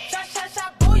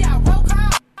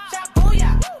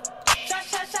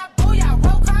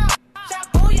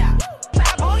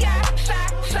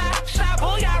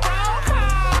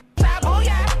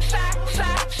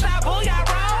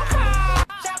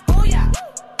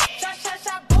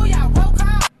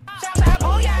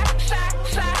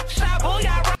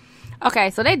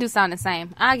 Okay, so they do sound the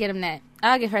same. I'll give them that.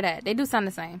 I'll give her that. They do sound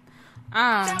the same.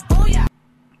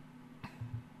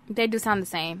 They do sound the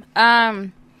same.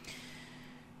 I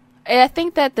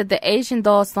think that the Asian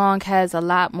Doll song has a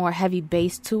lot more heavy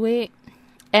bass to it.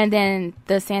 And then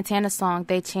the Santana song,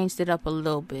 they changed it up a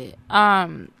little bit.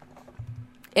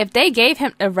 if they gave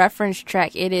him a reference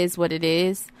track, it is what it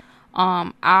is.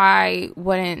 I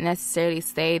wouldn't necessarily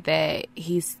say that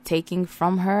he's taking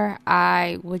from her.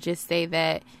 I would just say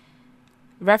that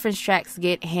reference tracks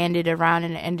get handed around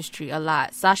in the industry a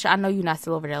lot. Sasha, I know you're not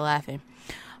still over there laughing.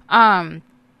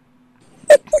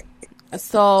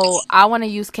 So I want to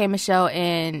use K. Michelle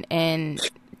and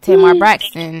Tamar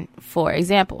Braxton for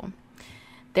example.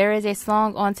 There is a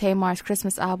song on Tamar's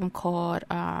Christmas album called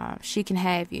She Can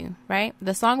Have You, right?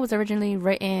 The song was originally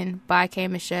written by K.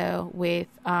 Michelle with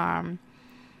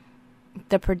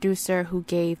the producer who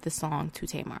gave the song to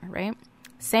Tamar, right?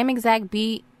 Same exact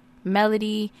beat,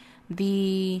 melody,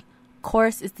 the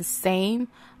chorus is the same,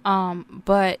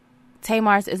 but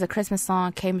Tamar's is a Christmas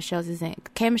song, K. Michelle's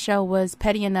isn't. K. Michelle was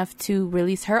petty enough to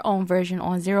release her own version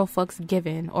on Zero Fucks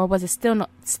Given, or was it still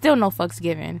no fucks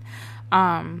given?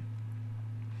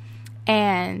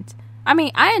 And I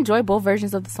mean, I enjoy both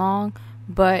versions of the song,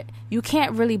 but you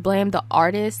can't really blame the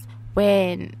artist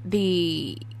when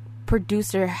the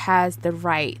producer has the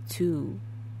right to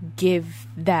give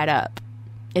that up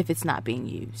if it's not being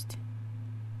used.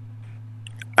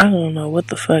 I don't know what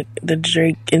the fuck the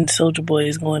Drake and Soulja Boy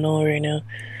is going on right now.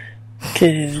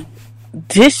 Cause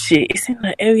this shit, it seems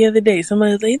like every other day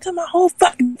somebody's like, "It's my whole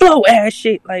fucking blow ass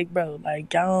shit." Like, bro,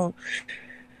 like y'all.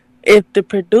 If the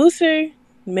producer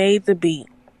made the beat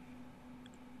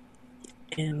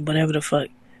and whatever the fuck,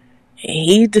 and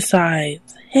he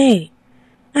decides, "Hey,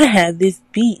 I have this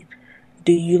beat.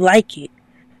 Do you like it?"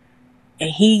 and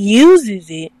he uses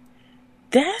it,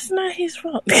 that's not his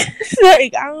fault.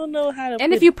 Like, I don't know how to.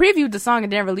 And if you previewed the song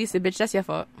and didn't release it, bitch, that's your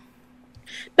fault.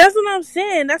 That's what I'm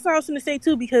saying. That's what I was gonna say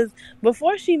too. Because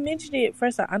before she mentioned it,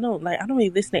 first I don't really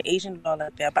listen to Asian and all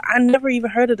like that. But I never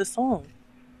even heard of the song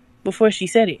before she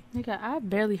said it. Nigga, I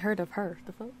barely heard of her.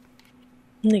 The fuck?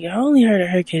 Nigga, I only heard of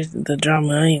her because the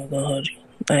drama. I ain't even gonna hold you.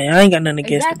 Like, I ain't got nothing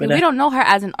against her. But we don't know her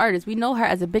as an artist. We know her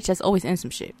as a bitch that's always in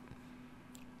some shit.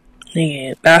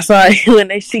 Nigga, that's why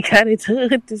when she got into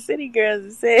it with the City Girls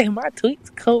and said my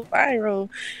tweets go viral.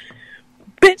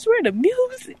 Bitch, where the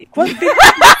music? What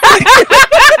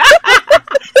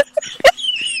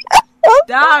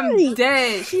I'm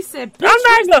dead. She said, bitch,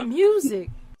 where's the music?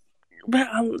 But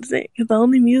I'm saying, the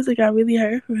only music I really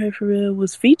heard from her for real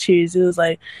was features. It was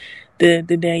like the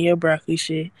Danielle Broccoli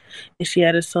shit. And she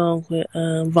had a song with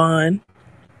Vaughn.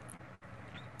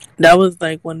 That was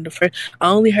like one of the first. I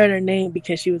only heard her name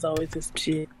because she was always in some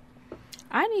shit.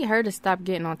 I need her to stop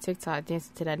getting on TikTok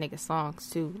dancing to that nigga songs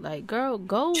too. Like, girl,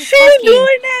 go. She fucking,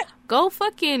 doing that. Go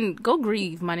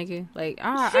grieve, my nigga. Like,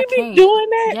 I be can't. Doing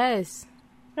that. Yes.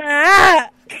 Ah.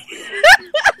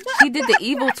 She did the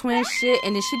Evil Twin shit,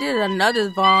 and then she did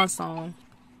another Vaughn song.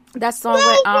 That song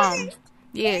with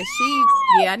I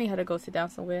need her to go sit down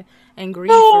somewhere and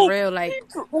grieve for real. Like,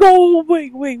 no,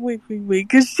 wait,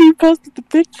 because she posted the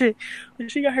picture when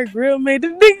she got her grill made. The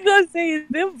nigga gonna say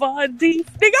it's them Vaughn Deep.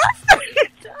 Nigga, I'm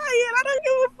fucking dying. I don't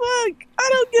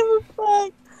give a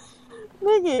fuck.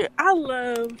 Nigga, I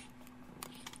love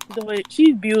the way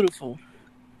she's beautiful.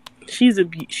 She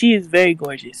is very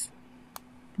gorgeous,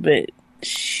 but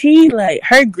she, like,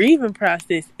 her grieving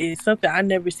process is something I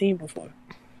never seen before.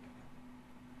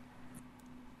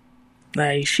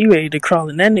 Like, she ready to crawl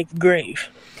in that nigga's grave.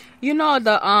 You know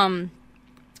the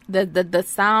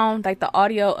sound, like the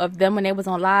audio of them when they was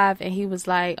on live, and he was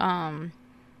like, beat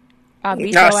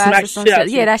your ass or some shit.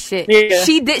 Yeah, that shit. Yeah.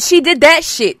 She did that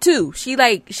shit too. She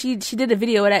did a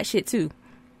video of that shit too.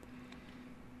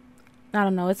 I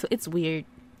don't know. It's weird.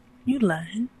 You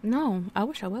lying? No, I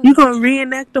wish I was. You gonna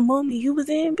reenact the moment you was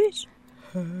in, bitch?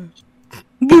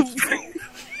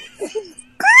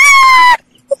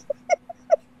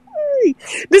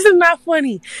 This is not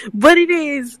funny, but it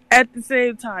is at the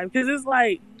same time, because it's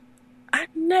like,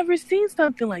 I've never seen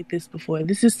something like this before.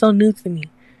 This is so new to me.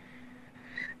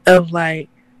 Of, like,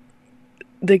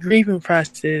 the grieving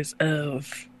process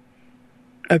of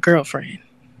a girlfriend.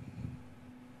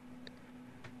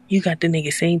 You got the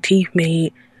nigga same teeth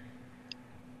made.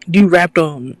 You rapped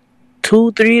on 2-3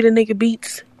 of the nigga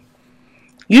beats.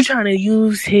 You trying to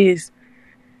use his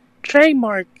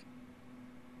trademark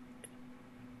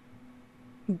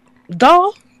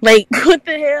doll? Like, what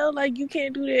the hell? Like, you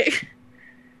can't do that.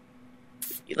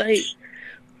 Like,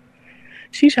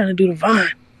 she's trying to do the Vaughn.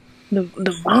 The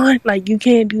Vaughn, like, you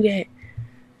can't do that.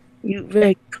 You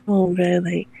very come on, man.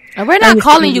 Like, and we're not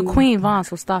calling you Queen Vaughn,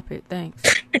 so stop it. Thanks.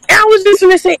 I was just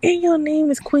gonna say, and your name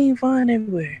is Queen Vaughn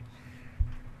everywhere.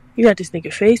 You got this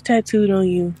nigga face tattooed on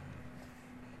you.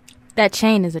 That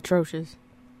chain is atrocious.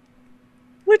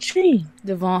 What chain?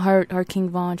 The Vaughn, her King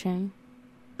Vaughn chain.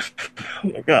 Oh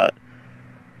my god.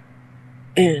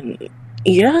 And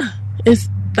yeah, it's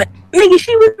Like, nigga,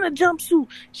 she was in a jumpsuit.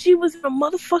 She was in a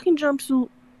motherfucking jumpsuit.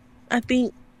 I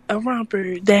think a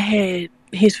romper that had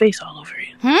his face all over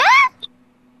it.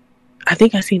 I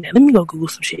think I seen that. Let me go Google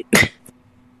some shit.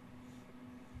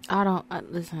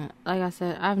 Listen, like I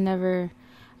said, I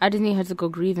just need her to go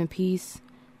grieve in peace.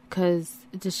 Because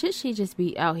the shit she just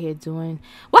be out here doing.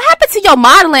 What happened to your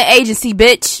modeling agency,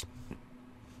 bitch?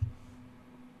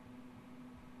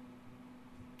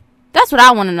 That's what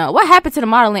I want to know. What happened to the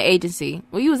modeling agency?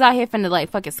 Well, you was out here finna like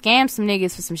fucking scam some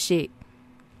niggas for some shit.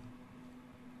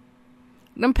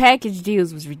 Them package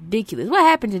deals was ridiculous. What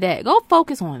happened to that? Go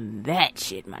focus on that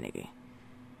shit, my nigga.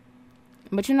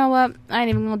 But you know what? I ain't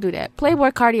even gonna do that.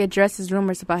 Playboi Carti addresses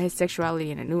rumors about his sexuality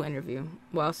in a new interview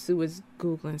while Sue was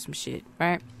Googling some shit,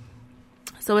 right?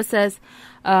 So it says,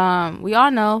 we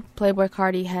all know Playboi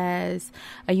Carti has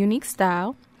a unique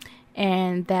style,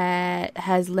 and that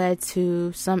has led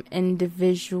to some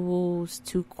individuals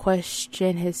to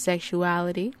question his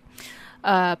sexuality.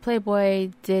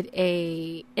 Playboi did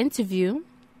a interview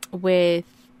with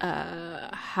some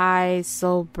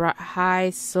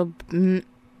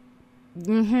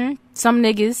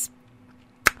niggas,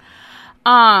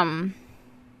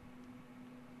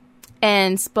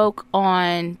 and spoke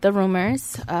on the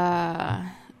rumors.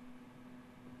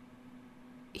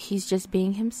 He's just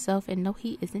being himself, and no,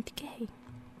 he isn't gay.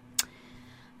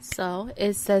 So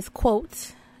it says,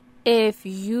 quote, if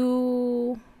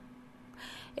your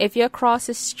cross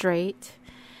is straight,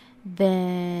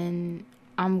 then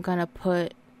I'm gonna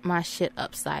put my shit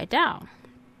upside down.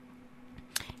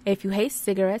 If you hate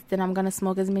cigarettes, then I'm gonna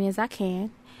smoke as many as I can.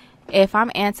 If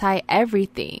I'm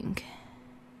anti-everything,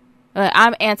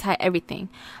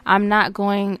 I'm not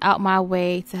going out my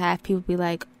way to have people be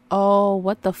like, oh,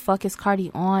 what the fuck is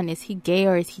Carti on? Is he gay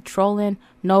or is he trolling?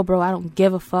 No, bro, I don't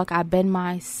give a fuck. I've been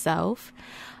myself.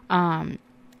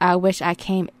 I wish I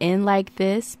came in like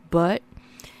this, but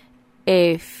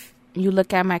if you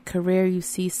look at my career, you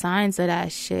see signs of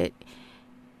that shit.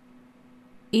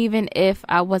 Even if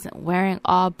I wasn't wearing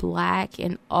all black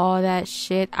and all that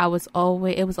shit, it was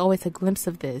always a glimpse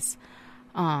of this.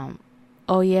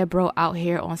 Oh yeah, bro, out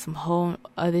here on some whole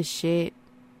other shit.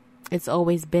 It's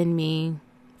always been me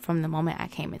from the moment I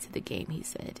came into the game, he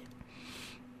said.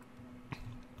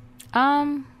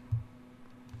 Y'all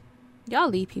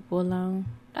leave people alone.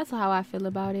 That's how I feel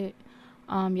about it.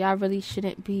 Y'all really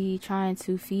shouldn't be trying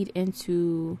to feed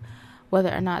into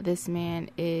whether or not this man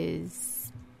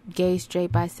is gay,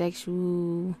 straight,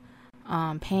 bisexual,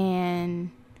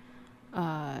 pan,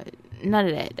 none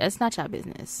of that. That's not y'all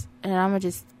business. And I'm gonna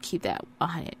just keep that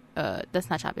 100. That's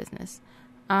not y'all business.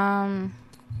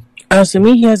 To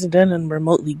me, he hasn't done nothing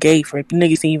remotely gay for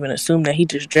niggas to even assume that he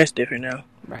just dressed different now.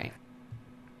 Right.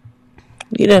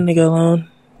 Leave that nigga alone.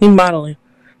 He modeling.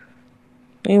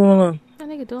 Leave him alone. That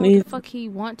nigga doing what the fuck he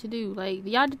want to do. Like,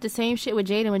 y'all did the same shit with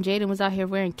Jaden when Jaden was out here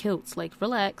wearing kilts. Like,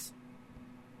 relax.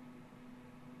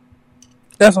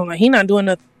 That's what I'm like. He not doing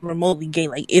nothing remotely gay.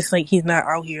 Like, it's like he's not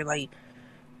out here, like,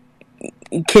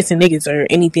 kissing niggas or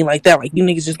anything like that. Like, you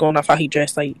niggas just going off how he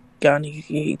dressed. Like, y'all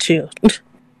niggas, chill.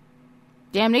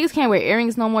 Damn, niggas can't wear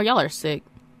earrings no more. Y'all are sick.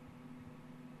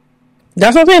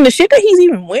 That's what I'm saying. The shit that he's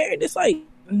even wearing, it's like,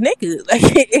 nigga.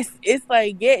 Like, it's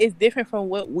like, yeah, it's different from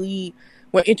what we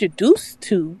were introduced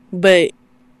to, but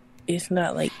it's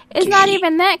not like it's not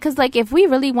even that, because like if we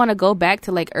really want to go back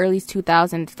to like early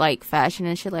 2000s like fashion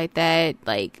and shit like that,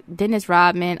 like Dennis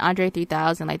Rodman, Andre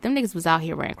 3000, like them niggas was out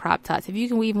here wearing crop tops. If you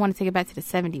can, we even want to take it back to the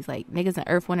 70s, like niggas in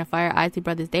Earth, Wind and Fire, Isley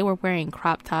Brothers, they were wearing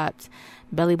crop tops,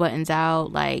 belly buttons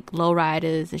out, like low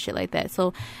riders and shit like that.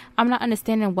 So I'm not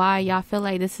understanding why y'all feel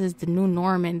like this is the new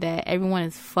norm and that everyone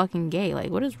is fucking gay.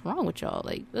 Like, what is wrong with y'all?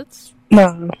 Like, that's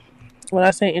no. When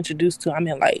I say introduced to, I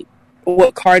mean like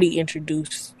what Carti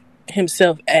introduced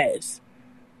himself as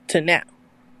to now.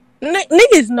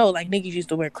 Niggas know, like, niggas used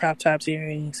to wear crop tops,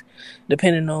 earrings,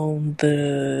 depending on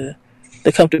the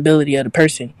comfortability of the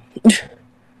person.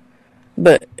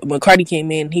 But when Carti came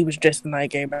in, he was dressed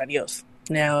like everybody else.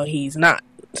 Now he's not.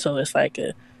 So it's like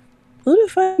who the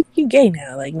fuck you gay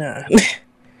now? Like, nah. I just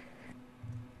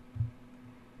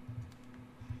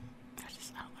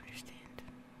don't understand.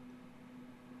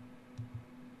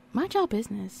 Mind y'all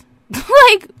business.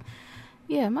 Like,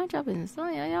 yeah, mind y'all business. So,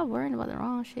 y'all worrying about the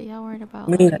wrong shit. Y'all worrying about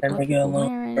like, what people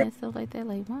wearing and stuff like that.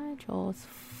 Like, mind y'all's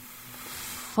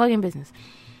fucking business.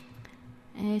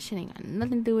 And shit ain't got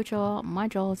nothing to do with y'all.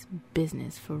 Mind y'all's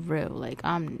business, for real. Like,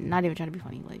 I'm not even trying to be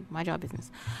funny. Like, mind y'all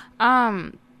business.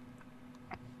 The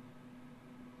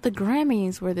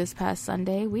Grammys were this past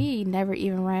Sunday. We never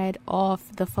even read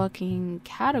off the fucking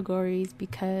categories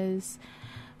because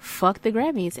fuck the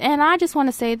Grammys. And I just want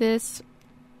to say this.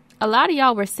 a lot of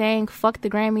y'all were saying fuck the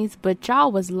Grammys, but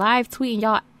y'all was live tweeting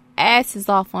y'all asses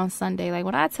off on Sunday. Like,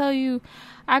 when I tell you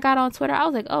I got on Twitter, I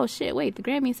was like, oh shit, wait, the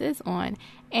Grammys is on.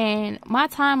 And my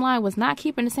timeline was not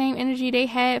keeping the same energy they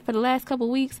had for the last couple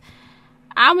weeks.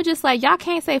 I was just like, y'all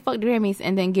can't say fuck the Grammys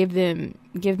and then give them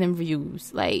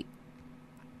views. Like,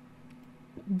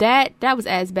 that was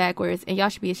ass backwards, and y'all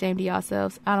should be ashamed of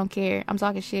yourselves. I don't care. I'm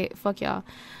talking shit. Fuck y'all.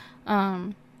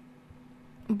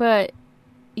 But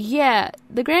yeah,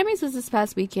 the Grammys was this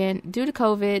past weekend. Due to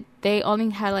COVID, they only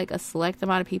had like a select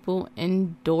amount of people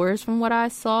indoors from what I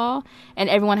saw, and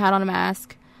everyone had on a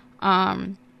mask.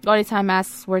 The only time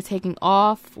masks were taking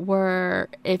off were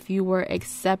if you were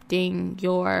accepting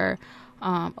your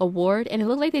award, and it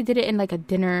looked like they did it in like a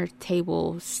dinner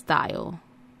table style.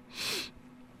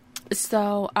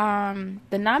 So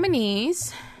the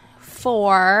nominees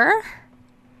for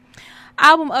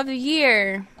album of the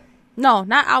year, no,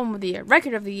 not album of the year,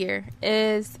 record of the year,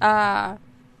 is Black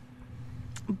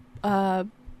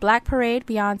Parade,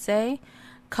 Beyonce,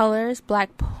 Colors,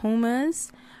 Black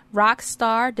Pumas,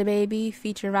 Rockstar, DaBaby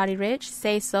featuring Roddy Ricch,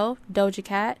 Say So, Doja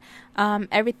Cat,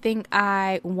 Everything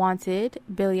I Wanted,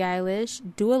 Billie Eilish,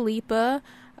 Dua Lipa,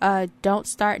 Don't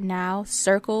Start Now,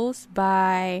 Circles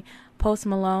by Post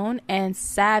Malone, and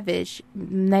Savage,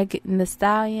 The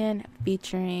Stallion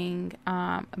featuring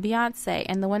Beyonce,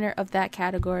 and the winner of that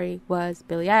category was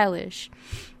Billie Eilish.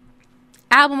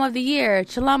 Album of the year,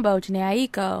 Chilombo, Jhené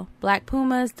Aiko, Black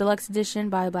Pumas, Deluxe Edition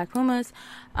by Black Pumas,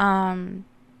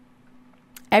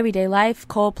 Everyday Life,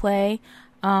 Coldplay,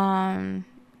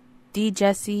 D.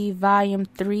 Jesse, Volume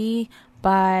 3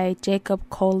 by Jacob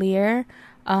Collier,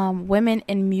 Women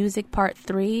in Music Part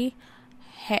 3,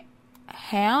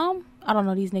 Ham? I don't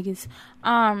know these niggas.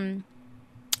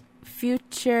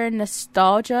 Future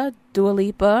Nostalgia, Dua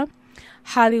Lipa,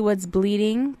 Hollywood's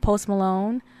Bleeding, Post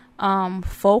Malone,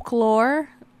 Folklore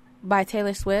by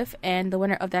Taylor Swift, and the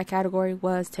winner of that category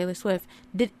was Taylor Swift.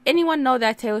 Did anyone know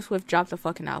that Taylor Swift dropped a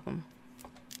fucking album?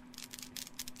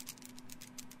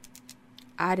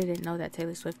 I didn't know that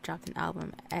Taylor Swift dropped an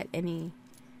album at any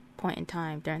point in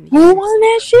time during the year. Who won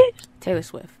that shit? Taylor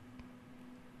Swift.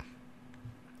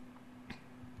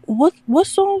 What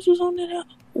songs was on that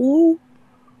album? Ooh,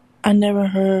 I never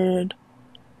heard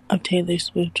of Taylor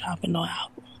Swift dropping no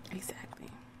album. Exactly.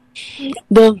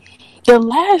 The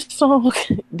last song,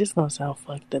 this gonna sound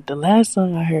fucked up. The last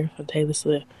song I heard from Taylor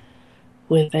Swift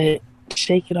was that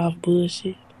 "Shake It Off"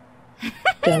 bullshit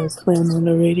that was playing on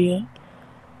the radio.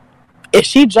 If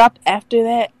she dropped after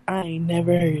that, I ain't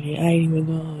never heard it. I ain't even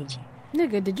gonna hold you.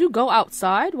 Nigga, did you go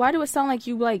outside? Why do it sound like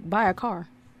you like buy a car?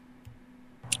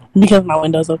 Because my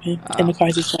window's open and the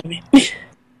car's just driving.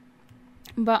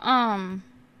 But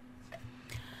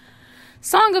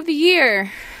song of the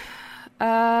year,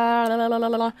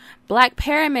 Black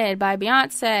Pyramid by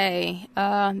Beyonce,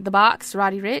 The Box,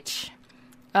 Roddy Ricch,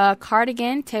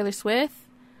 Cardigan, Taylor Swift,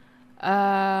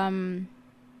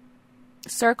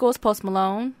 Circles, Post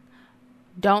Malone,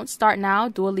 Don't Start Now,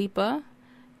 Dua Lipa,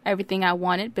 Everything I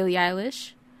Wanted, Billie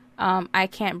Eilish, I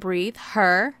Can't Breathe,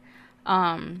 Her,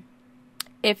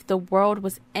 If the World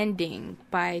Was Ending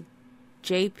by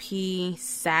J.P.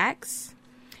 Saxe,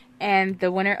 and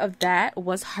the winner of that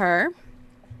was Her.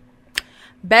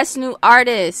 Best New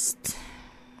Artist.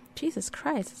 Jesus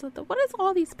Christ. What is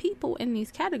all these people in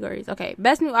these categories? Okay,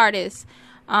 Best New Artist.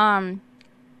 Ingrid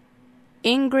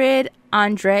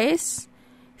Andress,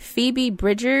 Phoebe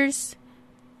Bridgers,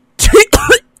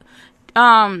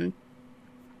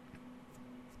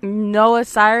 Noah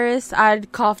Cyrus. I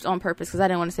coughed on purpose because I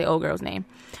didn't want to say old girl's name.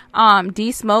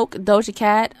 D Smoke, Doja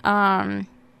Cat,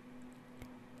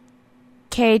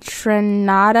 K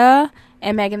Trinata,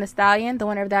 and Megan Thee Stallion. The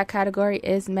winner of that category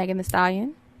is Megan Thee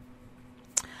Stallion.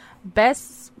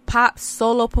 Best Pop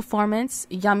Solo Performance,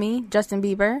 Yummy, Justin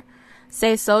Bieber,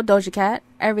 Say So, Doja Cat,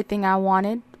 Everything I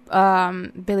Wanted,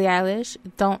 Billie Eilish,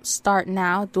 Don't Start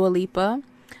Now, Dua Lipa,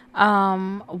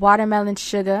 Watermelon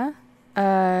Sugar,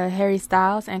 Harry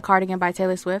Styles, and Cardigan by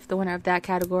Taylor Swift. The winner of that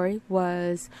category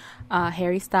was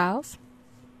Harry Styles.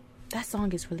 That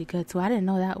song is really good too. I didn't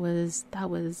know that was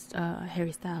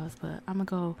Harry Styles, but I'm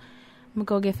gonna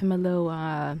go give him a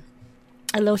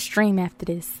little stream after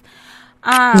this.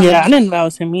 Yeah, I didn't know it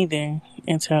was him either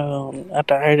until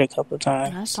after I heard it a couple of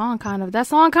times. That song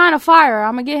kind of fire.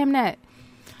 I'm gonna get him that.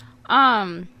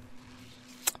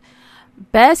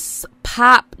 Best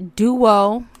Pop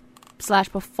Duo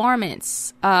 /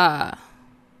 Performance. Un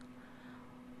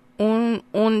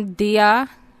Dia,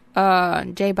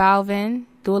 J Balvin,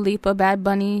 Dua Lipa, Bad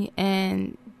Bunny,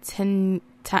 and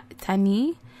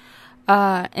Tani.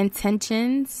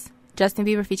 Intentions, Justin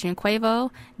Bieber featuring Quavo,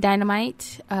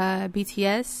 Dynamite,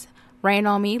 BTS, Rain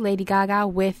on Me, Lady Gaga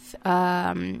with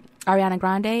Ariana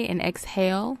Grande, and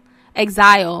Exile,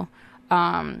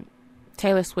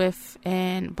 Taylor Swift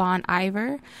and Bon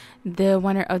Iver. The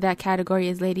winner of that category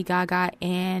is Lady Gaga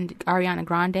and Ariana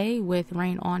Grande with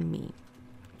Rain on Me.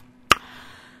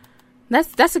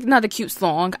 That's another cute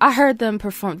song. I heard them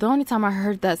perform. The only time I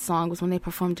heard that song was when they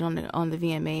performed it on the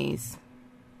VMAs.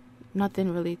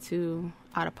 Nothing really too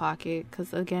out of pocket.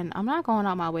 Because, again, I'm not going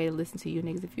out my way to listen to you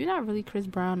niggas. If you're not really Chris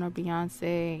Brown or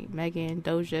Beyonce, Megan,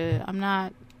 Doja, I'm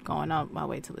not going out my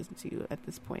way to listen to you at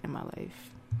this point in my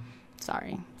life.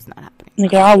 Sorry, it's not happening.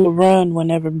 Nigga, I will run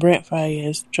whenever Brent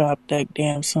Faiyaz dropped that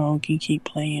damn song he keep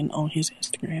playing on his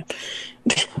Instagram.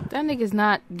 That nigga's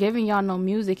not giving y'all no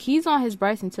music. He's on his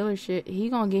Bryson Tiller shit. He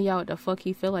gonna give y'all what the fuck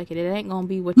he feel like it. It ain't gonna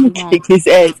be what you want. Kick his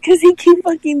ass. Cause he keep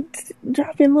fucking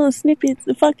dropping little snippets.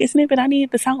 The fucking snippet, I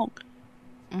need the song.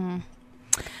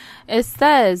 It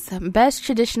says, Best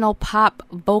Traditional Pop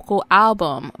Vocal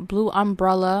Album, Blue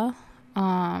Umbrella,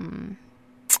 Daniel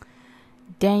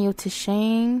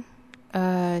Tishane,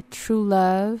 True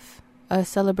Love, A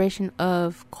Celebration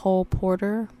of Cole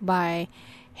Porter by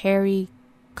Harry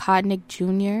Connick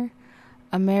Jr.,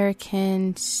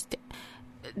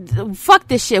 fuck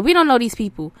this shit. We don't know these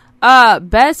people.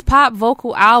 Best Pop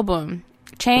Vocal Album,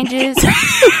 Changes.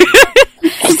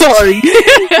 Sorry.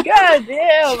 God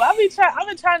damn. I've been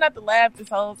trying not to laugh this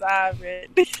whole time,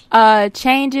 man.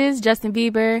 Changes, Justin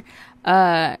Bieber,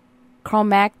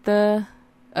 Chromacta,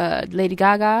 Lady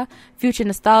Gaga, Future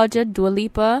Nostalgia, Dua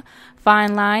Lipa,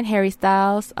 Fine Line, Harry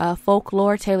Styles,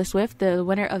 Folklore, Taylor Swift. The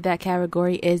winner of that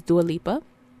category is Dua Lipa.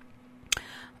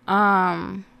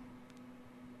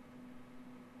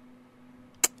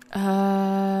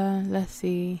 Let's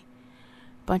see.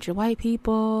 Bunch of white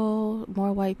people,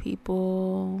 more white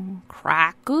people,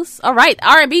 crackers. All right,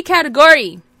 R&B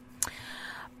category.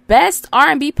 Best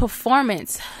R&B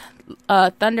performance.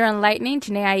 Thunder and Lightning,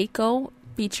 Jhené Aiko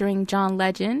featuring John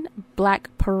Legend. Black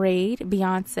Parade,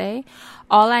 Beyonce.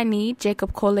 All I Need,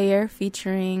 Jacob Collier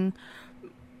featuring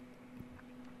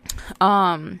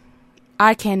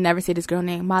I can never say this girl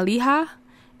name, Maliha,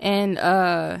 and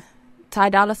Ty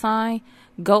Dolla $ign.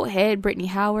 Goat Head, Brittany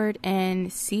Howard,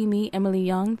 and See Me, Emily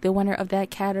Young. The winner of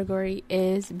that category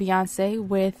is Beyonce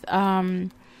with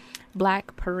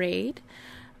Black Parade.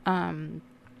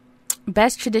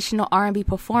 Best Traditional R&B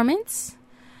Performance.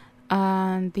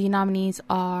 The nominees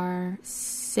are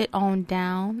Sit On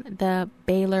Down, The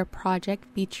Baylor Project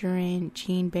featuring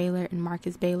Gene Baylor and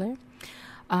Marcus Baylor.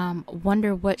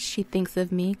 Wonder What She Thinks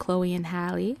of Me, Chloe and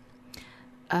Halle.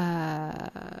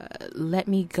 Let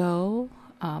Me Go,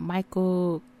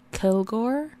 Michael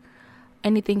Kilgore.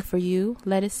 Anything for You,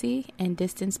 Ledisi, and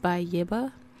Distance by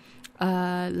Yebba.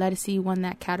 Ledisi won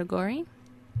that category,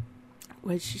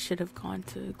 which should have gone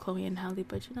to Chloe and Halle,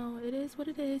 but you know, it is what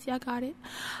it is. Y'all got it.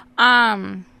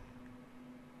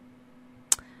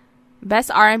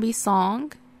 Best R&B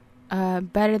song,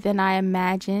 Better Than I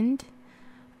Imagined.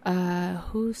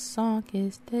 Whose song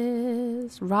is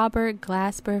this? Robert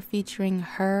Glasper featuring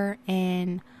Her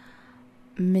and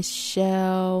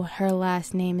Michelle. Her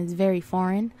last name is very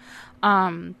foreign.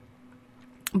 Black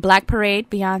Parade,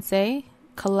 Beyonce.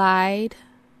 Collide.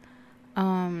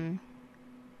 Tiana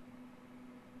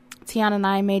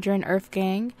Nye Major and Earth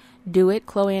Gang. Do It,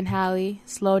 Chloe and Halle.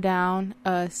 Slow Down,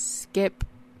 Skip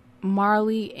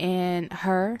Marley and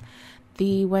Her.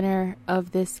 The winner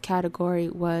of this category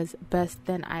was Best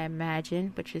Than I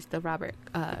Imagined, which is the Robert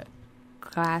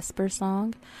Glasper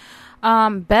song.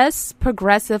 Best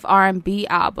Progressive R&B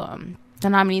Album. The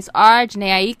nominees are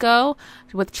Jhené Aiko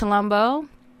with Chilombo,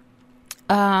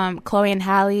 Chloe and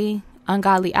Halle,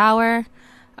 Ungodly Hour,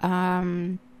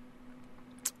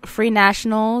 Free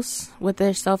Nationals with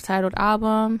their self-titled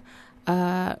album,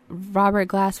 Robert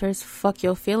Glasper's Fuck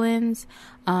Your Feelings,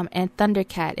 and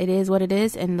Thundercat, It Is What It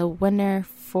Is, and the winner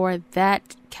for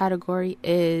that category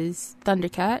is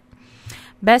Thundercat.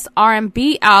 Best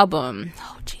R&B Album.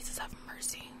 Oh, Jesus have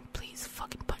mercy. Please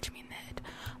fucking punch me in the head.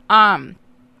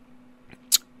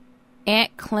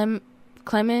 Ant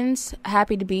Clemens,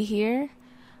 Happy to Be Here.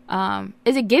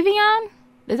 Is it Giveon?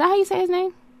 Is that how you say his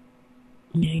name?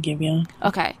 Yeah, Giveon.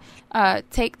 Okay.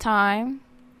 Take Time.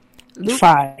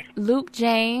 Luke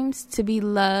James, To Be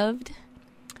Loved.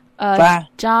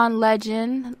 John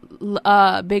Legend,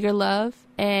 Bigger Love,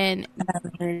 and I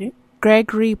haven't heard it.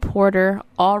 Gregory Porter,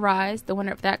 All Rise. The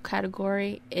winner of that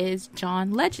category is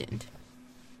John Legend.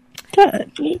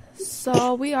 Good.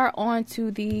 So we are on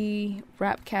to the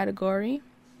rap category.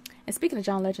 And speaking of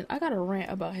John Legend, I got a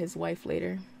rant about his wife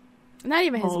later. Not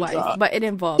even his wife, God. But it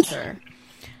involves her.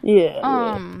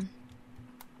 Yeah.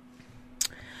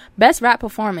 Best rap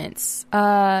performance.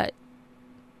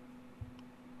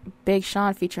 Big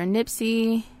Sean featuring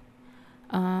Nipsey.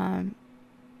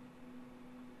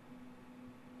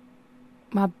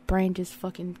 My brain just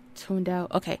fucking tuned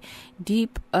out. Okay.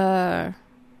 Deep Reverence.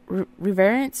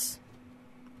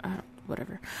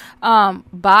 Whatever.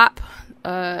 Bop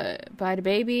by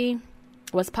DaBaby.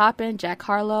 What's Poppin', Jack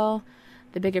Harlow.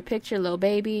 The Bigger Picture, Lil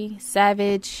Baby.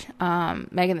 Savage,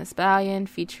 Megan Thee Stallion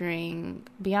featuring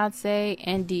Beyonce,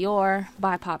 and Dior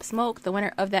by Pop Smoke. The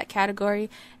winner of that category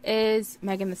is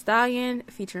Megan Thee Stallion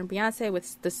featuring Beyonce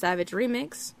with the Savage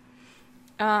remix.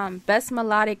 Best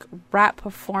Melodic Rap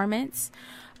Performance.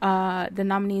 The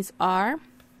nominees are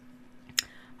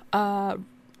Rockstar,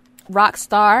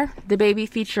 DaBaby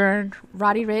featuring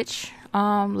Roddy Ricch.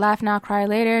 Laugh Now, Cry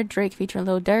Later, Drake featuring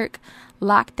Lil Durk.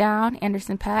 Lockdown,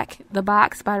 Anderson .Paak. The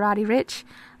Box by Roddy Ricch.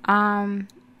 The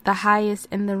Highest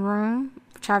in the Room,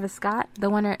 Travis Scott.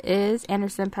 The winner is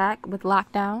Anderson .Paak with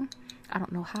Lockdown. I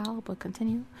don't know how, but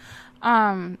continue.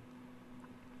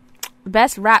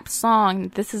 Best Rap Song.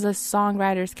 This is a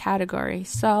songwriters category.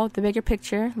 So, The Bigger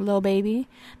Picture, Lil Baby.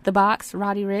 The Box,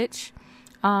 Roddy Ricch.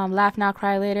 Laugh Now,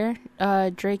 Cry Later,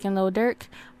 Drake and Lil Durk.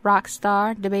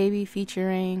 Rockstar, DaBaby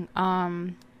featuring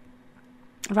Roddy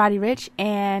Ricch,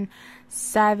 and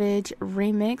Savage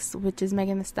Remix, which is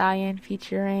Megan Thee Stallion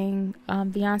featuring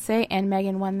Beyonce, and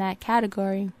Megan won that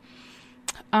category.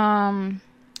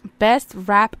 Best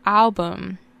Rap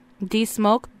Album.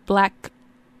 D-Smoke, Black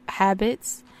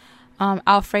Habits.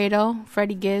 Alfredo,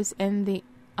 Freddie Gibbs, and the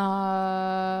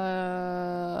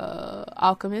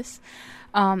Alchemist.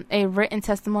 A Written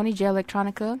Testimony, Jay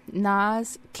Electronica.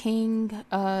 Nas,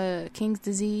 King's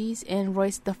Disease, and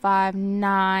Royce the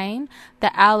 5'9".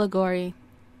 The Allegory.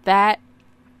 That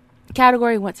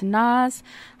category went to Nas.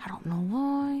 I don't know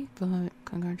why, but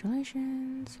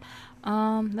congratulations.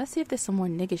 Let's see if there's some more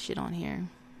nigga shit on here,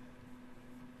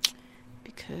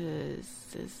 because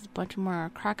there's a bunch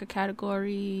more cracker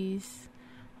categories.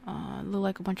 Look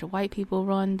like a bunch of white people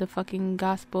run the fucking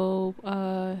gospel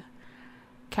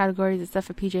categories, except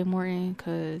for PJ Morton,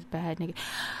 cause bad nigga.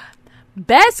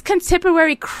 Best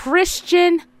Contemporary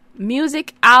Christian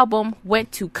Music Album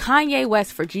went to Kanye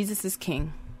West for Jesus is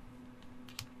King.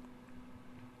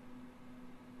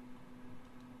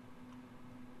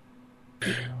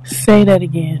 Say that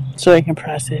again so I can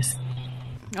process.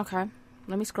 Okay,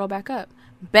 let me scroll back up.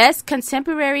 Best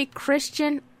Contemporary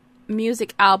Christian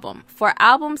Music Album. For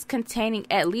albums containing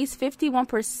at least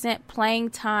 51% playing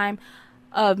time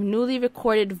of newly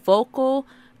recorded vocal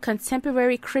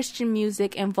contemporary Christian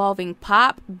music involving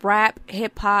pop, rap,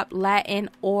 hip-hop, Latin,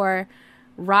 or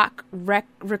rock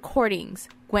recordings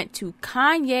went to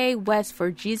Kanye West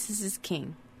for Jesus is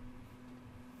King.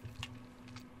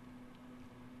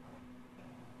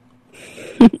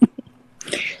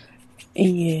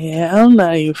 Yeah, I'm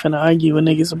not even finna argue with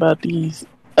niggas about these.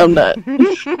 I'm not.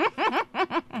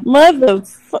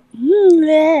 Motherfucker.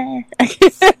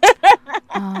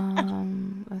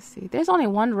 Let's see. There's only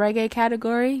one reggae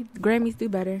category. Grammys do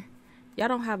better. Y'all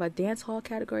don't have a dance hall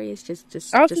category. It's just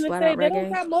flat out reggae. They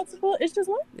don't have multiple. It's just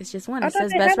one. It's just one. It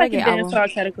says best reggae album. Dance hall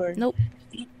category. Nope.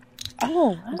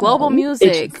 Oh. Global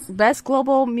music. Best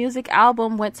global music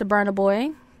album went to Burna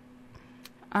Boy.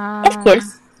 Of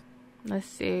course. Let's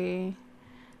see.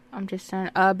 I'm just saying.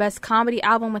 Best comedy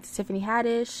album went to Tiffany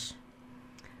Haddish.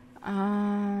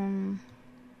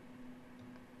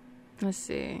 Let's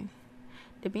see.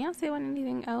 Did Beyonce win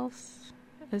anything else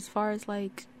as far as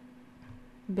like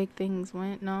big things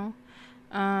went? No.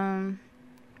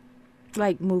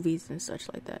 Like movies and such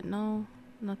like that. No,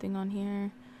 nothing on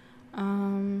here.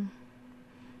 And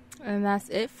that's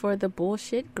it for the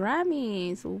bullshit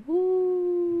Grammys.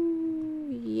 Woo!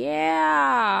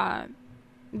 Yeah.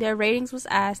 Their ratings was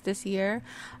asked this year.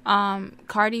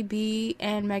 Cardi B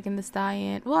and Megan Thee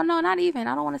Stallion. Well, no, not even.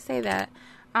 I don't want to say that.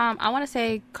 I want to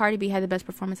say Cardi B had the best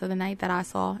performance of the night that I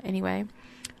saw anyway.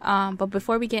 But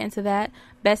before we get into that,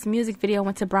 best music video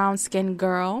went to Brown Skin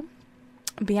Girl,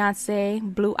 Beyonce,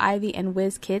 Blue Ivy, and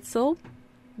Wizkid. So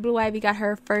Blue Ivy got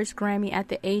her first Grammy at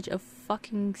the age of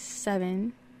fucking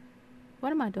 7.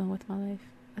 What am I doing with my life?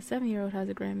 A 7-year-old has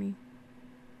a Grammy.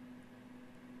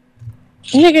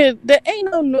 Nigga, there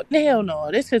ain't no hell no.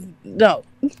 This is no.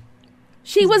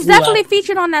 She was definitely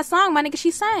featured on that song, my nigga. She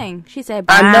sang. She said,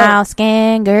 "Brown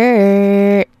skin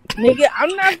girl." Nigga, I'm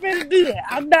not finna do that.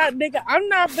 I'm not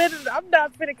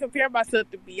finna compare myself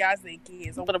to Beyonce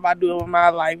kids. So what am I doing with my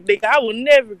life, nigga? I will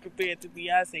never compare to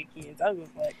Beyonce kids. I was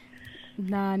like,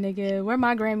 nah, nigga. Where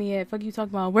my Grammy at? Fuck you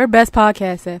talking about? Where best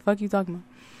podcast at? Fuck you talking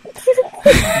about?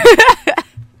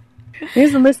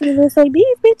 There's a listener that's like,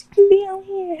 these bitches be on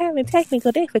here having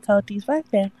technical difficulties. Fuck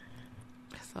that.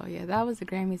 So yeah, that was the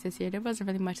Grammys this year. There wasn't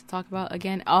really much to talk about.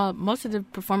 Again, most of the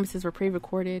performances were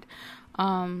pre-recorded.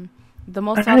 The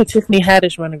most I heard Tiffany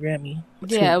Haddish won a Grammy.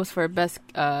 Yeah, it was for best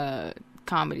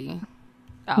comedy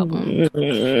album.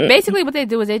 Basically, what they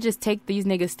do is they just take these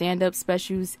niggas stand-up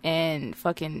specials and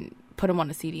fucking put them on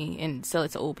a CD and sell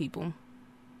it to old people.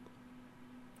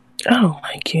 I don't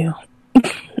like you.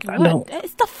 I don't.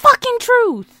 It's the fucking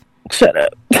truth. Shut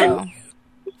up. Oh,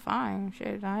 fine,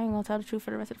 shit. I ain't gonna tell the truth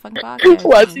for the rest of the fucking podcast.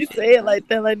 Why she say it like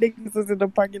that? Like niggas was in the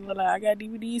parking lot. Like, I got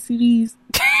DVDs, CDs.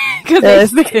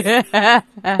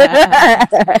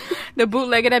 The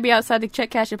bootlegger that be outside the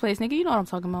check casher place, nigga. You know what I'm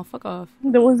talking about. Fuck off.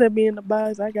 The ones that be in the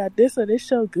bars. I got this or this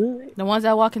show good. The ones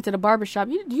that walk into the barbershop.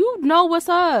 You know what's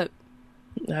up.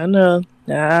 I know.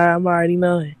 I'm already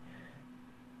knowing.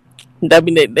 They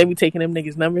be taking them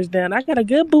niggas' numbers down. I got a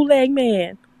good bootleg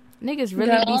man. Niggas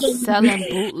really be selling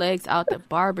bootlegs out the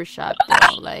barbershop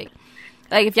though. Like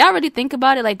if y'all really think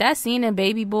about it, like that scene in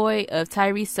Baby Boy of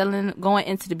Tyrese going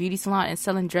into the beauty salon and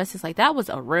selling dresses, like that was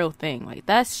a real thing. Like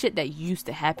that's shit that used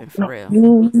to happen for real.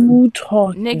 You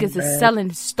talking, niggas man. Is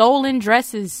selling stolen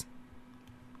dresses.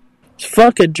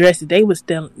 Fuck a dress. They was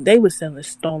selling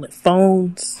stolen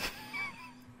phones.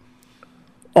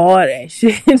 All that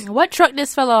shit. What truck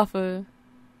this fell off of?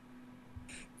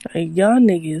 Like, y'all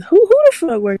niggas, who the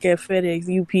fuck work at FedEx,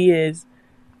 UPS,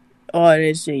 all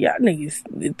that shit? Y'all niggas,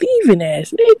 thieving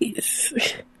ass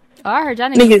niggas. Oh, I heard y'all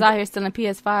niggas out here stealing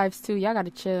PS5s too. Y'all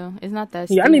gotta chill. It's not that.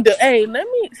 Y'all need to. Hey, let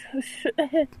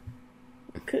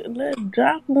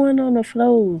drop one on the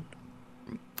floor.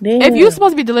 Damn. If you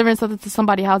supposed to be delivering something to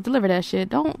somebody's house, deliver that shit.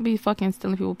 Don't be fucking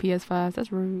stealing people PS5s.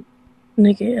 That's rude.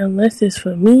 Nigga, unless it's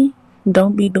for me,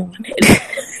 don't be doing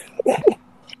it.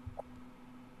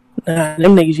 Nah,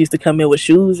 them niggas used to come in with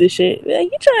shoes and shit. Like,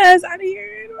 get your ass out of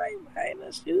here. Like, buying no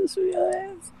shoes for your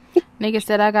ass. Nigga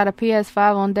said I got a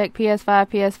PS5 on deck,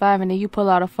 PS5, and then you pull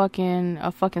out a fucking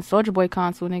Soulja Boy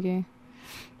console, nigga.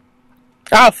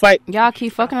 I'll fight. Y'all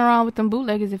keep fucking around with them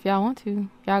bootleggers if y'all want to.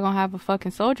 Y'all gonna have a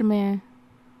fucking Soulja Man.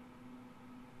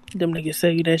 Them niggas sell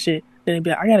you that shit. Then they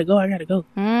be like, I gotta go.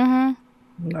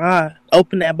 Mm-hmm. Nah,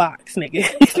 open that box, nigga.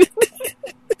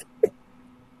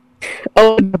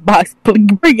 Open the box,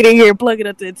 bring it in here, plug it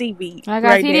up to the TV. I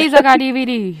got CDs, I got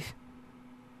DVDs.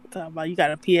 Talking about you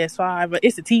got a PS5, but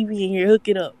it's a TV in here. Hook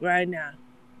it up right now.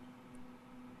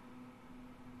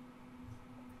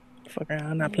 Fuck around,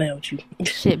 I'm not playing with you.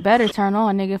 Shit better turn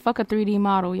on, nigga. Fuck a 3D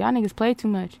model. Y'all niggas play too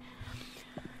much.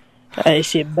 Hey,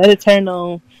 shit better turn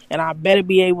on, and I better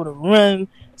be able to run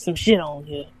some shit on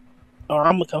here, or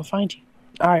I'm gonna come find you.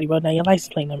 I already wrote down your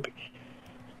license plate number.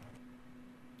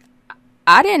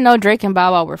 I didn't know Drake and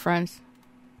Bow Wow were friends.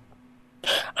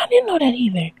 I didn't know that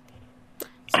either.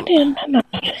 I didn't know.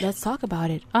 Let's talk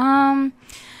about it.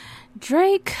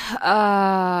 Drake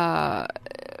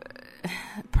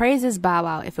praises Bow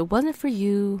Wow. If it wasn't for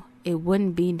you, it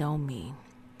wouldn't be no me.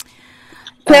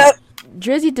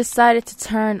 Drizzy decided to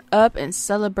turn up and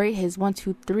celebrate his 1,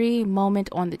 2, 3 moment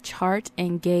on the chart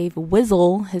and gave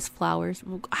Wizzle his flowers.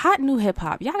 Hot new hip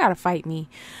hop. Y'all gotta fight me.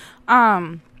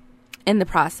 In the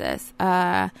process.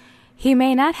 He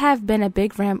may not have been a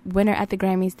big winner at the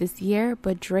Grammys this year,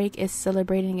 but Drake is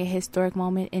celebrating a historic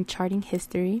moment in charting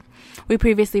history. We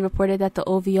previously reported that the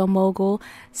OVO mogul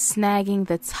snagging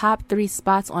the top 3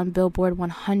 spots on Billboard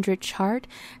 100 chart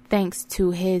thanks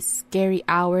to his Scary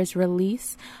Hours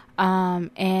release.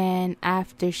 And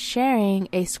after sharing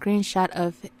a screenshot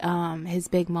of his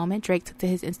big moment, Drake took to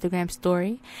his Instagram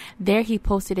story. There he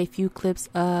posted a few clips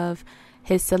of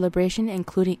his celebration,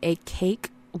 including a cake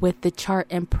with the chart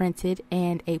imprinted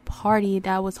and a party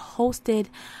that was hosted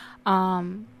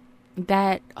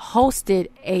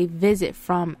a visit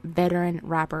from veteran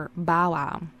rapper Bow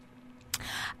Wow.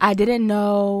 I didn't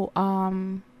know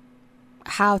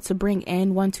how to bring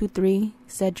in 1, 2, 3,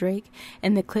 said Drake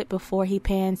in the clip before he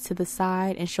pans to the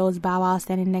side and shows Bow Wow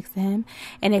standing next to him.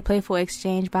 In a playful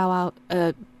exchange,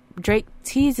 Drake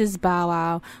teases Bow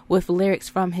Wow with lyrics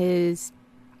from his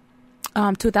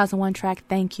 2001 track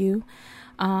Thank You.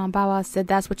 Bow Wow said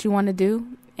that's what you want to do,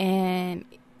 and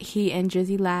he and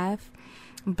Drizzy laugh,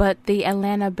 but the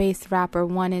Atlanta-based rapper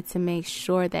wanted to make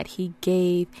sure that he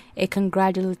gave a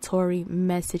congratulatory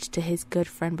message to his good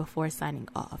friend before signing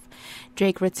off.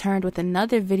 Drake returned with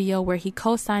another video where he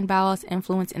co-signed Bow Wow's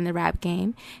influence in the rap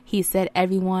game. He said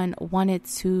everyone wanted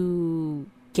to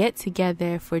get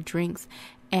together for drinks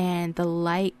and the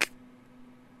like,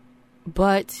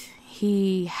 but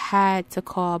he had to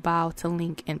call Bow to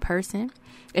link in person.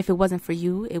 If it wasn't for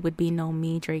you, it would be no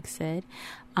me, Drake said.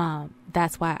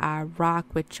 That's why I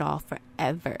rock with y'all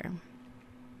forever.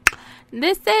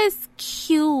 This is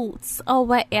cute or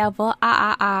whatever.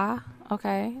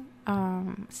 Okay.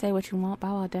 Say what you want.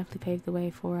 Bow Wow definitely paved the way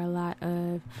for a lot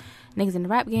of niggas in the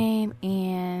rap game,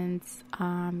 and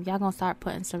y'all gonna start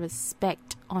putting some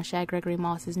respect on Shad Gregory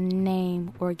Moss's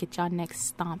name, or get y'all neck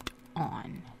stomped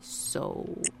on.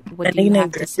 So, what do you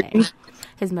have to say?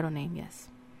 His middle name, yes.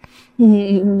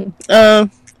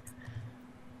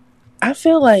 I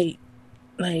feel like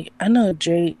I know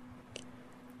Drake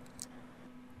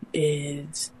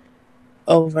is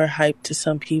overhyped to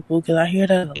some people because I hear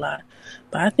that a lot,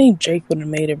 but I think Drake would have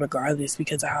made it regardless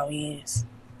because of how he is,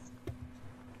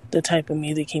 the type of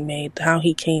music he made, how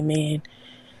he came in,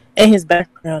 and his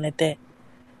background at that.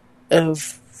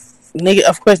 Of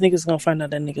course, niggas gonna find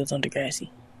out that niggas on Degrassi.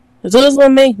 So it's gonna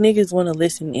make niggas want to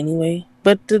listen anyway.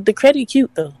 But the credit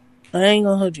cute though. I ain't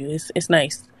gonna hold you. It's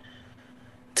nice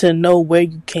to know where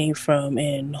you came from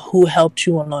and who helped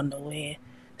you along the way,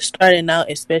 starting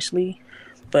out especially.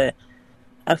 But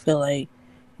I feel like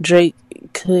Drake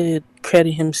could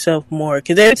credit himself more,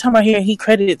 because every time I hear he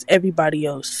credits everybody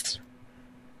else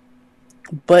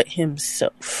but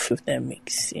himself, if that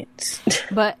makes sense.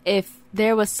 But if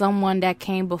there was someone that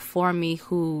came before me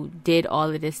who did all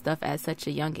of this stuff at such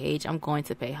a young age, I'm going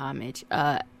to pay homage.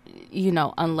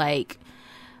 Unlike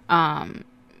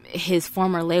his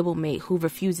former label mate who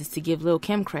refuses to give Lil'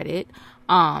 Kim credit,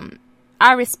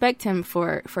 I respect him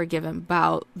for giving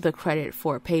Bow the credit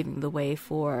for paving the way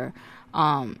for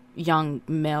young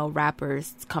male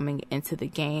rappers coming into the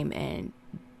game and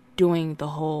doing the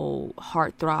whole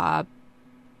heartthrob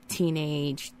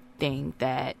teenage thing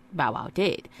that Bow Wow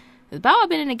did. Bow Wow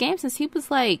been in the game since he was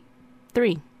like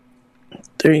 3,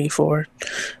 4.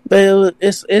 But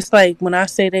it's like when I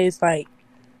say that, it's like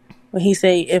when he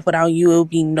say, "If without you, it would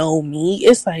be no me."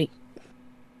 It's like,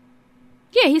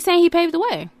 yeah, he's saying he paved the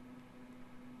way.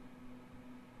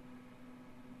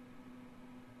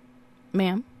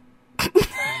 Ma'am. I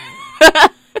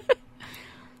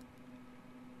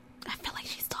feel like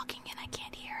she's talking and I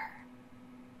can't hear her.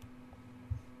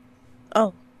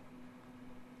 Oh.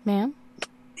 Ma'am?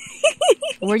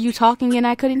 Were you talking and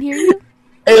I couldn't hear you?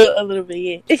 A little bit,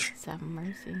 yeah. Have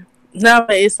mercy. No,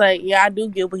 but it's like, yeah, I do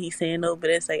get what he's saying though, but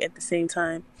it's like at the same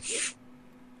time,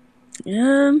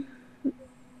 niggas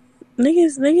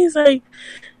like,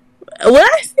 when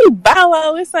I see Bow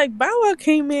Wow, it's like Bow Wow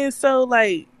came in so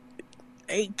like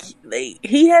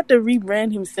he had to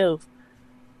rebrand himself.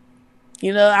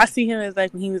 You know, I see him as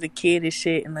like when he was a kid and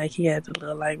shit, and like he had the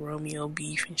little like Romeo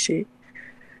beef and shit.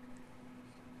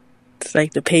 It's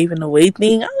like the paving the way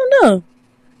thing. I don't know.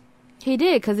 He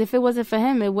did, because if it wasn't for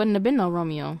him, it wouldn't have been no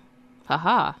Romeo.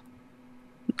 Haha.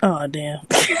 Oh damn.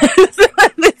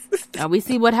 Now we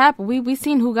see what happened. We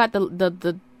seen who got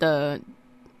the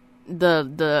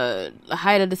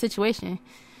height of the situation.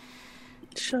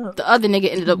 Sure. The other nigga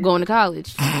ended up going to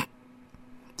college.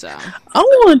 So I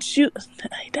want you.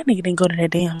 That nigga didn't go to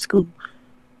that damn school.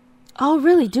 Oh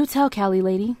really? Do tell, Cali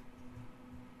lady.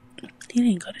 He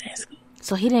didn't go to that school.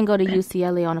 So he didn't go to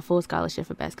UCLA on a full scholarship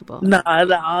for basketball. Nah, I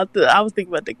was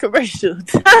thinking about the commercial.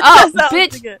 Oh,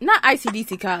 bitch, not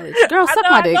ICDC college. Girl, suck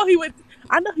my dick. I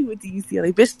know he went to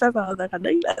UCLA, bitch. That's why I was like, I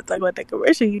know you not talking about that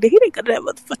commercial. He didn't go to that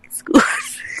motherfucking school.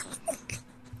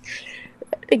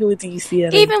 That nigga went to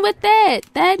UCLA. Even with that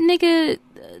nigga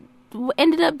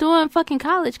ended up doing fucking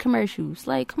college commercials.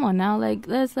 Like, come on now. Like,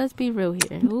 let's be real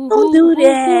here. Who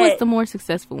was the more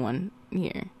successful one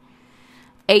here?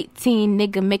 18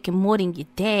 nigga making more than your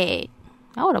dad.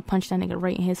 I would have punched that nigga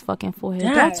right in his fucking forehead.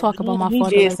 Don't talk about my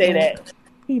father. He did say that.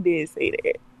 He did say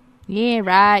that. Yeah,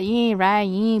 right. You ain't right.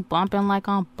 You ain't bumping like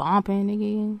I'm bumping,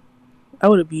 nigga. I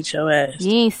would have beat your ass.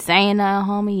 You ain't saying that,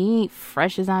 homie. You ain't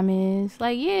fresh as I'm is.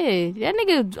 Like, yeah, that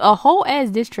nigga a whole ass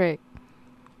diss track.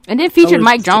 And then featured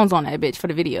Mike Jones on that bitch for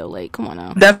the video. Like, come on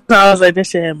now. That's how I was like, that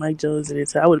shit had Mike Jones in it,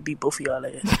 so I would have beat both of y'all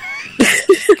ass.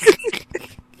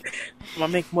 I'm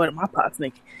gonna make more than my pops,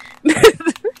 nigga.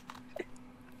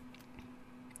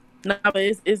 Nah, but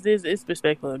it's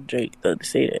respectful of Drake though to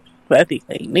say that. But I think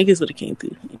like niggas would have came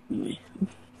through anyway.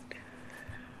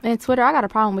 And Twitter, I got a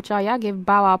problem with y'all. Y'all give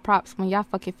Bow Wow props when y'all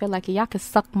fucking feel like it. Y'all can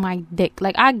suck my dick.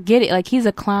 Like, I get it. Like, he's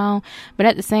a clown, but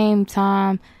at the same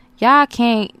time, y'all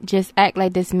can't just act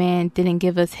like this man didn't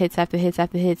give us hits after hits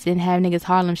after hits, didn't have niggas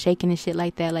Harlem shaking and shit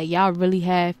like that. Like, y'all really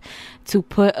have to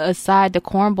put aside the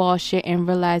cornball shit and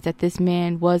realize that this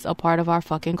man was a part of our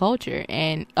fucking culture,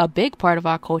 and a big part of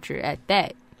our culture at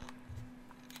that.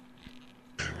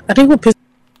 I think what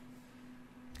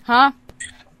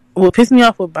pissed me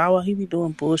off with Bow Wow, he be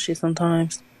doing bullshit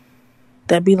sometimes.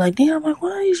 That be like, damn, like,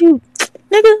 why is you,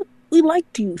 nigga? We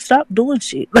liked you. Stop doing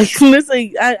shit. Like,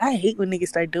 listen, I hate when niggas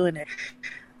start doing that.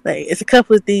 Like, it's a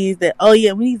couple of things that, oh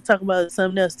yeah, we need to talk about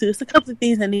something else too. It's a couple of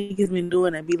things that niggas been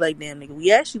doing that be like, damn nigga,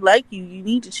 we actually like you. You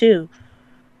need to chill.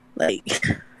 Like,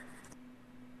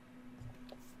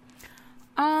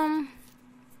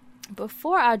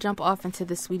 before I jump off into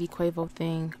the Sweetie Quavo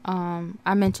thing,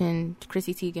 I mentioned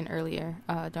Chrissy Teigen earlier,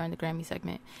 during the Grammy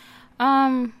segment.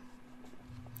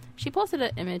 She posted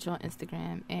an image on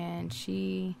Instagram and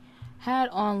she had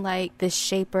on like this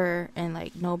shaper and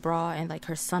like no bra, and like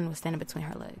her son was standing between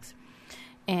her legs.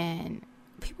 And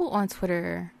people on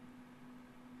Twitter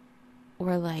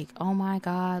were like, oh my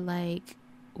God, like,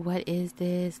 what is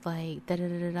this? Like, da da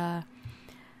da da.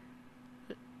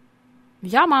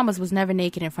 Y'all mamas was never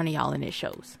naked in front of y'all in it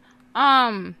shows.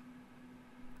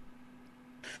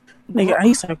 nigga, I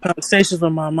used to have conversations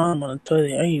with my mom on the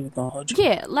toilet. I ain't even gonna hold you.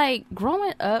 Yeah, like,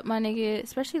 growing up, my nigga,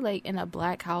 especially like in a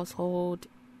black household,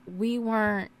 we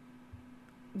didn't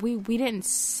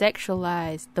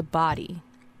sexualize the body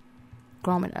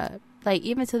growing up. Like,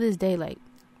 even to this day, like,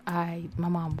 my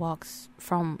mom walks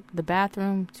from the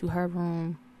bathroom to her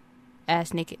room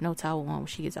ass naked, no towel on when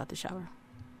she gets out the shower.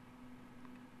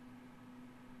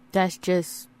 That's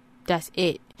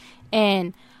it.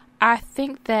 And I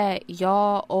think that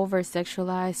y'all over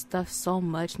sexualize stuff so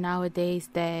much nowadays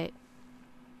that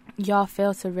y'all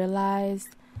fail to realize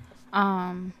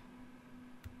that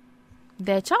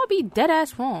y'all be dead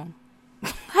ass wrong.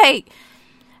 Like,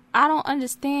 I don't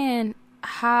understand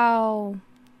how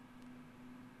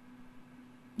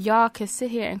y'all can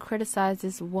sit here and criticize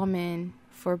this woman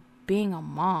for being a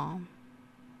mom.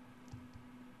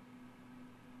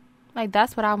 Like,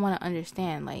 that's what I want to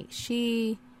understand. Like,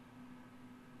 she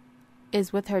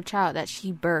is with her child that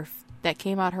she birthed, that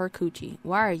came out her coochie.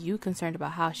 Why are you concerned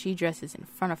about how she dresses in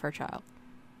front of her child?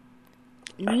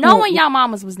 Knowing y'all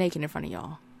mamas was naked in front of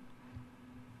y'all.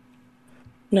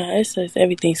 Nah, it's just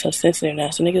everything's so sensitive now.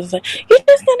 So niggas is like, you're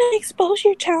just gonna expose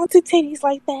your child to titties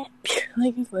like that?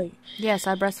 Like, it's like, yes,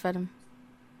 I breastfed him.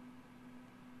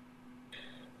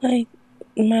 Like,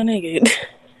 my nigga,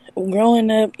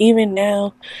 growing up, even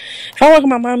now, if I walk with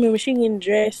my mom and when she getting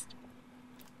dressed,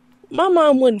 my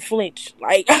mom wouldn't flinch.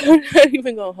 Like, I'm not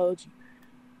even gonna hold you.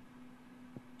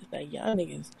 It's like, y'all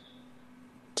niggas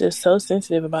just so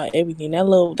sensitive about everything.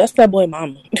 That's that boy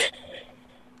mama.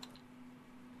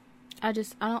 I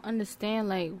don't understand,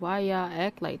 like, why y'all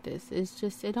act like this. It's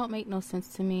just, it don't make no sense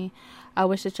to me. I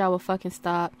wish that y'all would fucking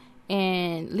stop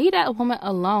and leave that woman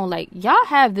alone. Like, y'all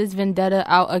have this vendetta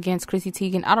out against Chrissy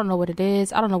Teigen. I don't know what it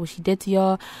is. I don't know what she did to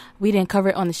y'all. We didn't cover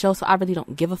it on the show, so I really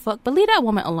don't give a fuck. But leave that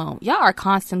woman alone. Y'all are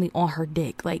constantly on her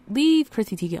dick. Like, leave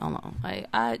Chrissy Teigen alone. Like,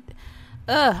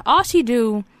 all she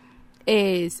do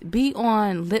is be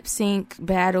on Lip Sync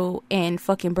Battle and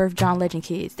fucking birth John Legend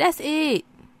kids. That's it.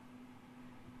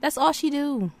 That's all she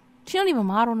do. She don't even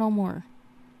model no more.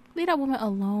 Leave that woman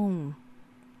alone.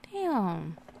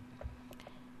 Damn.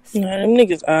 Nah, them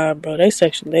niggas odd, bro.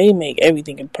 They make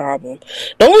everything a problem.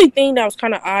 The only thing that was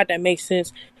kind of odd that makes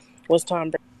sense was Tom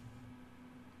Brady.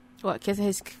 What, kissing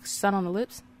his son on the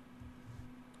lips?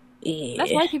 Yeah.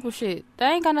 That's white people shit.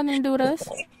 That ain't got nothing to do with us.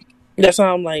 That's why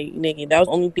I'm like, nigga, that was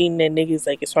the only thing that niggas,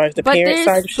 like, as far as the parent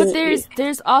side of shit. But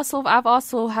there's also, I've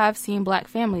also have seen black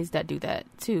families that do that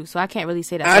too, so I can't really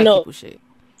say that's white people shit.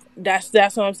 That's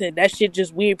what I'm saying. That shit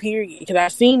just weird, period. Because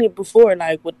I've seen it before,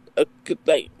 like, with,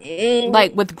 like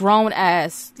with grown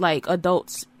ass, like,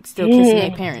 adults still kissing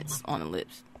their parents on the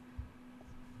lips.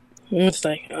 It's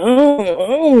like, I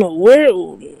don't know where,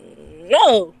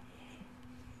 no.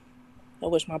 I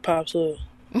wish my pops would.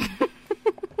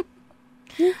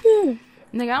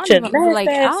 Nigga, I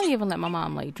don't even let my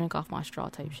mom, like, drink off my straw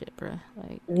type shit, bruh.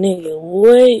 Like, nigga,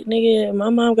 what? Nigga, my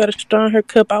mom got a straw in her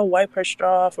cup. I'll wipe her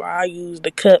straw off, or I'll use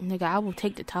the cup. Nigga, I will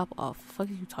take the top off. The fuck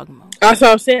are you talking about? That's what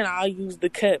I'm saying. I'll use the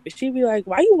cup. And she be like,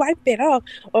 why you wipe that off?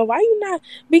 Or why you not?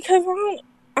 Because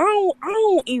I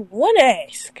don't even want to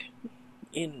ask.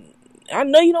 And I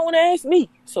know you don't want to ask me.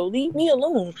 So leave me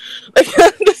alone. Like,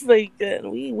 just like,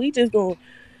 we just gonna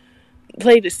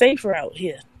play the safe route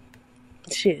here.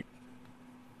 Shit.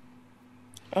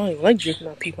 I don't even like drinking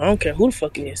on people. I don't care who the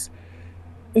fuck it is.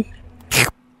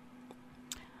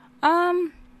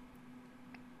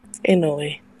 In no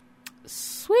way.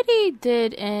 Sweetie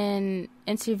did an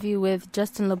interview with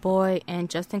Justin LeBoy and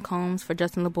Justin Combs for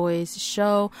Justin LeBoy's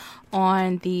show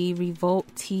on the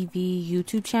Revolt TV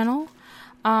YouTube channel.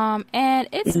 And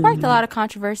it sparked a lot of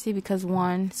controversy because,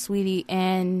 one, Sweetie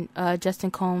and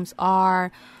Justin Combs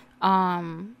are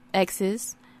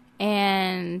exes.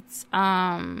 And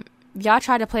y'all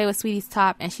tried to play with Sweetie's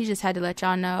top, and she just had to let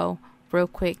y'all know real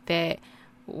quick that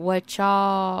what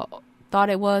y'all thought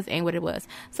it was ain't what it was.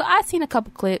 So I seen a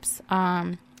couple clips.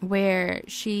 where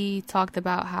she talked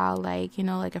about how, like, you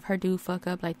know, like, if her dude fuck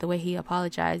up, like, the way he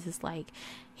apologizes, like,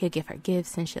 he'll give her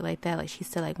gifts and shit like that. Like, she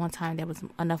said, like, one time there was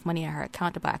enough money in her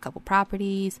account to buy a couple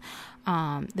properties.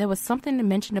 There was something to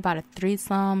mention about a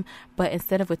threesome, but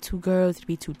instead of with 2 girls, it'd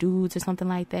be 2 dudes or something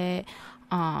like that.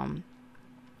 I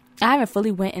haven't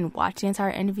fully went and watched the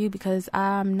entire interview because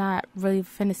I'm not really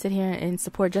finna sit here and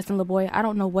support Justin LaBoy. I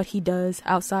don't know what he does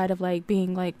outside of, like,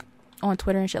 being, like, on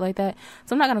Twitter and shit like that.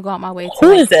 So I'm not gonna go out my way to,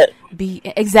 Who is that? be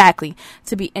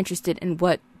interested in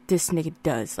what this nigga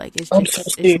does. Like, it's I'm just, so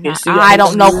it's serious. not, I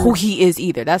don't know who he is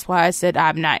either. That's why I said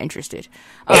I'm not interested.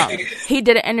 He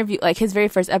did an interview, like, his very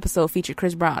first episode featured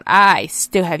Chris Brown. I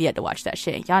still have yet to watch that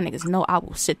shit. Y'all niggas know I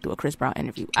will sit through a Chris Brown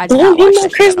interview. I did not watch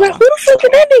that Chris shit Brown. Who the fuck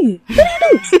is that nigga?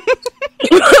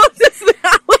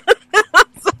 I'm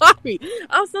sorry.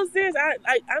 I'm so serious.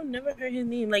 I've never heard his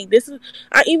name. Like, this is,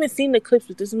 I even seen the clips,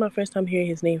 but this is my first time hearing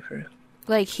his name for real.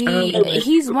 Like,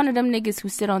 he's one of them niggas who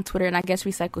sit on Twitter and I guess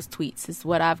recycles tweets is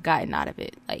what I've gotten out of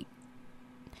it. Like,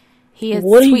 he has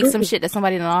tweeted some shit that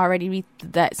somebody had already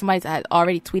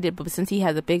tweeted, but since he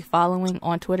has a big following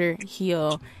on Twitter,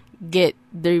 he'll get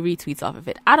the retweets off of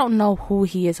it. I don't know who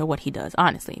he is or what he does,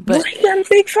 honestly. But he got a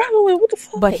big following. What the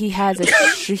fuck? But he has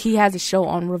a show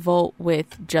on Revolt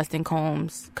with Justin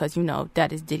Combs, because, you know,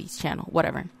 that is Diddy's channel,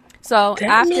 whatever. So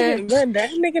that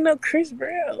nigga know Chris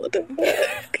Brown. What the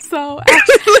fuck? So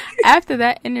after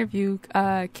that interview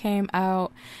came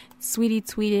out, Sweetie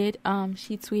tweeted.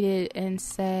 She tweeted and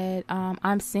said,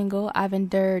 "I'm single. I've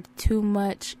endured too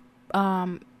much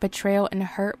betrayal and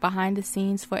hurt behind the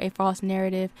scenes for a false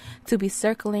narrative to be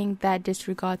circling that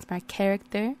disregards my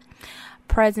character.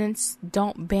 Presents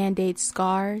don't band-aid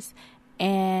scars,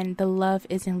 and the love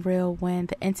isn't real when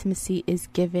the intimacy is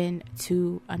given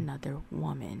to another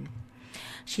woman."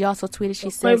 She also tweeted, she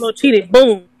says, Quavo cheated,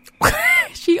 boom.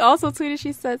 She also tweeted,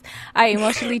 she says, "I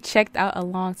emotionally checked out a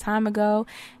long time ago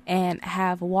and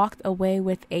have walked away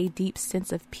with a deep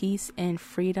sense of peace and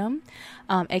freedom.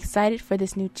 Excited for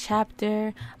this new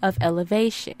chapter of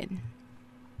elevation."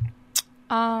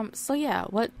 So yeah,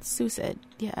 what Sue said,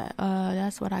 yeah,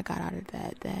 that's what I got out of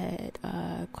that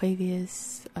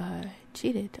Quavius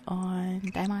cheated on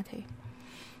Diamante.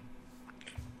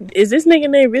 Is this nigga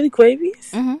name really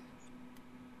Quavius? Mm-hmm.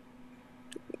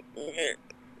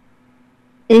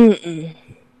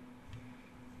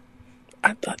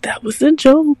 I thought that was a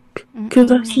joke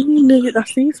because I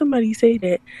seen somebody say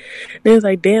that. They was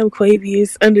like, "Damn,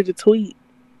 Quavius" under the tweet.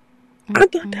 I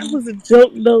thought that was a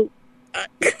joke, though.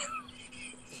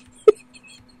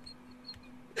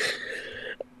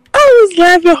 I was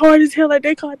laughing hard as hell, like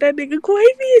they called that nigga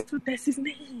Quavius, but that's his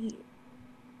name.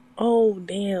 Oh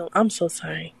damn! I'm so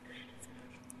sorry.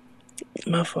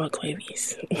 My fault,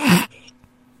 Quavius.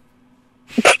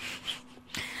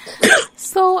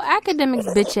 So Academics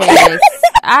bitch ass,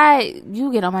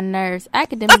 you get on my nerves.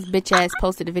 Academics bitch ass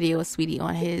posted a video of Sweetie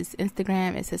on his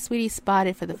Instagram. It says, "Sweetie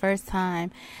spotted for the first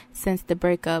time since the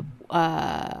breakup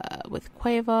with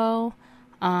Quavo,"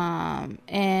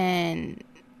 and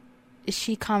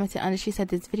she commented under. She said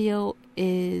this video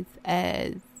is,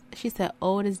 as she said,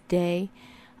 old as day.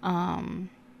 Oh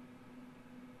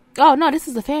no, this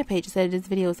is a fan page. It said this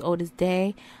video is old as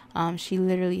day. She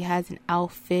literally has an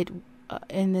outfit.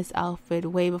 In this outfit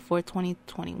way before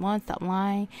 2021. Stop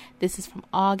lying. This is from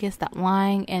August. Stop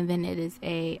lying. And then it is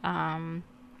and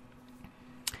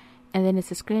then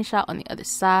it's a screenshot on the other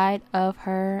side of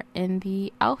her in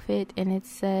the outfit, and it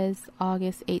says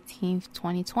August 18th,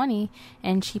 2020.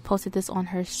 And she posted this on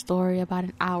her story about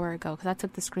an hour ago because I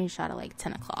took the screenshot at like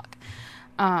 10 o'clock.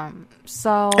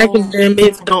 So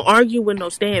Academics don't argue with no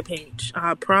stand page.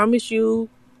 I promise you.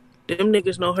 Them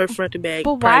niggas know her front to back.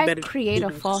 But why create a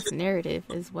false narrative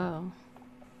as well?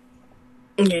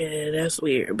 Yeah, that's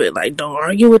weird. But like, don't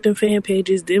argue with them fan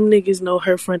pages. Them niggas know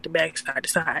her front to back, side to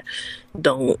side.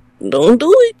 Don't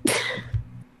do it.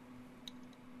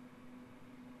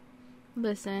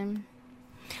 Listen.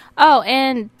 Oh,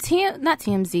 and not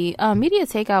TMZ. Media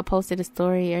Takeout posted a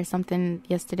story or something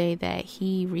yesterday that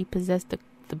he repossessed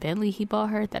the Bentley he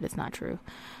bought her. That is not true.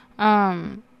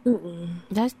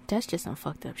 That's just some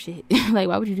fucked up shit. Like,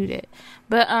 why would you do that?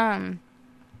 But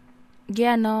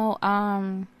yeah, no,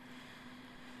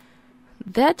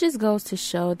 that just goes to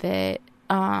show that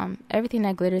everything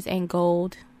that glitters ain't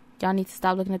gold. Y'all need to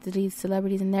stop looking at these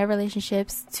celebrities and their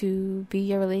relationships to be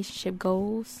your relationship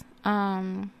goals.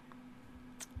 And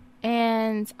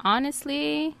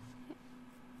honestly,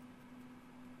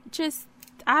 just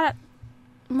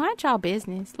mind y'all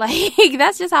business. Like,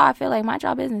 that's just how I feel. Like, mind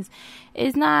y'all business.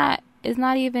 It's not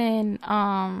even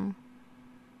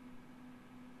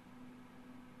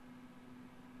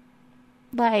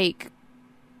like,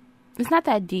 it's not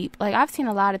that deep. Like, I've seen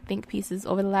a lot of think pieces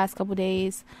over the last couple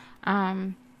days.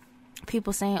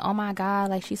 People saying, "Oh my God,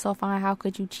 like she's so fine. How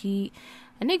could you cheat?"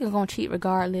 A nigga gonna cheat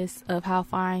regardless of how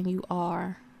fine you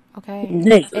are. Okay,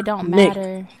 nigga, it don't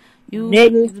matter.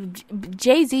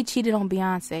 Jay-Z cheated on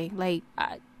Beyonce. Like,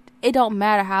 it don't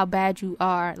matter how bad you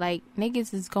are. Like,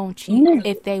 niggas is gonna cheat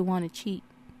if they want to cheat.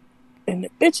 And the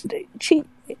bitches they cheat.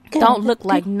 God, don't look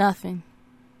like nothing.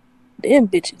 Them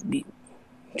bitches be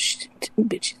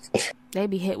bitches. They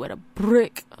be hit with a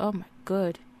brick. Oh my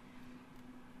god.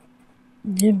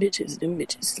 Them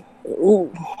bitches.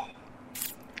 Ooh.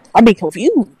 I be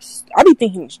confused. I be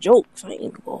thinking it's jokes. I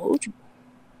ain't gonna hold you.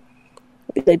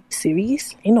 I be like,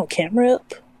 serious? Ain't no camera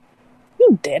up?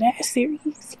 You dead ass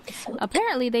serious?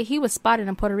 Apparently, he was spotted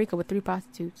in Puerto Rico with 3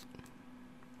 prostitutes.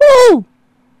 Woo!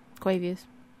 Quavious.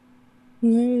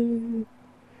 I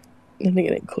think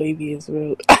that Quavious,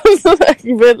 bro.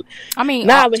 I mean,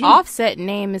 but Offset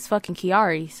name is fucking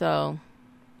Kiari, so.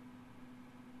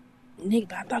 Nigga,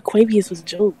 but I thought Quavious was a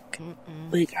joke.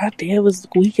 Like, our dad was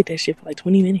weak at that shit for like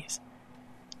 20 minutes.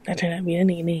 That turned out to be a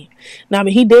nigga name. Nah,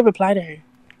 but he did reply to her.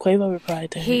 Quavo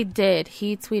replied to her. He did.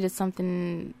 He tweeted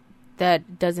something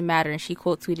that doesn't matter, and she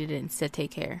quote tweeted it and said,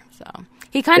 "Take care." So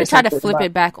he kind of tried to flip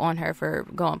it back on her for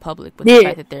going public with the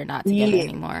fact that they're not together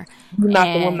anymore. You're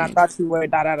not the woman I thought you were.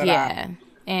 Yeah,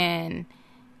 and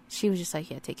she was just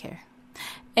like, "Yeah, take care."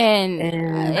 And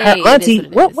her auntie,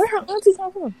 where her auntie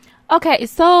come from? Okay,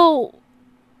 so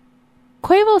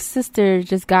Quavo's sister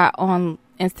just got on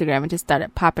Instagram and just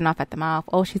started popping off at the mouth.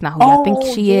 Oh, she's not who I think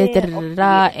she is. Da, da, da,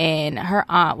 da. And her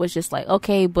aunt was just like,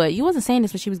 okay, but you wasn't saying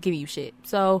this when she was giving you shit.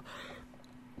 So,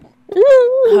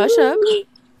 hush up.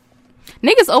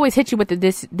 Niggas always hit you with the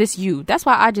this you. That's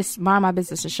why I just mind my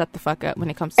business and shut the fuck up when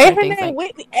it comes to things like.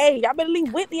 Whitney. Hey, y'all better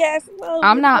leave Whitney ass alone.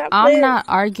 I'm not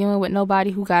arguing with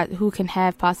nobody who can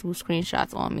have possible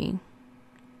screenshots on me.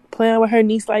 Playing with her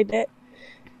niece like that.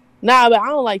 Nah, but I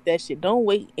don't like that shit. Don't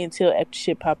wait until after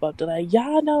shit pop up. They're like,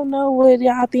 y'all don't know what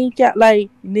y'all think. Y'all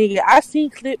like, nigga, I seen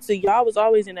clips of y'all was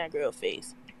always in that girl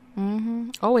face.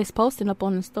 Always posting up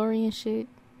on the story and shit.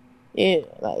 Yeah,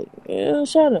 like,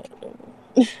 shut up.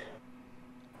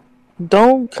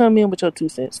 Don't come in with your 2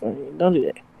 cents. Don't do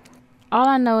that. All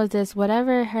I know is this: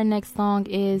 whatever her next song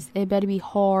is, it better be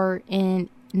hard and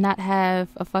not have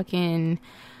a fucking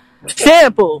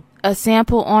sample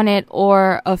on it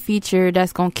or a feature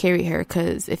that's gonna carry her.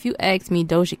 Because if you ask me,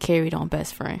 Doja carried on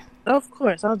Best Friend. Of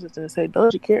course, I was just gonna say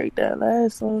Doja carried that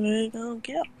last song. I ain't gonna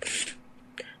care.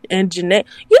 And Janae,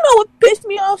 you know what pissed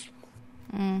me off?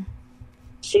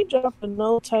 She dropped a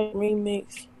No Type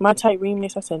remix. My Type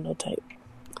remix. I said No Type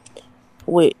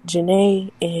with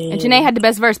Janae and Janae had the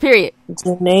best verse. Period.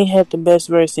 Janae had the best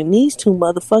verse, and these 2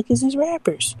 motherfuckers is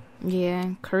rappers.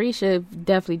 Yeah, Carisha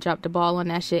definitely dropped the ball on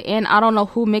that shit. And I don't know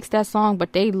who mixed that song,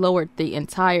 but they lowered the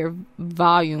entire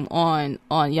volume on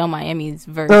Young Miami's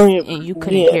verse, and you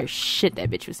couldn't hear shit that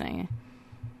bitch was saying.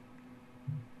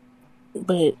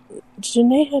 But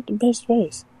Janae had the best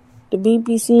verse. The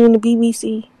BBC and the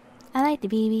BBC. I like the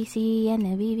BBC and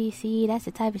the BBC. That's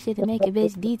the type of shit that make a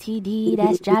bitch DTD.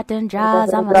 That's jot and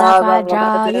draws. I'm a lot I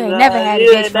draw. You ain't never had a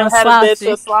bitch from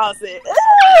Slauson.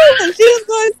 She was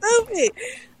going stupid.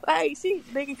 Like,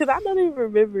 nigga, because I don't even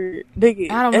remember,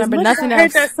 nigga. I don't remember nothing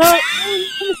else. That song,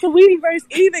 the Saweetie verse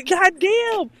either.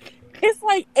 Goddamn. It's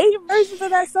like 8 verses of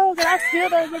that song, and I still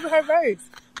don't remember her verse.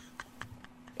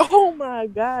 Oh my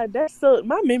God. That's so,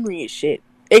 my memory is shit.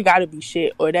 It gotta be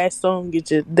shit, or that song is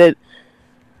just, that.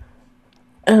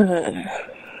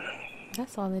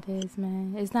 That's all it is,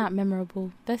 man. It's not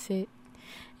memorable. That's it.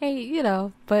 Hey,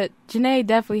 but Janae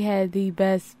definitely had the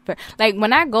best. Like,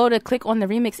 when I go to click on the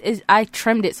remix, I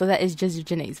trimmed it so that it's just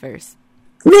Janae's verse.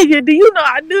 Nigga, do you know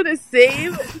I do the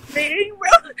same thing,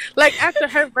 bro? Like, after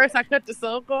her verse, I cut the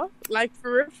song off. Like,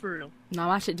 for real.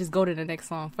 No, I should just go to the next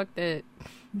song. Fuck that.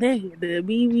 Nigga, the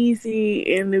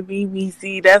BBC and the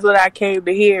BBC, that's what I came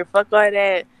to hear. Fuck all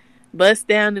that. Bust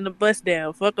down and the bust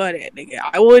down. Fuck all that, nigga.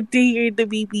 I want to hear the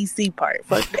BBC part.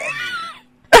 Fuck that.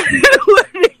 I don't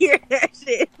want to hear that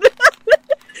shit.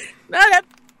 No,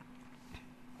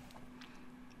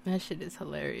 that shit is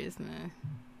hilarious, man.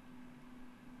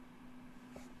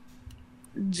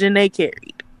 Janae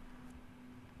carried.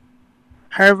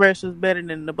 Her verse was better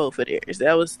than the both of theirs.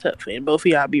 That was tough, and both of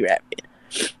y'all be rapping.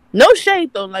 No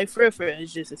shade though, like for real,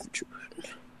 it's the truth.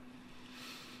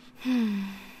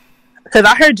 Because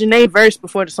I heard Janae verse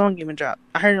before the song even dropped.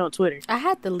 I heard it on Twitter. I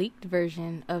had the leaked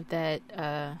version of that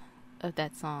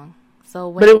song. So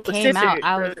when it came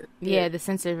out, the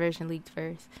censored version leaked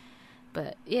first.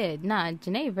 But yeah,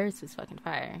 Janae verse was fucking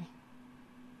fire.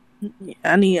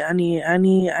 I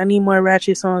need more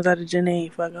ratchet songs out of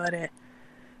Janae. Fuck all that.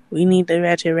 We need the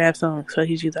ratchet rap songs. Fuck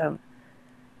you talking.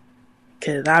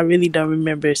 Cause I really don't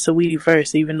remember Saweetie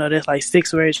Verse, even though there's like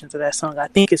 6 versions of that song. I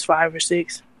think it's 5 or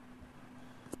 6.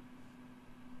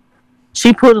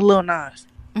 She pulled a Lil Nas.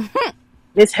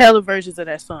 There's hella versions of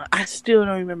that song. I still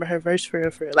don't remember her verse for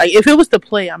real, for real. Like if it was to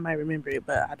play, I might remember it,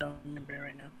 but I don't remember it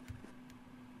right now.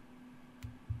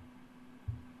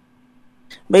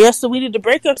 But yeah, Saweetie, the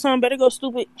breakup song better go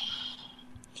stupid.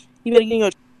 You better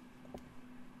get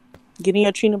in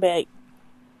your Trina bag.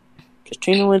 Cause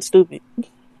Trina went stupid.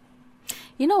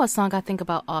 You know what song I think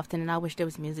about often, and I wish there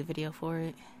was a music video for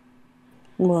it?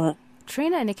 What?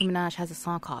 Trina and Nicki Minaj has a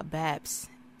song called Babs,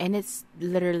 and it's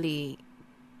literally,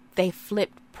 they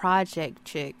flipped Project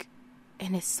Chick,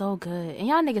 and it's so good. And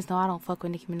y'all niggas know I don't fuck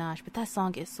with Nicki Minaj, but that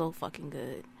song is so fucking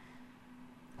good.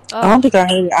 I don't think I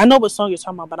heard it. I know what song you're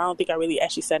talking about, but I don't think I really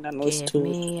actually sat down and listened to it.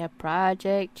 Give me a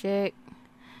project chick.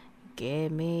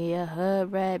 Give me a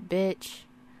hood rat bitch.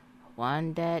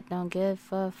 One that don't give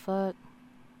a fuck.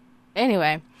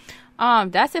 Anyway,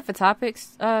 that's it for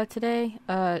topics today.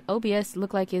 OBS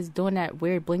look like it's doing that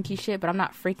weird blinky shit, but I'm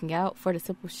not freaking out for the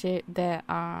simple shit that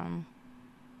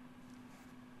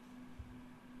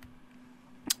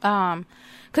cause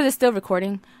it's still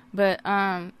recording. But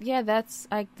yeah, that's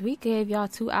like, we gave y'all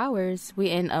 2 hours. We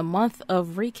in a month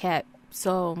of recap,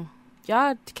 so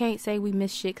y'all can't say we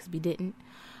missed shit, cause we didn't.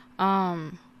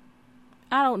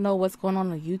 I don't know what's going on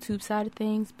the YouTube side of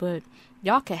things, but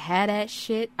y'all can have that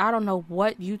shit. I don't know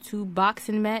what YouTube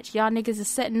boxing match y'all niggas is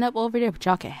setting up over there, but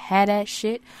y'all can have that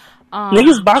shit.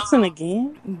 Niggas boxing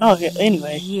again? Oh, yeah.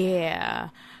 Anyway. Yeah.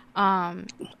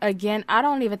 Again, I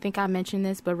don't even think I mentioned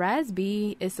this, but Raz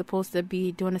B is supposed to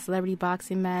be doing a celebrity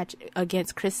boxing match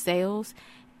against Chris Sales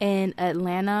in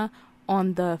Atlanta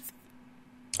on the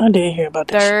I didn't hear about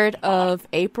that 3rd of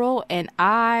April, and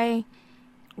I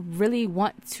really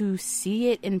want to see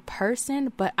it in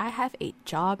person, but I have a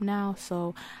job now,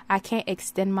 so I can't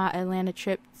extend my Atlanta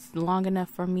trip long enough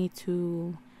for me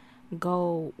to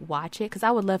go watch it, because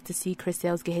I would love to see Chris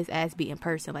Sales get his ass beat in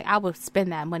person. Like, I would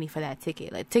spend that money for that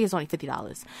ticket. Like, ticket's only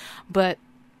 $50, but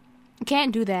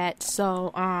can't do that,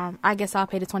 so I guess I'll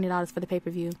pay the $20 for the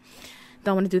pay-per-view.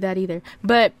 Don't want to do that either,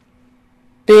 but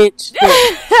bitch.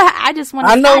 I just want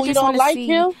to. I know we don't like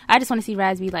him. I just want to see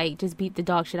Razby like just beat the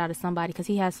dog shit out of somebody, because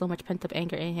he has so much pent up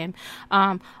anger in him.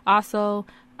 Also,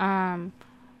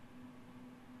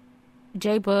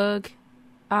 J Bug,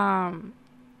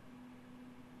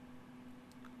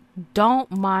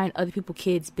 don't mind other people's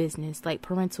kids' business, like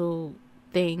parental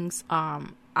things.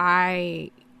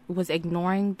 I was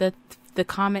ignoring the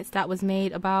comments that was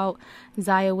made about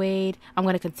Zaya Wade. I'm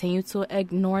going to continue to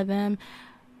ignore them.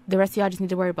 The rest of y'all just need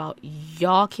to worry about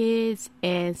y'all kids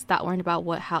and stop worrying about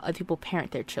how other people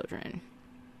parent their children.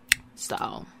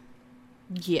 So,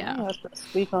 yeah. I have to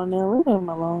speak on them. Leave them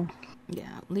alone.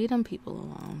 Yeah, leave them people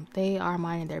alone. They are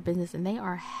minding their business and they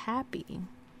are happy.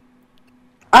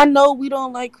 I know we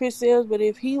don't like Chris Sales, but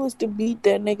if he was to beat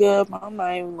that nigga up, I'm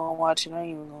not even gonna watch it. I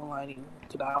ain't even gonna lie to you.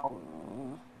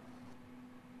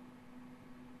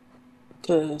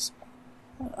 Cause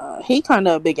he kind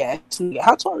of a big ass nigga.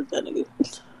 How tall is that nigga?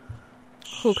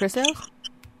 Who, Chris Sales?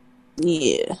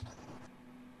 Yeah.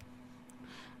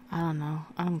 I don't know.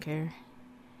 I don't care.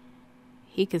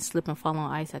 He can slip and fall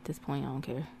on ice at this point. I don't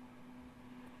care.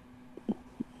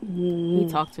 He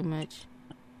talk too much.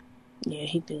 Yeah,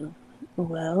 he do.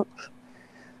 Well,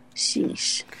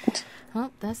 sheesh.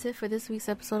 Well, that's it for this week's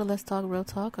episode of Let's Talk Real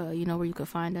Talk. You know where you can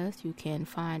find us. You can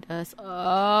find us.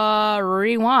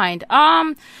 Rewind.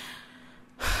 I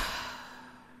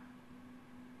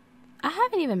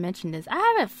haven't even mentioned this. I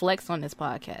haven't flexed on this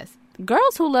podcast.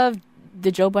 Girls who love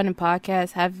the Joe Budden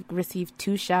podcast have received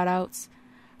 2 shout outs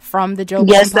from the Joe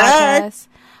Budden podcast.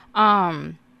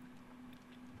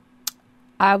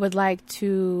 I would like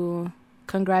to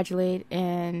congratulate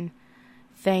and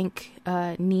thank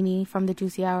Nene from the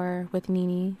Juicy Hour with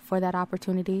Nene for that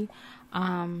opportunity.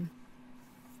 And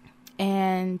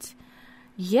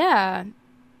yeah,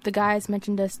 the guys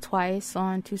mentioned us twice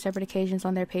on 2 separate occasions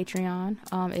on their Patreon.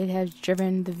 It has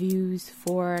driven the views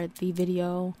for the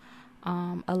video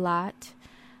a lot.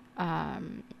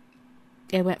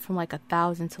 It went from like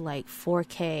 1,000 to like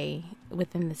 4K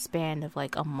within the span of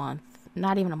like a month.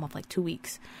 Not even a month, like 2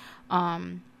 weeks.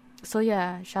 So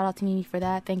yeah, shout out to Nene for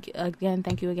that. Thank you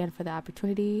again for the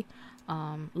opportunity.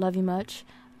 Love you much.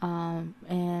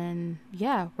 And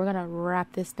yeah, we're gonna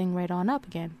wrap this thing right on up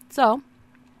again. So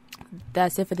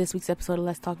that's it for this week's episode of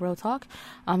Let's Talk Real Talk.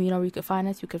 You know where you can find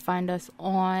us. You can find us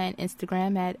on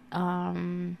Instagram at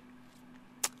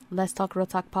Let's Talk Real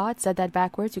Talk Pod. Said that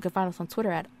backwards. You can find us on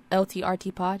Twitter at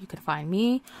LTRT Pod. You can find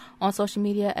me on social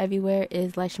media everywhere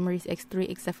is Lisha Maurice X3,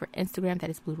 except for Instagram. That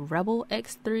is Blue Rebel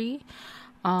X3.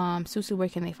 Susu, where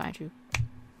can they find you?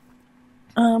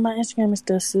 My Instagram is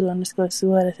still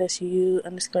Sue_Sua. That's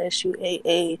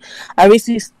SUU_SUAA. I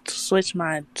recently switched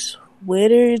my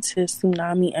Twitter to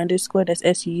Tsunami_. That's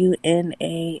SUNAMII_.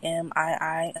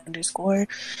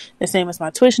 The same as my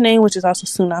Twitch name, which is also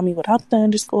Tsunami without the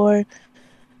underscore.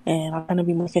 And I'm gonna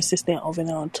be more consistent over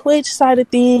there on Twitch side of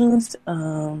things.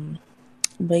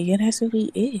 But yeah, that's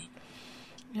really it.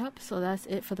 Yep, so that's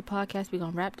it for the podcast. We're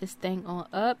gonna wrap this thing on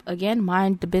up. Again,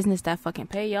 mind the business that fucking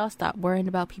pay y'all. Stop worrying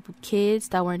about people's kids.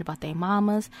 Stop worrying about their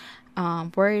mamas.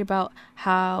 Worry about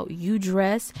how you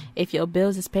dress. If your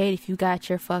bills is paid, if you got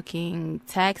your fucking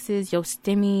taxes, your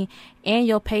stimmy, and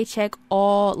your paycheck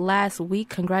all last week,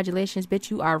 congratulations, bitch.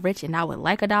 You are rich and I would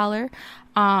like $1.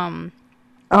 I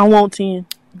want 10.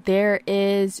 There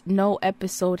is no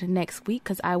episode next week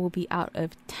because I will be out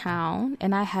of town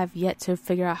and I have yet to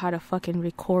figure out how to fucking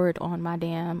record on my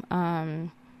damn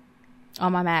on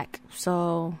my Mac.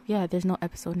 So yeah, there's no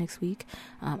episode next week.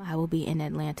 I will be in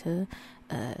Atlanta,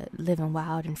 living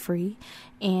wild and free.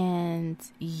 And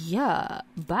yeah,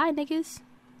 bye niggas.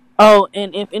 Oh,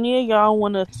 and if any of y'all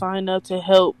want to sign up to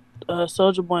help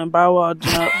Soulja Boy and Bow Wow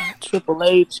jump Triple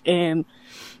H and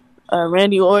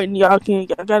Randy Orton, y'all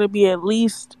gotta be at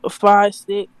least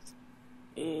 5'6".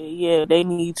 Yeah, they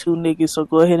need 2 niggas, so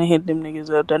go ahead and hit them niggas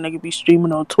up. That nigga be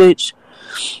streaming on Twitch.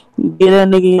 Get that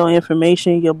nigga your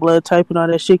information, your blood type, and all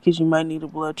that shit, because you might need a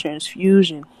blood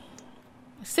transfusion.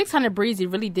 600 Breezy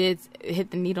really did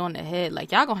hit the needle on the head.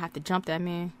 Like, y'all gonna have to jump that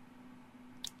man.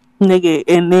 Nigga,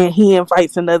 and then he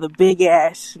invites another big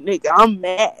ass nigga. I'm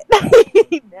mad.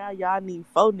 Now y'all need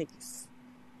 4 niggas.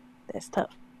 That's tough.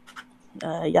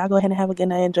 Y'all go ahead and have a good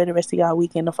night. Enjoy the rest of y'all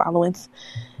weekend, the followings.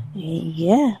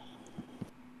 Yeah.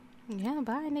 Yeah,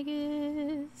 bye,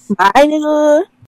 niggas. Bye, nigga.